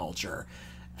hipster culture,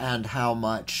 and how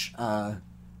much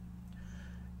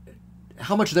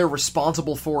they're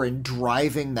responsible for in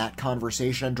driving that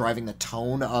conversation, driving the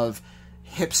tone of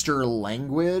hipster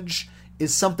language,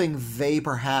 is something they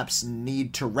perhaps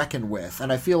need to reckon with.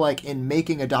 And I feel like in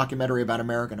making a documentary about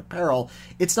American Apparel,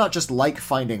 it's not just like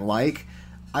finding like.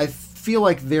 I feel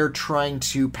like they're trying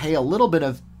to pay a little bit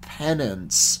of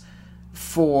penance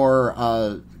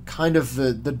for kind of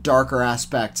the darker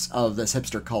aspects of this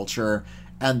hipster culture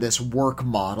and this work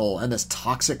model and this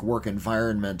toxic work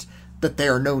environment that they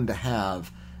are known to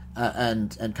have,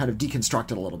 and kind of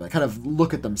deconstruct it a little bit, kind of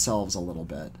look at themselves a little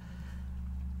bit.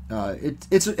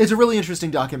 It's a really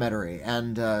interesting documentary,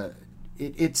 and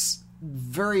it's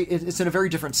in a very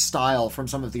different style from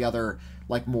some of the other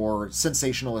like more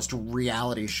sensationalist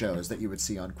reality shows that you would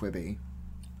see on Quibi.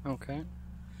 Okay.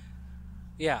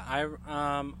 Yeah,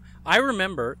 I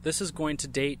remember, this is going to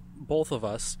date both of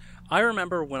us. I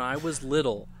remember when I was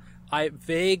little, I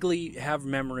vaguely have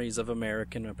memories of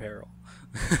American Apparel.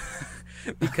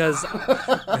 Because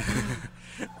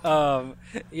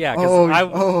yeah,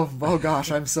 oh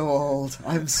gosh, I'm so old.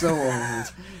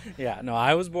 Yeah, no,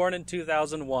 I was born in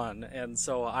 2001, and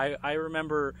so I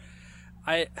remember,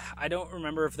 I don't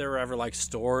remember if there were ever like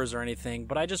stores or anything,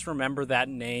 but I just remember that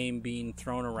name being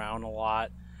thrown around a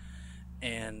lot,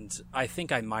 and I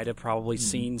think I might have probably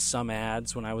seen some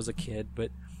ads when I was a kid,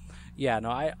 but yeah, no,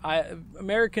 I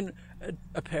American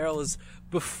Apparel is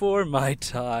before my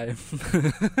time.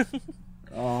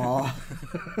 Oh,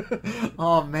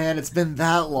 oh man, it's been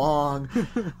that long.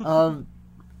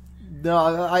 No,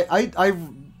 I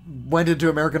went into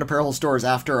American Apparel stores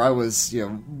after I was,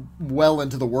 well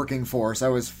into the working force. I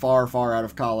was far out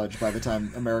of college by the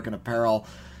time American Apparel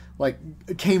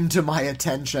came to my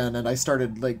attention, and I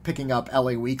started picking up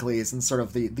LA Weeklies and sort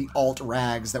of the alt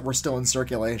rags that were still in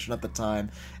circulation at the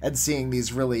time, and seeing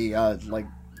these really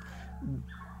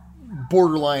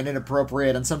borderline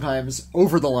inappropriate and sometimes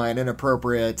over the line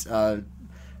inappropriate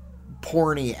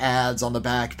porny ads on the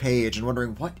back page, and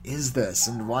wondering, what is this,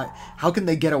 and how can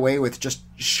they get away with just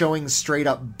showing straight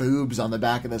up boobs on the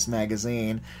back of this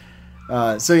magazine?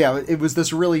 So yeah, it was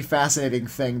this really fascinating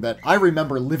thing that I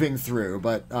remember living through,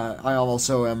 but I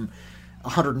also am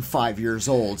 105 years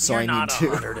old, so You're I not need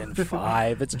to.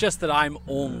 105. It's just that I'm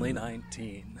only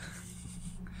 19.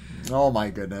 Oh my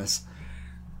goodness.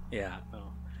 Yeah.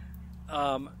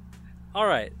 No. All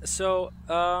right. So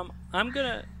I'm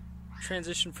gonna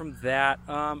transition from that.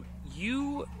 I'll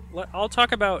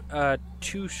talk about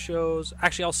 2 shows.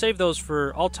 Actually, I'll save those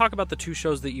for. I'll talk about the 2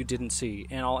 shows that you didn't see,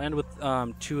 and I'll end with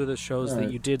 2 of the shows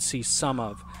that you did see some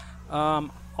of.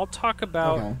 I'll talk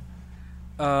about.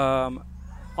 Okay.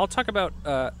 I'll talk about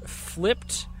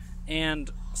Flipped and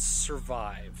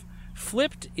Survive.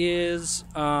 Flipped is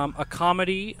a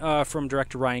comedy from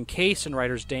director Ryan Case and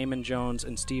writers Damon Jones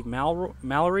and Steve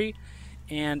Mallory.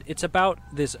 And it's about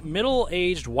this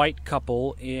middle-aged white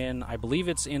couple I believe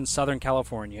it's in Southern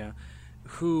California,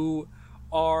 who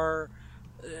are,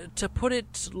 to put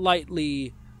it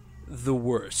lightly, the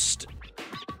worst.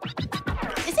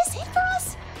 Is this it for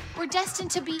us? We're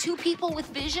destined to be 2 people with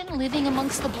vision living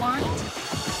amongst the blind?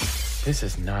 This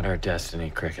is not our destiny,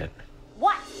 Cricket.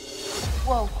 What?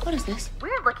 Whoa, what is this?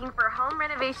 We're looking for Home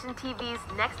Renovation TV's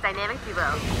next dynamic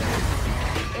duo.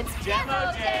 It's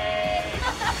Demo Day!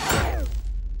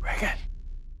 Cricket.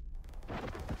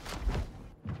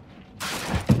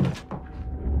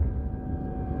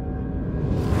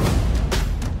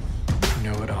 You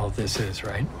know what all this is,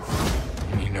 right?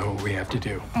 And you know what we have to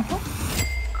do.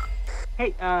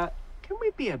 Hey, can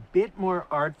we be a bit more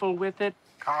artful with it?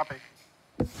 Copy.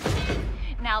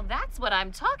 Now that's what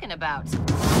I'm talking about.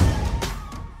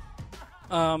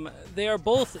 They are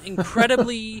both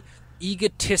incredibly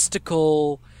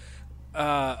egotistical,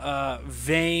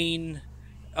 vain,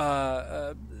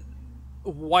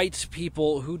 white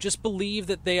people who just believe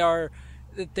that they are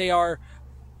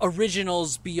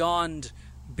originals beyond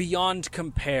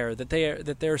compare, that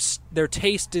their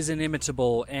taste is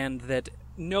inimitable, and that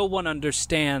no one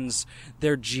understands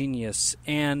their genius.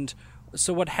 And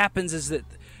so what happens is that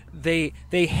they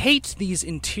hate these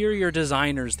interior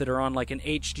designers that are on like an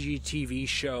HGTV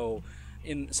show,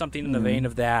 in something in the vein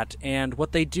of that. And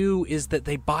what they do is that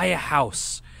they buy a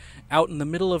house out in the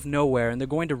middle of nowhere, and they're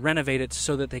going to renovate it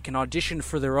so that they can audition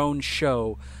for their own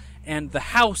show. And the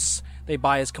house they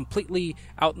buy is completely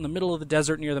out in the middle of the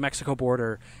desert near the Mexico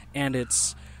border, and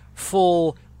it's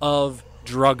full of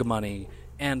drug money.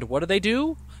 And what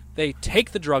do? They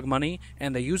take the drug money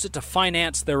and they use it to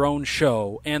finance their own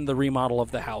show and the remodel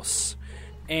of the house.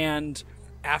 And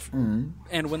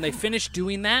and when they finish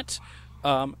doing that,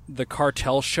 the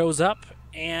cartel shows up,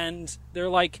 and they're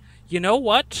like, you know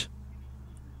what?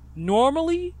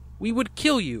 Normally, we would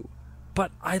kill you,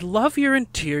 but I love your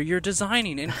interior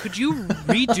designing, and could you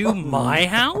redo my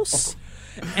house?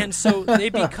 And so they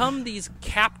become these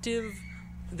captive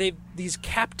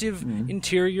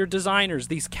interior designers,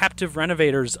 these captive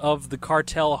renovators of the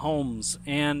cartel homes,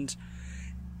 and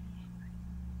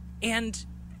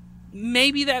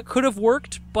maybe that could have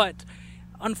worked, but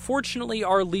unfortunately,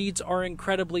 our leads are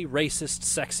incredibly racist,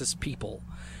 sexist people.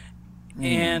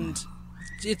 And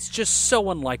it's just so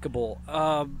unlikable.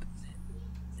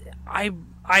 I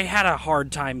had a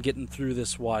hard time getting through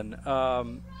this one.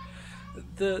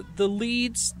 The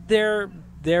leads, they're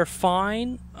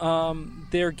fine.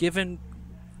 They're given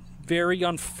very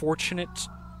unfortunate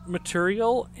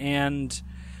material, and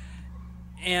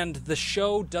the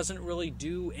show doesn't really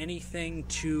do anything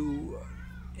to.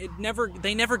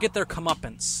 They never get their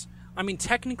comeuppance. I mean,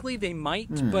 technically they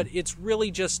might, but it's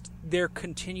really just they're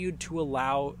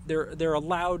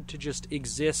allowed to just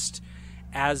exist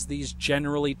as these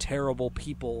generally terrible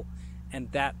people, and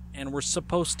we're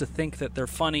supposed to think that they're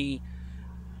funny,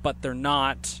 but they're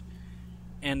not,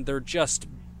 and they're just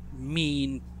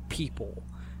mean people.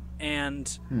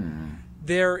 And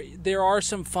there are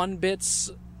some fun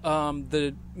bits.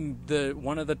 The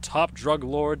one of the top drug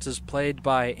lords is played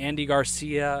by Andy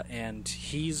Garcia, and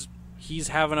he's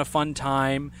having a fun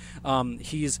time.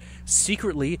 He's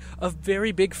secretly a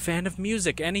very big fan of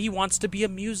music, and he wants to be a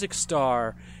music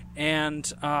star.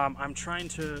 And I'm trying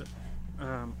to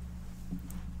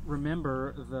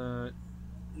remember the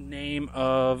name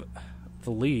of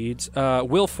the leads.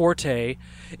 Will Forte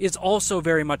is also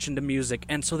very much into music,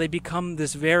 and so they become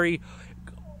this very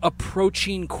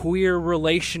approaching queer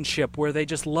relationship where they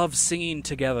just love singing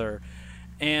together.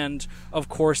 And of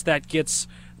course that gets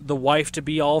the wife to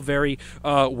be all very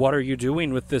what are you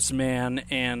doing with this man,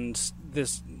 and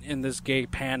this gay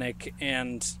panic,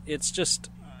 and it's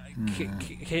just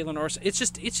Caitlin Orson, it's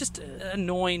just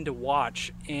annoying to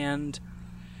watch. And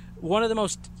one of the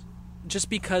most, just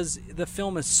because the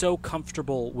film is so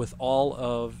comfortable with all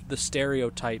of the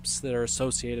stereotypes that are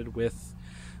associated with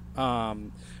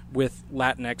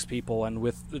Latinx people and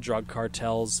with the drug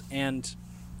cartels. And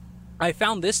I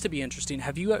found this to be interesting.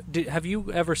 Have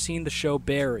you ever seen the show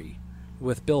Barry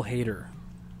with Bill Hader?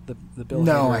 The Bill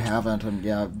No, Hader. I haven't. And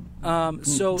yeah.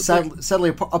 So sadly,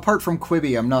 apart from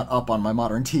Quibi, I'm not up on my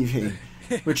modern TV,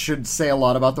 which should say a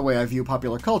lot about the way I view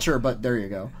popular culture. But there you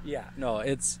go. Yeah, no,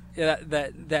 it's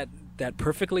that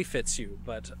perfectly fits you.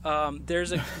 But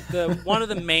there's one of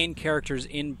the main characters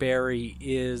in Barry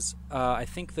is I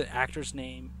think the actor's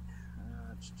name.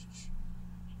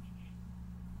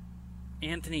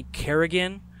 Anthony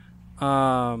Kerrigan,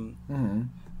 and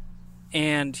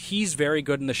he's very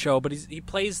good in the show. But he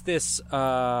plays this.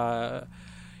 I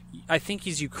think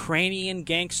he's Ukrainian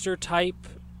gangster type,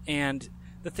 and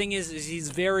the thing is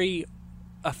he's very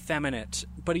effeminate,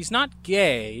 but he's not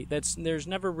gay. There's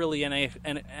never really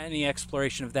any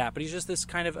exploration of that. But he's just this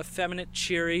kind of effeminate,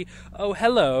 cheery, oh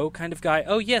hello kind of guy.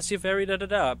 Oh yes, you're very da da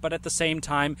da. But at the same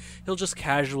time, he'll just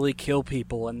casually kill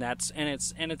people, and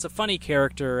it's a funny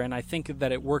character, and I think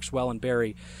that it works well in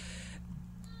Barry.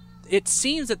 It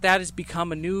seems that has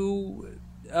become a new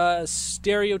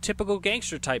stereotypical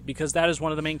gangster type, because that is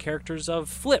one of the main characters of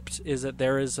Flipped. Is that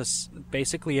there is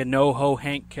basically a NoHo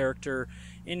Hank character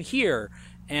in here.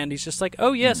 And he's just like,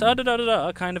 oh yes,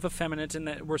 da-da-da-da, kind of effeminate, and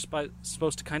that we're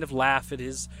supposed to kind of laugh at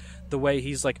the way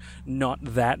he's like not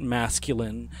that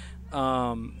masculine.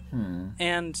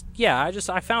 And yeah,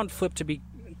 I found Flip to be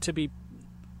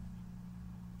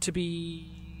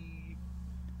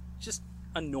just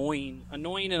annoying and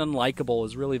unlikable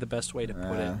is really the best way to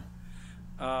put it.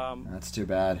 That's too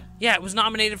bad. Yeah, it was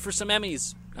nominated for some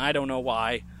Emmys. I don't know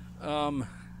why.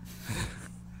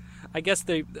 I guess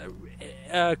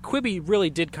Quibi really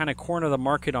did kind of corner the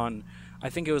market on, I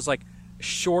think it was like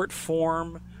short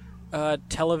form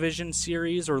television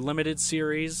series or limited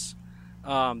series.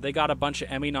 They got a bunch of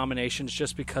Emmy nominations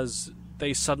just because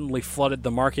they suddenly flooded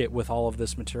the market with all of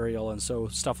this material, and so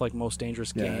stuff like Most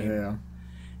Dangerous Game. Yeah.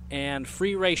 And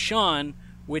Free Ray Sean,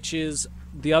 which is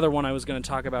the other one I was going to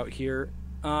talk about here.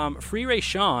 Free Ray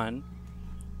Sean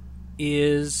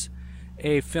is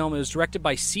a film. It was directed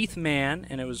by Seath Mann,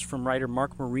 and it was from writer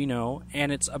Mark Marino,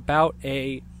 and it's about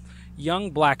a young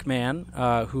black man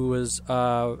who was,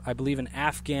 I believe, an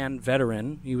Afghan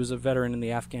veteran. He was a veteran in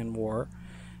the Afghan War,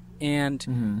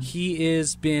 and he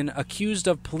is been accused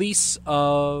by police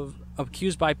of,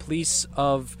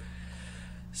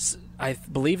 I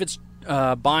believe it's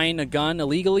buying a gun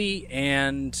illegally,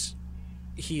 and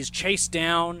he's chased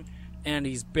down. And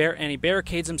he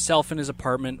barricades himself in his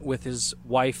apartment with his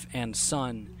wife and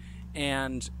son,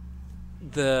 and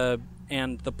the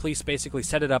police basically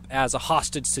set it up as a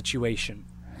hostage situation.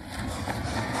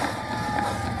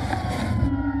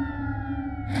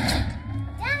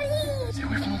 Daddy! Stay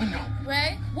away from the window.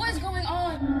 Ray, what is going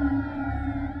on?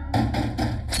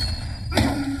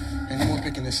 Ain't no more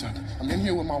picking this up. I'm in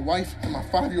here with my wife and my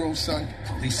 5-year-old son.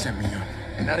 Police sent me up,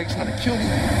 and now they're trying to kill me.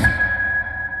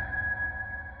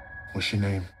 What's your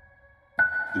name?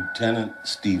 Lieutenant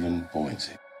Stephen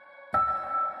Boynsey.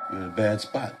 You're in a bad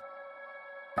spot.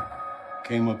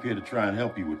 Came up here to try and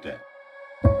help you with that.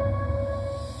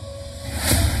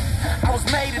 I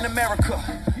was made in America.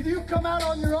 Did you come out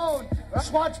on your own?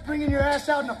 SWAT's bringing your ass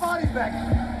out in a body bag.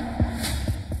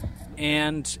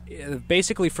 And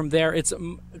basically from there, it's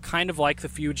kind of like The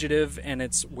Fugitive, and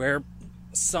it's where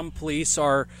some police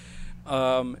are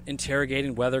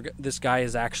interrogating whether this guy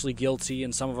is actually guilty,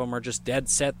 and some of them are just dead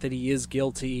set that he is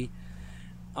guilty.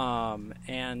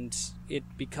 And it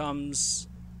becomes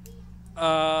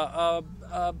a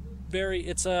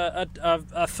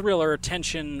thriller,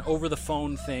 tension over the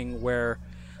phone thing where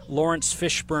Lawrence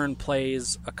Fishburne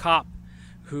plays a cop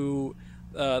who,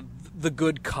 the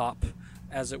good cop,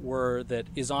 as it were, that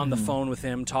is on the phone with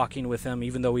him, talking with him,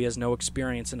 even though he has no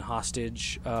experience in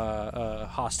hostage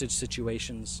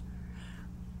situations.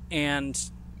 And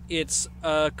it's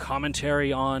a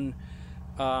commentary on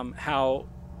how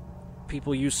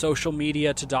people use social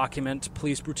media to document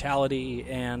police brutality,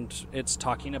 and it's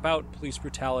talking about police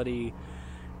brutality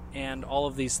and all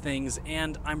of these things.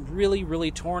 And I'm really,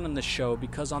 really torn on this show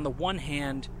because on the one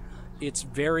hand, it's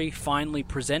very finely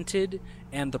presented,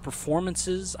 and the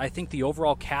performances, I think the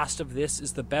overall cast of this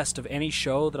is the best of any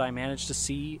show that I managed to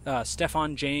see.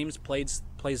 Stephan James plays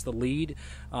the lead.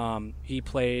 He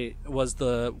was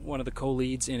one of the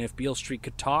co-leads in If Beale Street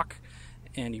Could Talk,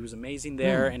 and he was amazing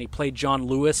there. And he played John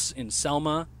Lewis in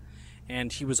Selma,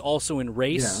 and he was also in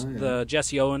Race, the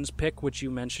Jesse Owens pick, which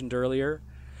you mentioned earlier.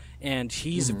 And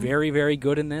he's very, very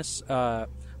good in this.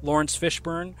 Lawrence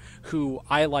Fishburne, who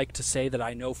I like to say that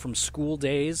I know from School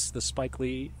Days, the Spike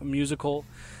Lee musical.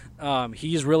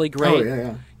 He's really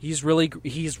great. He's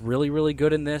really, really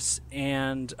good in this.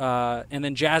 And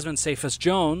then Jasmine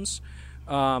Cephas-Jones,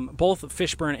 both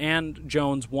Fishburne and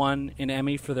Jones won an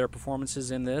Emmy for their performances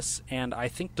in this, and I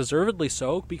think deservedly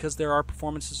so because their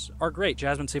performances are great.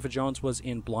 Jasmine Cephas-Jones was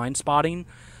in Blind Spotting,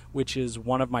 which is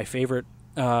one of my favorite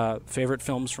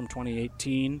films from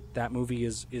 2018. That movie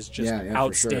is just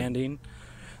outstanding. Sure.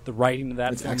 The writing of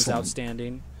that film is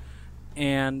outstanding,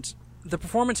 and the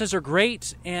performances are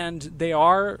great, and they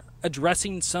are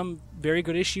addressing some very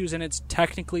good issues, and it's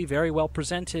technically very well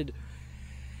presented.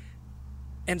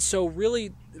 And so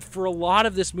really, for a lot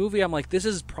of this movie, I'm like, this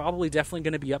is probably definitely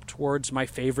going to be up towards my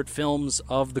favorite films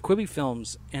of the Quibi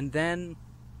films. And then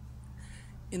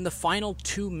in the final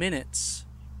 2 minutes,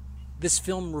 this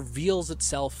film reveals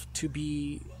itself to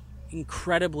be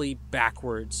incredibly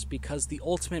backwards, because the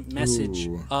ultimate message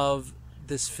of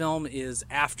this film is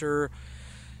after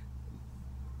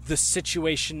the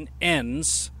situation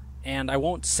ends, and I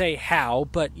won't say how,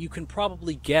 but you can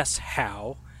probably guess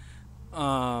how,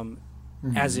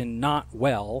 as in not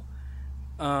well,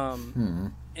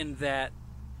 and that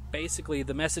basically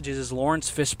the message is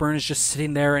Lawrence Fishburne is just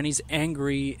sitting there and he's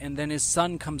angry, and then his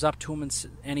son comes up to him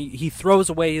and he throws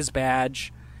away his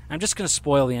badge. I'm just going to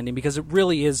spoil the ending because it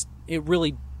really is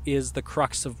the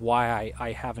crux of why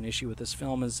I have an issue with this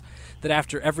film, is that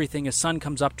after everything, his son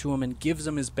comes up to him and gives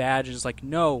him his badge and is like,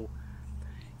 no,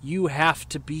 you have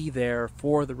to be there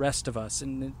for the rest of us.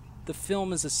 And the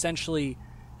film is essentially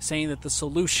saying that the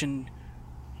solution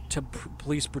to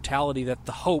police brutality, that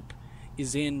the hope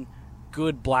is in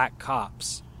good black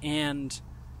cops, and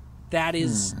that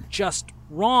is just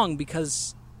wrong,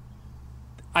 because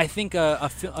I think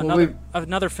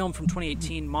another film from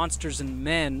 2018, Monsters and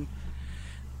Men,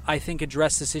 I think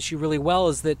addressed this issue really well,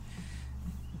 is that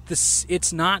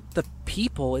it's not the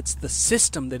people, it's the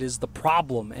system that is the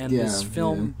problem, and this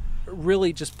film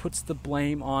really just puts the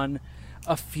blame on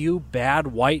a few bad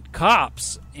white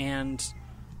cops. And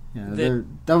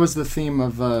that was the theme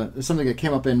of something that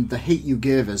came up in The Hate U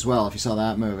Give as well, if you saw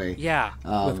that movie.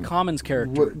 With Common's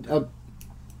character.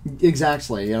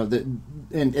 Exactly.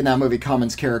 In that movie,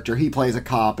 Common's character, he plays a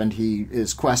cop and he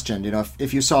is questioned.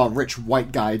 If you saw a rich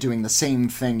white guy doing the same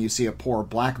thing you see a poor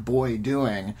black boy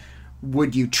doing,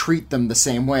 would you treat them the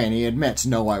same way? And he admits,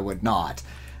 no, I would not.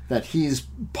 That he's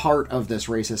part of this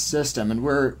racist system, and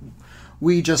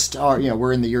we just are,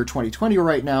 we're in the year 2020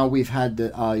 right now. We've had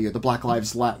the Black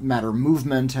Lives Matter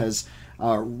movement has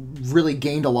really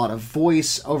gained a lot of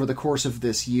voice over the course of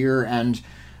this year, and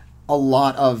a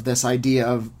lot of this idea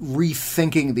of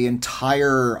rethinking the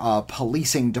entire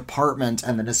policing department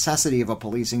and the necessity of a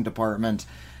policing department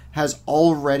has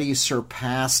already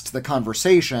surpassed the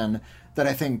conversation that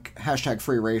I think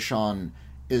 #FreeRaySean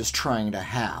is trying to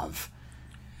have.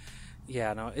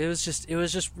 Yeah, no, it was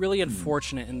just really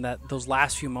unfortunate in that those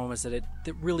last few moments that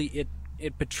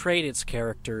it betrayed its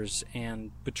characters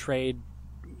and betrayed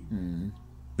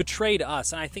betrayed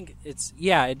us. And I think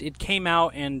it came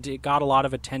out and it got a lot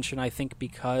of attention, I think,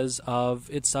 because of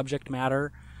its subject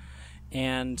matter.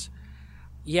 And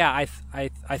yeah, I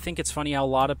think it's funny how a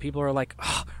lot of people are like,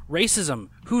 oh, racism,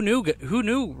 who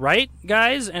knew, right,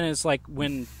 guys? And it's like,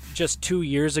 when just 2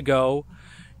 years ago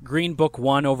Green Book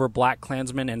won over Black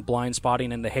Klansman and Blind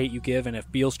Spotting and The Hate You Give and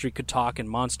If Beale Street Could Talk and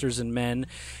Monsters and Men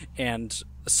and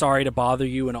Sorry to Bother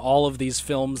You and all of these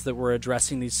films that were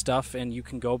addressing these stuff. And you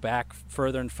can go back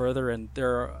further and further, and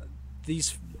the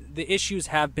issues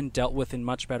have been dealt with in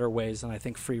much better ways than I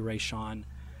think Free Ray Sean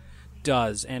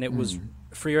does. And it was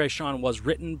Free Ray Sean was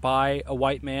written by a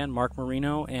white man, Mark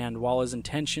Marino, and while his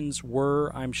intentions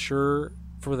were, I'm sure,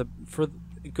 for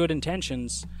good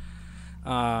intentions,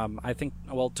 I think,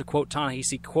 well, to quote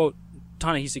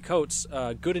Ta-Nehisi Coates,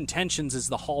 good intentions is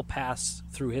the hall pass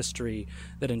through history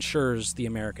that ensures the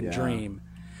American dream.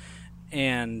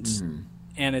 And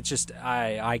it's just,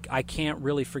 I can't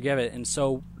really forgive it. And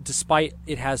so despite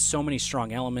it has so many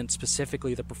strong elements,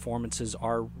 specifically the performances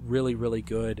are really, really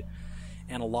good.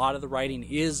 And a lot of the writing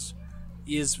is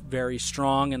very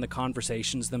strong, and the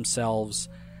conversations themselves,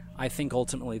 I think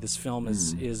ultimately this film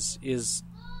is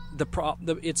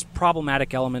its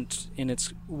problematic element in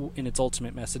its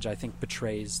ultimate message, I think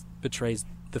betrays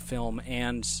the film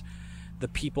and the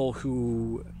people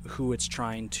who it's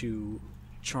trying to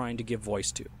give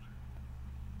voice to.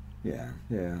 Yeah.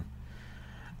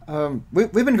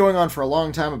 We've been going on for a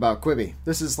long time about Quibi.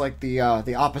 This is like the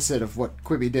opposite of what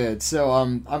Quibi did. So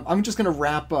I'm just going to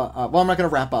wrap up. Well, I'm not going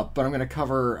to wrap up, but I'm going to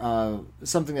cover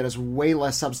something that is way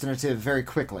less substantive very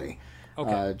quickly.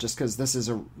 Okay. Just because this is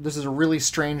a really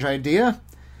strange idea.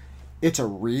 It's a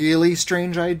really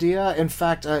strange idea. In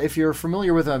fact, if you're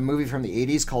familiar with a movie from the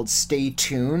 80s called Stay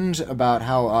Tuned, about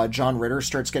how John Ritter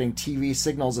starts getting TV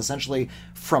signals essentially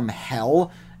from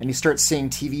hell, and he starts seeing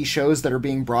TV shows that are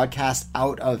being broadcast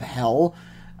out of hell,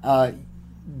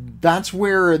 that's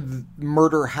where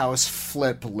Murder House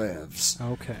Flip lives.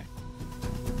 Okay.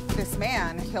 This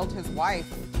man killed his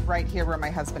wife right here where my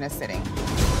husband is sitting.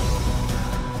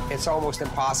 It's almost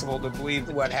impossible to believe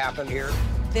what happened here.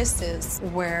 This is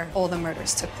where all the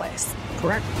murders took place.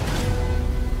 Correct.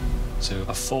 To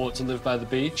afford to live by the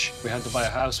beach, we had to buy a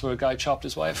house where a guy chopped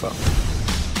his wife up.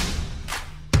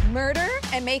 Murder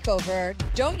and makeover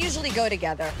don't usually go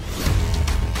together.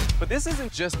 But this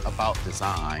isn't just about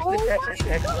design.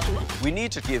 We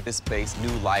need to give this space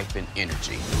new life and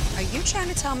energy. Are you trying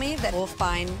to tell me that we'll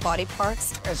find body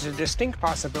parts? There's a distinct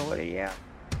possibility, yeah.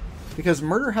 Because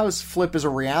Murder House Flip is a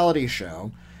reality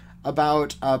show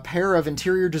about a pair of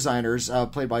interior designers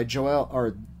played by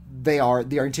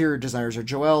the interior designers are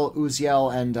Joel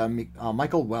Uziel and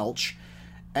Michael Welch,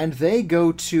 and they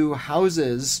go to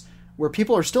houses where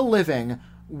people are still living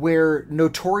where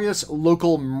notorious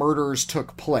local murders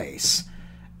took place.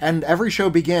 And every show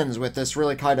begins with this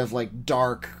really kind of like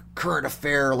dark current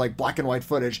affair, like black and white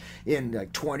footage. In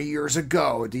like 20 years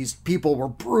ago, these people were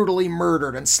brutally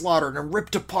murdered and slaughtered and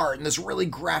ripped apart in this really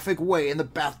graphic way in the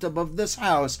bathtub of this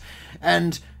house.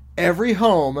 And every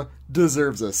home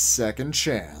deserves a second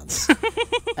chance.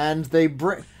 And they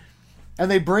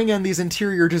bring in these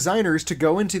interior designers to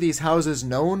go into these houses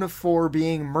known for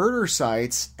being murder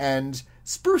sites and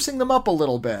sprucing them up a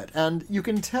little bit. And you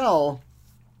can tell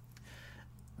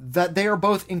that they are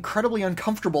both incredibly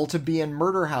uncomfortable to be in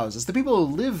murder houses. The people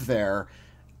who live there,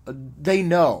 they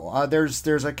know. There's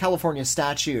a California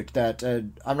statute that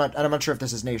I'm not sure if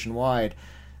this is nationwide,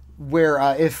 where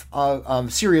if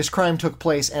serious crime took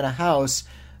place in a house,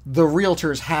 the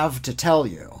realtors have to tell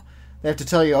you. They have to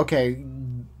tell you, okay,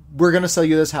 we're going to sell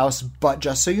you this house, but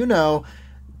just so you know,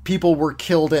 people were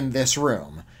killed in this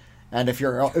room. And if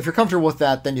you're comfortable with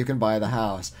that, then you can buy the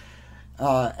house.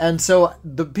 And so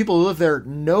the people who live there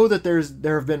know that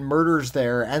there have been murders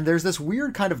there, and there's this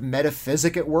weird kind of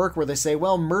metaphysic at work where they say,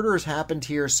 well, murders happened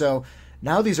here, so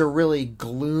now these are really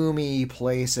gloomy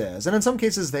places. And in some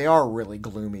cases, they are really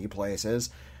gloomy places.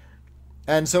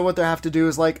 And so what they have to do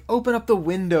is, like, open up the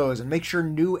windows and make sure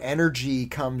new energy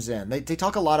comes in. They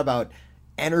talk a lot about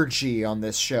energy on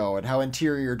this show and how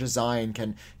interior design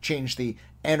can change the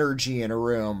energy in a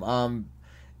room.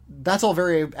 That's all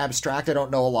very abstract. I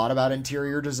don't know a lot about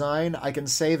interior design. I can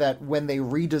say that when they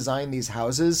redesign these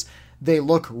houses, they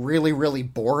look really, really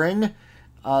boring.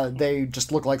 They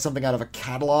just look like something out of a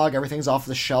catalog. Everything's off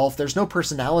the shelf. There's no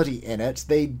personality in it.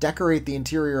 They decorate the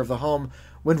interior of the home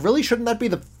when really shouldn't that be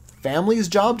the family's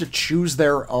job to choose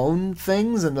their own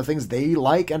things and the things they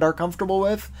like and are comfortable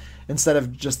with, instead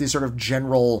of just these sort of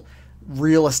general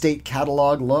real estate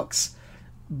catalog looks.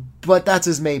 But that's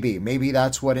as maybe. Maybe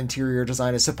that's what interior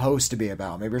design is supposed to be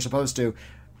about. Maybe you're supposed to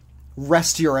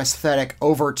rest your aesthetic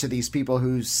over to these people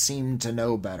who seem to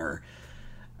know better.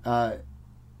 But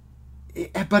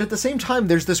at the same time,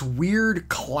 there's this weird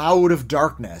cloud of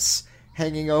darkness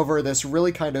hanging over this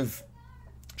really kind of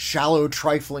shallow,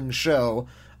 trifling show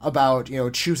about,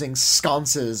 choosing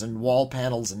sconces and wall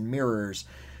panels and mirrors,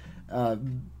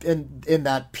 in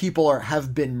that people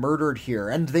have been murdered here.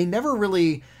 And they never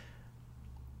really...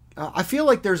 I feel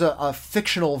like there's a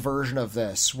fictional version of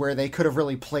this where they could have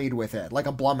really played with it, like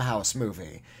a Blumhouse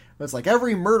movie. It's like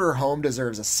every murder home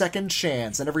deserves a second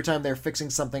chance, and every time they're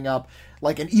fixing something up,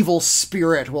 like an evil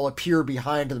spirit will appear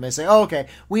behind them and say, oh, okay,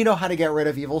 we know how to get rid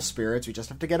of evil spirits. We just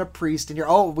have to get a priest in here.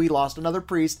 Oh, we lost another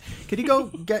priest. Could you go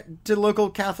get to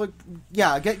local Catholic?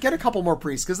 Yeah, get a couple more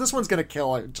priests, because this one's going to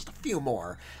kill just a few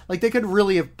more. Like, they could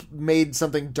really have made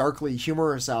something darkly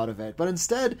humorous out of it, but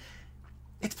instead,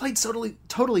 it's played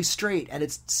totally straight, and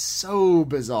it's so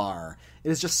bizarre. It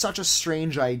is just such a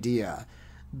strange idea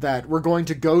that we're going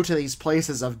to go to these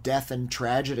places of death and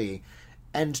tragedy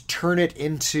and turn it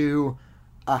into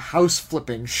a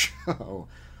house-flipping show.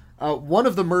 One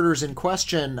of the murders in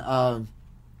question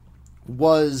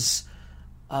was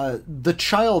the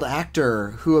child actor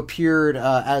who appeared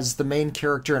as the main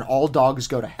character in All Dogs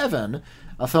Go to Heaven,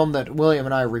 a film that William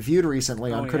and I reviewed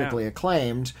recently on Critically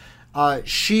Acclaimed.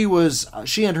 She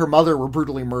and her mother were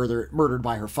brutally murdered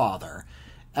by her father.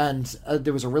 And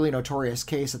there was a really notorious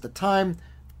case at the time.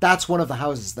 That's one of the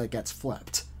houses that gets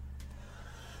flipped.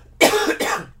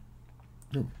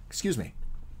 Excuse me.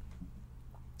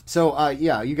 So,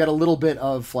 you got a little bit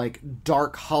of,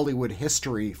 dark Hollywood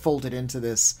history folded into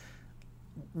this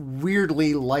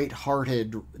weirdly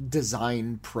lighthearted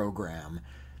design program.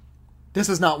 This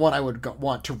is not one I would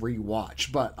want to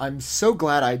rewatch, but I'm so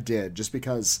glad I did, just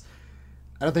because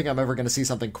I don't think I'm ever going to see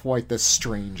something quite this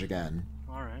strange again.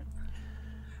 All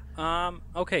right.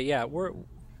 Okay, yeah,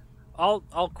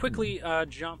 I'll quickly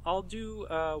jump. I'll do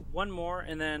one more,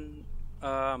 and then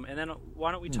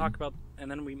why don't we talk about, and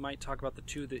then we might talk about the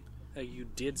two that you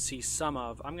did see some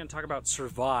of. I'm going to talk about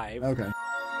Survive. Okay.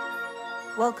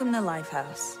 Welcome to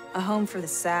Lifehouse, a home for the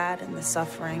sad and the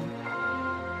suffering.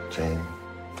 Jane,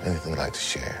 anything you'd like to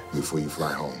share before you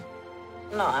fly home?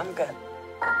 No, I'm good.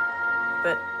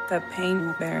 But the pain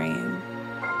you're burying,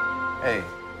 Hey,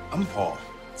 I'm Paul.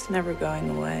 it's never going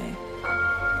away.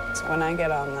 So when I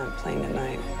get on that plane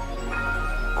tonight,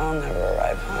 I'll never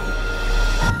arrive home.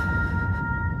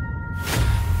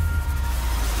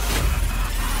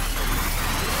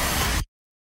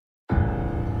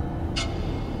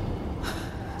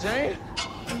 Jane?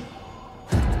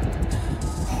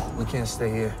 We can't stay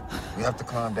here. We have to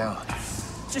calm down.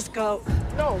 Just go.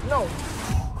 No.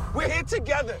 We're here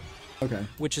together. Okay.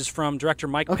 Which is from director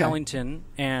Mike Pellington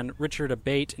and Richard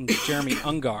Abate and Jeremy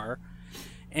Ungar.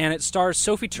 And it stars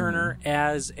Sophie Turner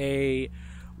as a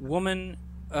woman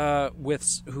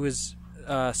who is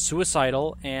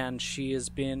suicidal, and she has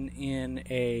been in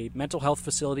a mental health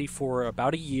facility for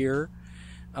about a year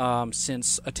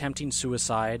since attempting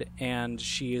suicide, and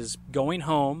she is going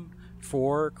home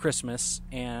for Christmas,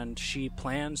 and she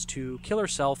plans to kill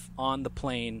herself on the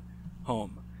plane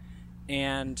home.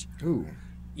 And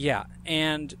yeah,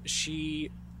 and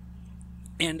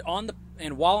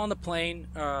while on the plane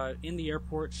in the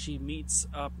airport, she meets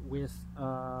up with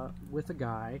a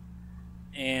guy,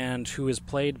 and who is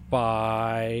played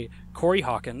by Corey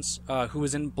Hawkins, who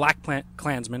was in Black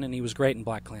Klansman, and he was great in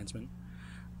Black Klansman.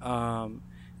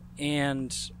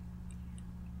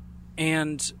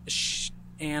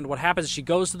 And what happens is she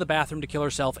goes to the bathroom to kill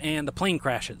herself, and the plane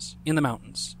crashes in the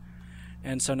mountains.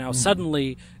 And so now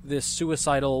suddenly this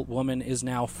suicidal woman is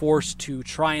now forced to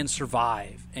try and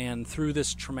survive, and through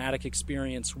this traumatic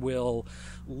experience will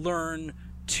learn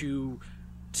to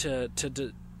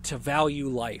value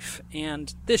life.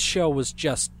 And this show was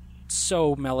just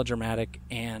so melodramatic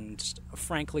and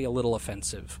frankly a little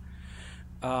offensive.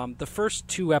 The first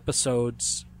two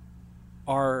episodes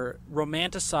are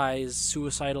romanticize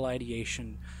suicidal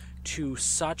ideation to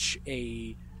such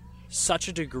a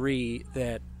degree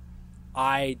that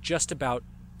I just about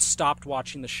stopped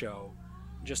watching the show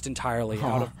just entirely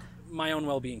out of my own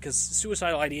well-being, because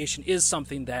suicidal ideation is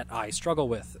something that I struggle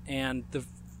with, and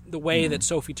the way that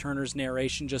Sophie Turner's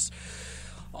narration just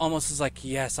almost is like,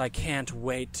 yes, I can't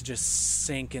wait to just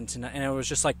sink into, and it was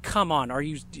just like, come on,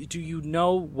 do you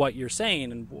know what you're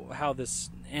saying and how this,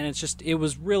 and it's just, it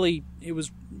was really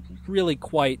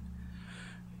quite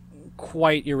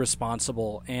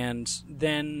irresponsible. And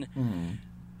then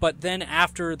but then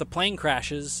after the plane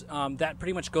crashes, that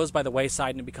pretty much goes by the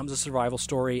wayside, and it becomes a survival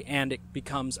story, and it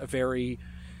becomes a very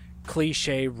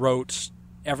cliche, rote,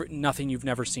 nothing you've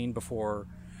never seen before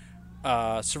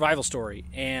survival story.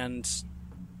 And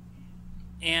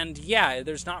And yeah,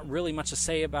 there's not really much to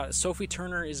say about it. Sophie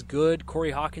Turner is good.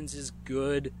 Corey Hawkins is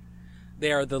good.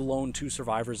 They are the lone two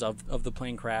survivors of the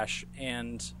plane crash.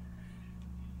 And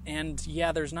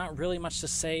yeah, there's not really much to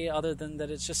say other than that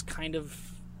it's just kind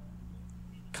of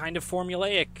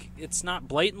formulaic. It's not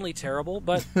blatantly terrible,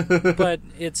 but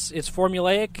it's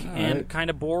formulaic and kind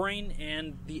of boring.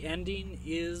 And the ending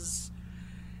is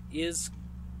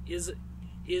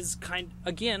kind,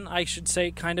 again, I should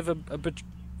say, kind of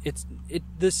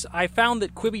I found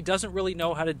that Quibi doesn't really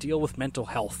know how to deal with mental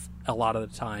health a lot of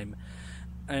the time,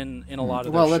 and in a lot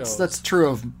of their shows. That's true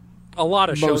of a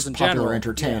lot of shows in general. Most popular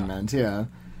entertainment, yeah.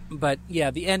 But yeah,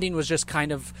 the ending was just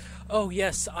kind of, oh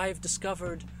yes, I've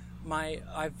discovered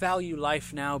I value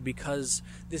life now because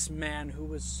this man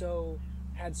who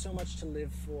had so much to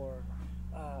live for,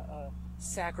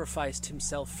 sacrificed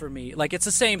himself for me. Like, it's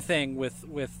the same thing with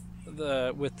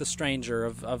the stranger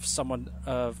of someone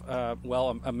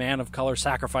a man of color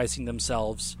sacrificing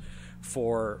themselves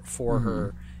for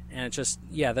her, and it just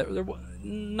there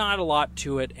not a lot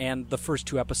to it, and the first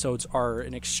 2 episodes are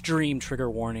an extreme trigger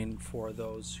warning for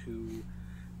those who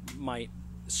might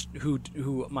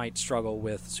struggle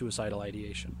with suicidal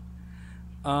ideation.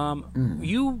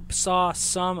 You saw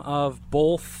some of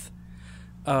both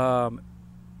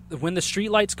When the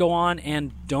Streetlights Go On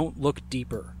and Don't Look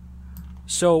Deeper.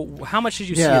 So how much did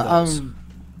you see of those?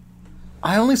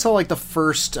 I only saw like the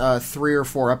first 3 or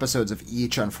 4 episodes of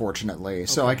each, unfortunately.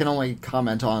 So I can only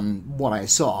comment on what I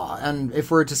saw. And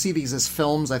if we're to see these as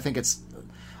films, I think it's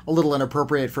a little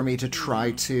inappropriate for me to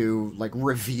try to like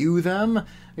review them.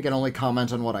 I can only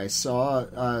comment on what I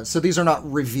saw. So these are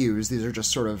not reviews. These are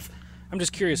just sort of... I'm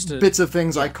just curious to... bits of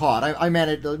things I caught. I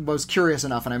was curious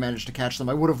enough and I managed to catch them.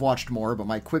 I would have watched more, but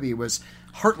my Quibi was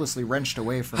heartlessly wrenched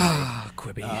away from me.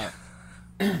 Quibi.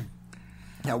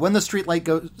 Yeah, When the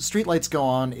Streetlights Go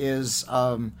On is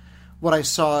what I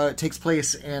saw. It takes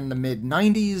place in the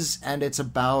mid-'90s, and it's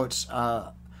about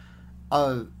how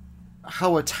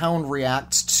a town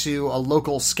reacts to a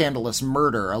local scandalous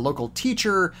murder. A local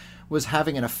teacher was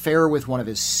having an affair with one of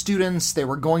his students. They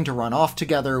were going to run off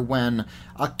together when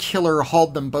a killer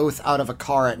hauled them both out of a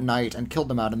car at night and killed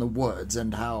them out in the woods,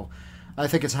 and how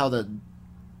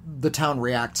the town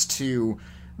reacts to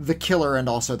the killer and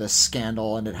also this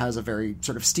scandal, and it has a very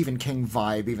sort of Stephen King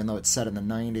vibe, even though it's set in the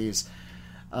 90s.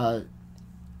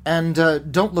 And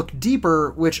Don't Look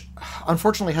Deeper, which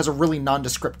unfortunately has a really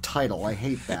nondescript title. I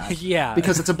hate that. Yeah.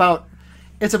 Because it's about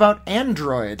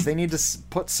androids. They need to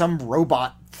put some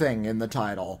robot thing in the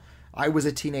title. I Was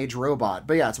a Teenage Robot.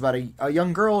 But yeah, it's about a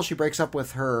young girl. She breaks up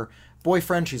with her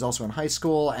boyfriend. She's also in high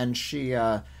school, and she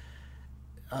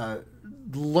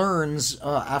learns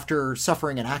after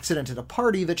suffering an accident at a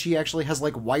party that she actually has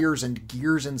like wires and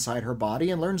gears inside her body,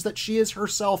 and learns that she is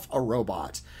herself a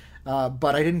robot.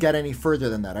 But I didn't get any further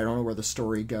than that. I don't know where the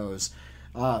story goes.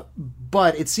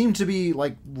 But it seemed to be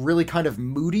like really kind of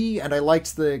moody, and I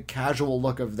liked the casual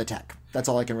look of the tech. That's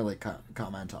all I can really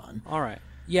comment on. All right.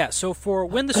 Yeah, so for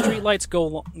When the Streetlights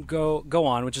Go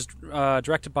On, which is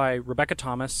directed by Rebecca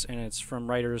Thomas, and it's from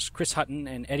writers Chris Hutton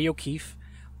and Eddie O'Keefe,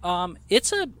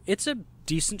 it's a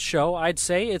decent show, I'd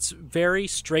say. It's very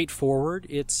straightforward.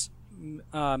 It's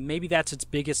maybe that's its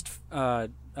biggest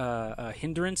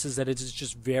hindrance, is that it is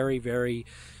just very, very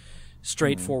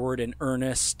straightforward and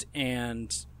earnest,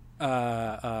 and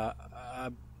not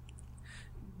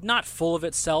full of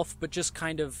itself, but just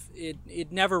kind of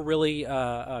it never really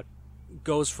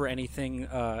goes for anything.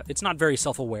 It's not very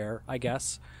self-aware, I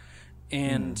guess,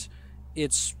 and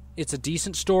it's a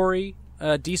decent story,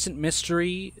 a decent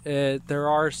mystery.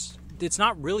 It's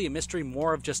not really a mystery,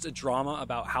 more of just a drama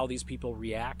about how these people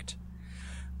react.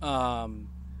 And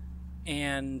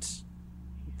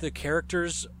the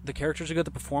characters are good.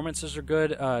 The performances are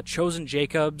good. Chosen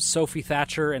Jacobs, Sophie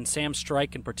Thatcher, and Sam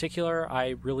Strike in particular,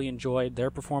 I really enjoyed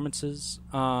their performances.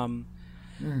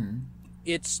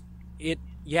 It's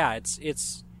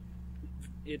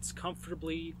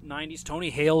comfortably 90s. Tony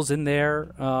Hale's in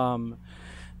there.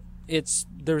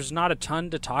 There's not a ton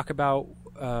to talk about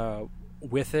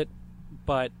with it,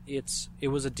 but it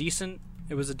was a decent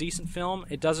film.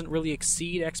 It doesn't really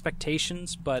exceed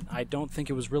expectations, but I don't think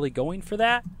it was really going for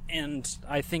that. And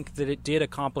I think that it did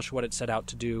accomplish what it set out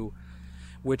to do,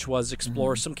 which was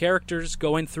explore some characters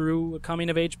going through a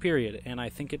coming-of-age period. And I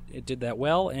think it did that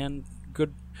well, and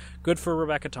good for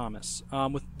Rebecca Thomas.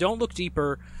 With Don't Look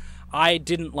Deeper, I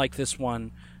didn't like this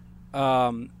one.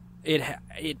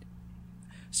 It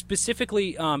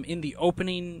specifically in the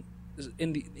opening,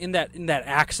 in that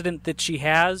accident that she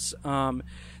has.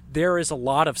 There is a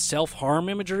lot of self-harm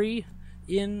imagery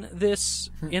in this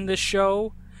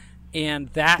show, And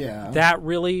that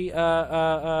really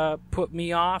put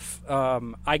me off.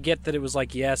 I get that it was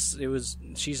like, yes,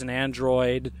 she's an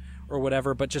android or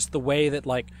whatever, but just the way that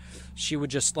like she would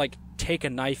just like take a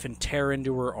knife and tear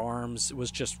into her arms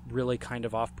was just really kind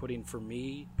of off-putting for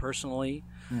me personally.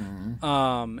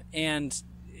 Mm-hmm. And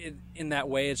in that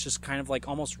way, it's just kind of like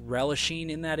almost relishing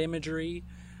in that imagery.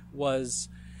 I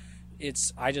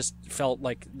just felt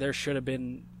like there should have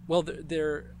been, well,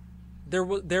 there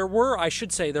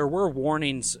were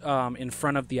warnings in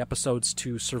front of the episodes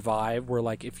to survive, where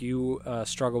like if you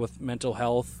struggle with mental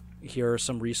health, here are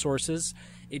some resources.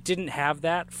 It didn't have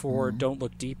that for Don't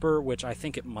Look Deeper, which I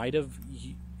think it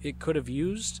could have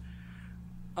used.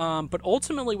 But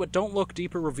ultimately, what Don't Look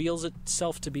Deeper reveals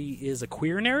itself to be is a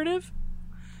queer narrative,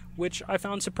 which I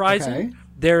found surprising. Okay.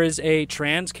 There is a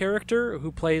trans character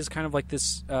who plays kind of like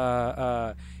this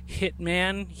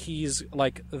hitman. He's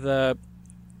like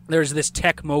there's this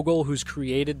tech mogul who's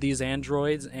created these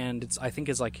androids, and I think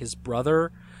is like his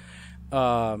brother,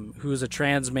 who's a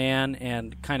trans man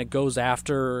and kind of goes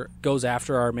after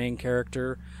our main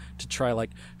character to try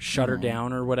like shut her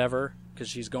down or whatever because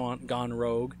she's gone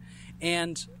rogue,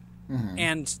 and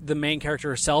the main character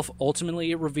herself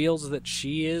ultimately reveals that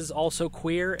she is also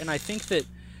queer, and I think that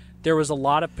there was a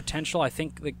lot of potential. I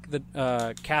think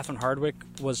that Catherine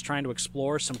Hardwicke was trying to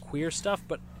explore some queer stuff,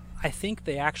 but I think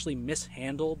they actually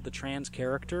mishandled the trans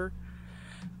character,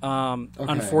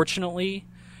 unfortunately,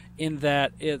 in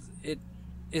that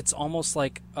it's almost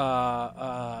like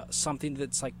something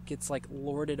that's like gets like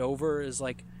lorded over is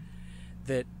like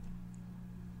that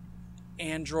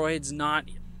androids not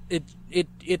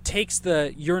it takes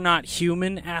the you're not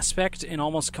human aspect and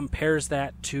almost compares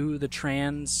that to the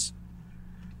trans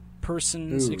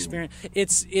person's experience.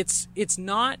 It's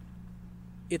not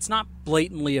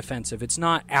blatantly offensive. It's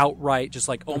not outright just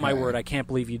like, oh my word, I can't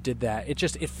believe you did that.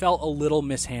 It felt a little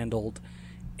mishandled,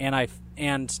 so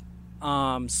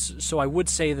I would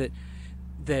say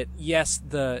that yes,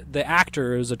 the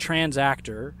actor is a trans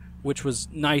actor, which was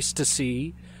nice to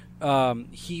see.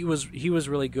 He was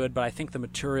really good, but I think the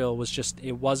material was just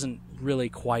it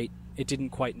didn't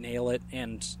quite nail it,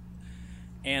 and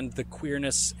the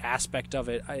queerness aspect of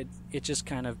it, it just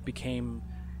kind of became,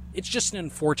 it's just an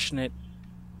unfortunate,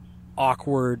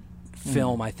 awkward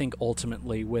film. I think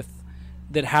ultimately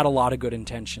that had a lot of good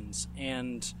intentions,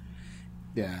 and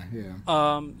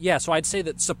so I'd say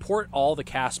that support all the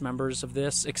cast members of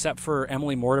this except for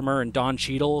Emily Mortimer and Don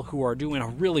Cheadle, who are doing a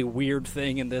really weird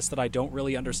thing in this that I don't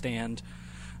really understand.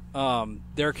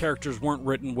 Their characters weren't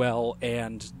written well,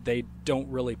 and they don't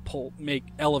really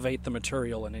elevate the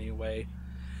material in any way.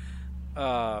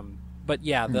 But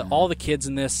yeah, all the kids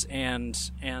in this and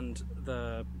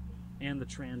the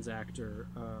trans actor.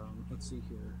 Let's see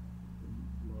here.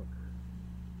 Look.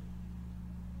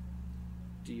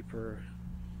 Deeper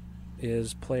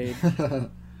is played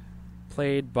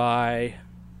by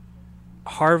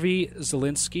Harvey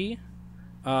Zielinski.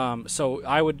 So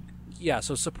I would,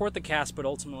 so support the cast, but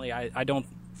ultimately I don't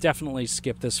definitely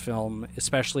skip this film,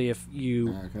 especially if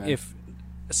if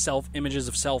images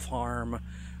of self-harm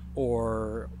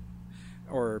or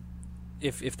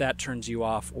if that turns you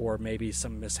off, or maybe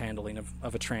some mishandling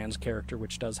of a trans character,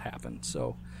 which does happen.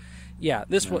 So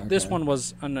this one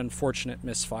was an unfortunate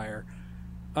misfire.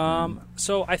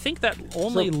 So I think that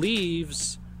only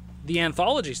leaves the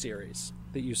anthology series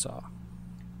that you saw.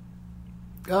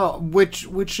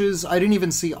 Which is, I didn't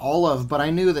even see all of, but I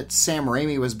knew that Sam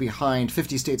Raimi was behind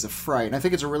 50 States of Fright, and I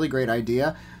think it's a really great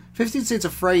idea. 50 States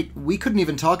of Fright, we couldn't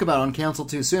even talk about on Cancel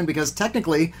Too Soon, because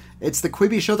technically it's the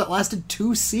Quibi show that lasted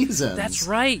 2 seasons. That's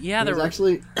right, yeah. There was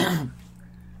actually...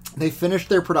 they finished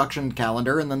their production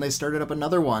calendar, and then they started up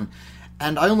another one.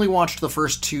 And I only watched the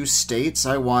first 2 states.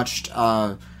 I watched,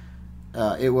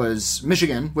 it was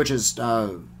Michigan, which is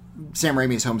Sam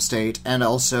Raimi's home state, and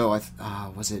also, I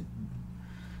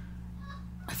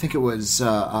think it was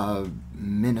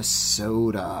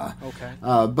Minnesota. Okay.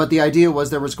 But the idea was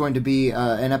there was going to be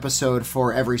an episode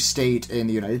for every state in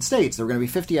the United States. There were going to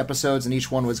be 50 episodes, and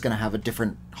each one was going to have a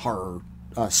different horror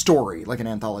story, like an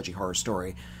anthology horror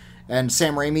story. And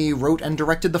Sam Raimi wrote and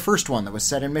directed the first one that was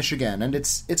set in Michigan. And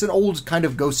it's an old kind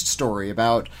of ghost story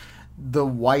about the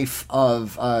wife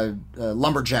of a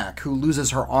lumberjack who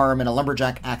loses her arm in a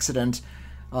lumberjack accident.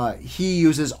 He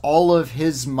uses all of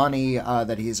his money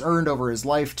that he's earned over his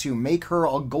life to make her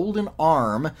a golden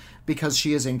arm because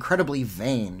she is incredibly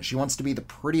vain. She wants to be the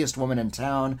prettiest woman in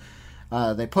town.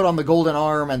 They put on the golden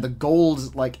arm, and the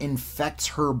gold infects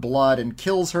her blood and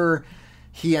kills her.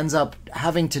 He ends up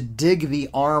having to dig the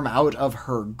arm out of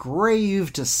her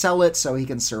grave to sell it so he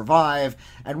can survive.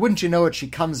 And wouldn't you know it, she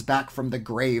comes back from the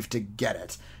grave to get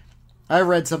it. I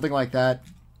read something like that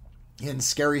in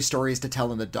Scary Stories to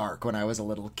Tell in the Dark when I was a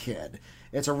little kid.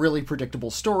 It's a really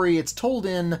predictable story. It's told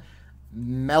in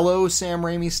mellow Sam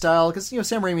Raimi style, because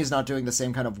Sam Raimi's not doing the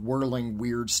same kind of whirling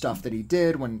weird stuff that he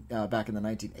did when back in the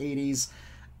 1980s.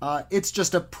 It's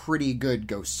just a pretty good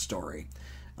ghost story.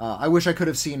 I wish I could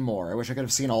have seen more. I wish I could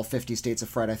have seen all 50 States of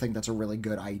Fright. I think that's a really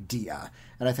good idea,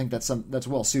 and I think that's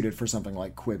well suited for something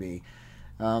like Quibi.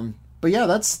 But yeah,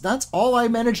 that's all I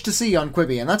managed to see on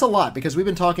Quibi, and that's a lot because we've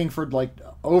been talking for like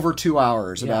over 2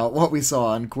 hours about what we saw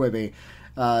on Quibi.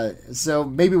 So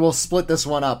maybe we'll split this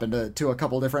one up into a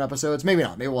couple different episodes. Maybe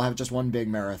not. Maybe we'll have just one big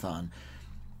marathon.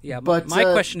 Yeah, but my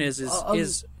question is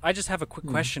I just have a quick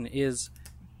question.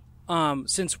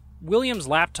 Since William's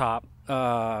laptop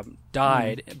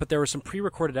died, but there were some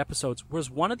pre-recorded episodes, was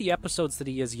one of the episodes that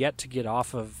he has yet to get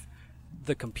off of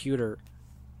the computer,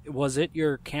 was it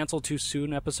your Cancel Too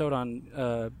Soon episode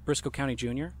on Briscoe County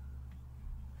Jr.?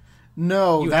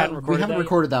 No, we haven't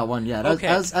recorded that one yet. Okay.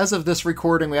 As of this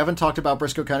recording, we haven't talked about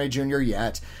Briscoe County Jr.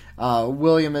 yet.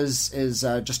 William is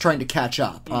just trying to catch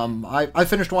up. I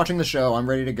finished watching the show. I'm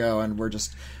ready to go, and we're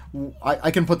just...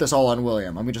 I can put this all on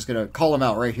William. I'm just going to call him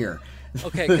out right here.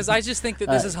 Okay, because I just think that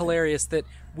this is hilarious that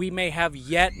we may have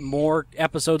yet more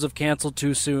episodes of Cancel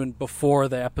Too Soon before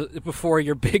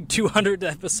your big 200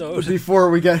 episode. This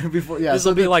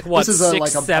will be like what,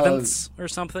 6/7 or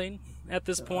something at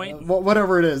this point.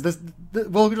 Whatever it is,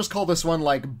 we'll just call this one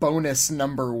like bonus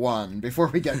number 1 before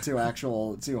we get to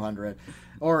actual 200,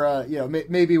 or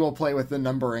maybe we'll play with the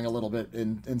numbering a little bit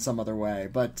in some other way.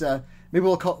 But maybe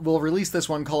we'll release this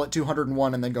one, call it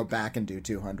 201, and then go back and do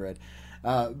 200.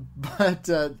 But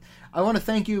I want to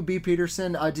thank you, B.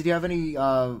 Peterson. Did you have any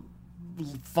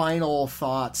final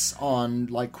thoughts on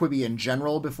like Quibi in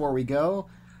general before we go?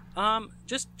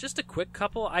 Just a quick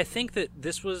couple. I think that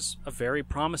this was a very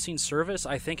promising service.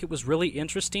 I think it was really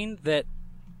interesting that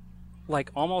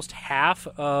like almost half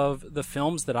of the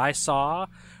films that I saw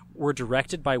were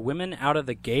directed by women out of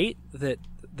the gate. That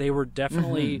they were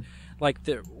definitely like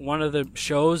one of the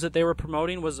shows that they were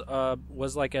promoting was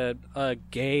like a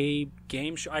gay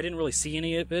game show. I didn't really see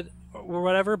any of it or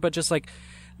whatever, but just like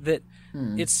that,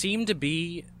 it seemed to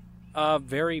be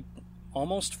very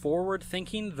almost forward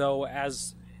thinking, though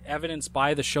as evidenced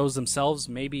by the shows themselves,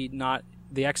 maybe not,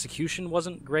 the execution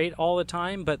wasn't great all the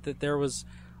time, but that there was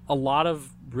a lot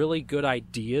of really good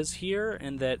ideas here,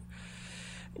 and that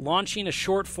launching a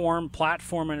short form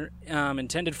platform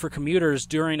intended for commuters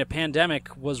during a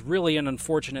pandemic was really an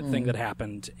unfortunate thing that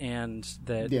happened, and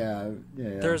that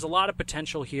there's a lot of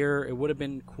potential here. It would have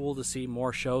been cool to see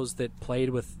more shows that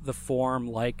played with the form,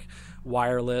 like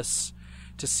Wireless,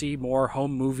 to see more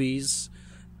home movies.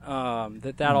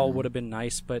 That all would have been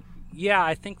nice, but yeah,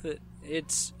 I think that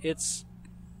it's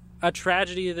a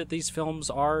tragedy that these films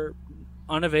are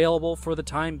unavailable for the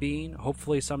time being.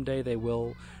 Hopefully someday they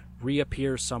will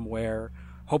reappear somewhere,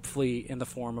 hopefully in the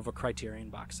form of a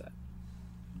Criterion box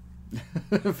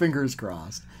set. Fingers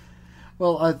crossed.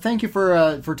 Well, thank you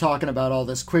for talking about all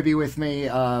this Quibi with me.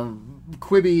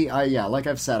 Quibi, like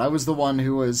I've said, I was the one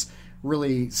who was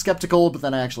really skeptical, but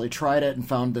then I actually tried it and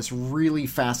found this really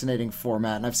fascinating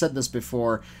format. And I've said this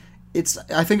before,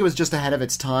 I think it was just ahead of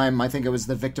its time. I think it was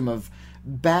the victim of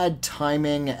bad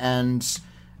timing and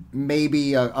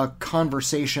maybe a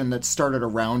conversation that started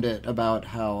around it about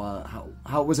how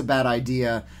it was a bad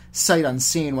idea, sight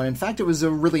unseen, when in fact it was a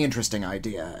really interesting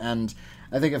idea. And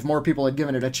I think if more people had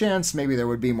given it a chance, maybe there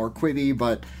would be more Quibi.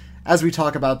 But as we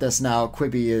talk about this now,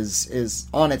 Quibi is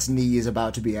on its knees,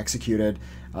 about to be executed.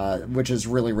 Which is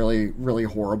really, really, really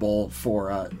horrible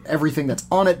for everything that's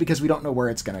on it, because we don't know where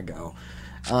it's going to go.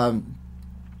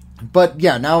 But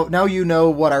yeah, now you know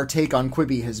what our take on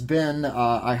Quibi has been.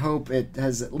 I hope it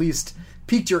has at least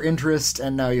piqued your interest,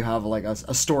 and now you have like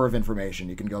a store of information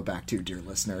you can go back to, dear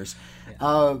listeners.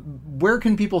 Where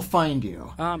can people find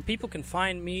you? People can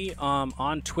find me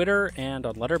on Twitter and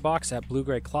on Letterboxd at Blue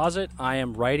Gray Closet. I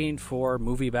am writing for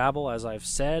Movie Babble, as I've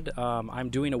said. I'm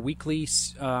doing a weekly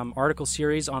article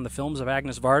series on the films of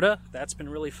Agnes Varda. That's been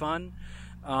really fun.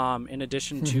 In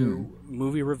addition to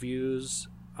movie reviews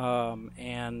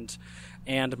and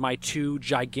my 2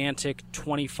 gigantic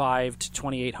 25 to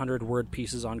 2,800 word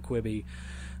pieces on Quibi.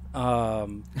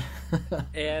 And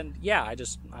yeah,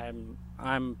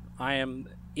 I am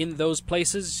in those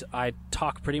places. I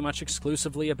talk pretty much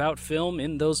exclusively about film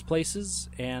in those places,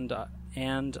 and I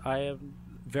am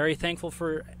very thankful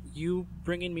for you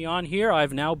bringing me on here.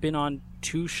 I've now been on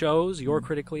 2 shows, Your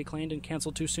Critically Acclaimed and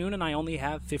Cancel Too Soon, and I only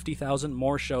have 50,000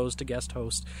 more shows to guest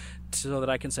host, so that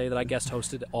I can say that I guest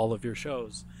hosted all of your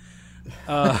shows.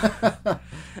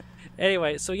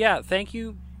 Anyway, so yeah, thank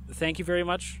you thank you very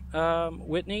much,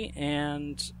 Whitney,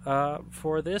 and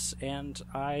for this, and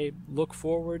I look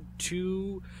forward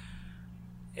to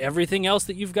everything else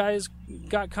that you guys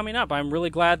got coming up. I'm really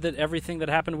glad that everything that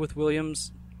happened with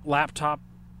William's laptop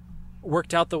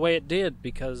worked out the way it did,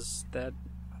 because that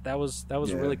was a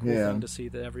really cool thing to see,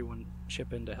 that everyone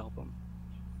chip in to help him.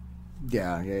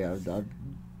 Yeah.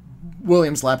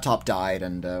 William's laptop died,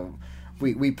 and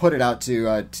we put it out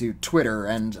to Twitter,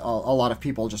 and a lot of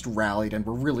people just rallied and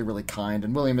were really, really kind.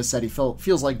 And William has said he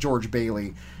feels like George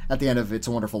Bailey at the end of It's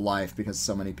a Wonderful Life, because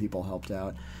so many people helped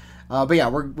out. But yeah,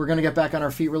 we're going to get back on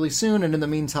our feet really soon, and in the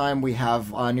meantime, we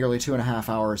have nearly 2.5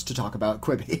 hours to talk about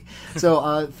Quibi.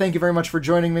 So thank you very much for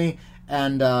joining me,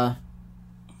 and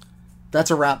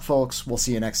that's a wrap, folks. We'll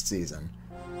see you next season.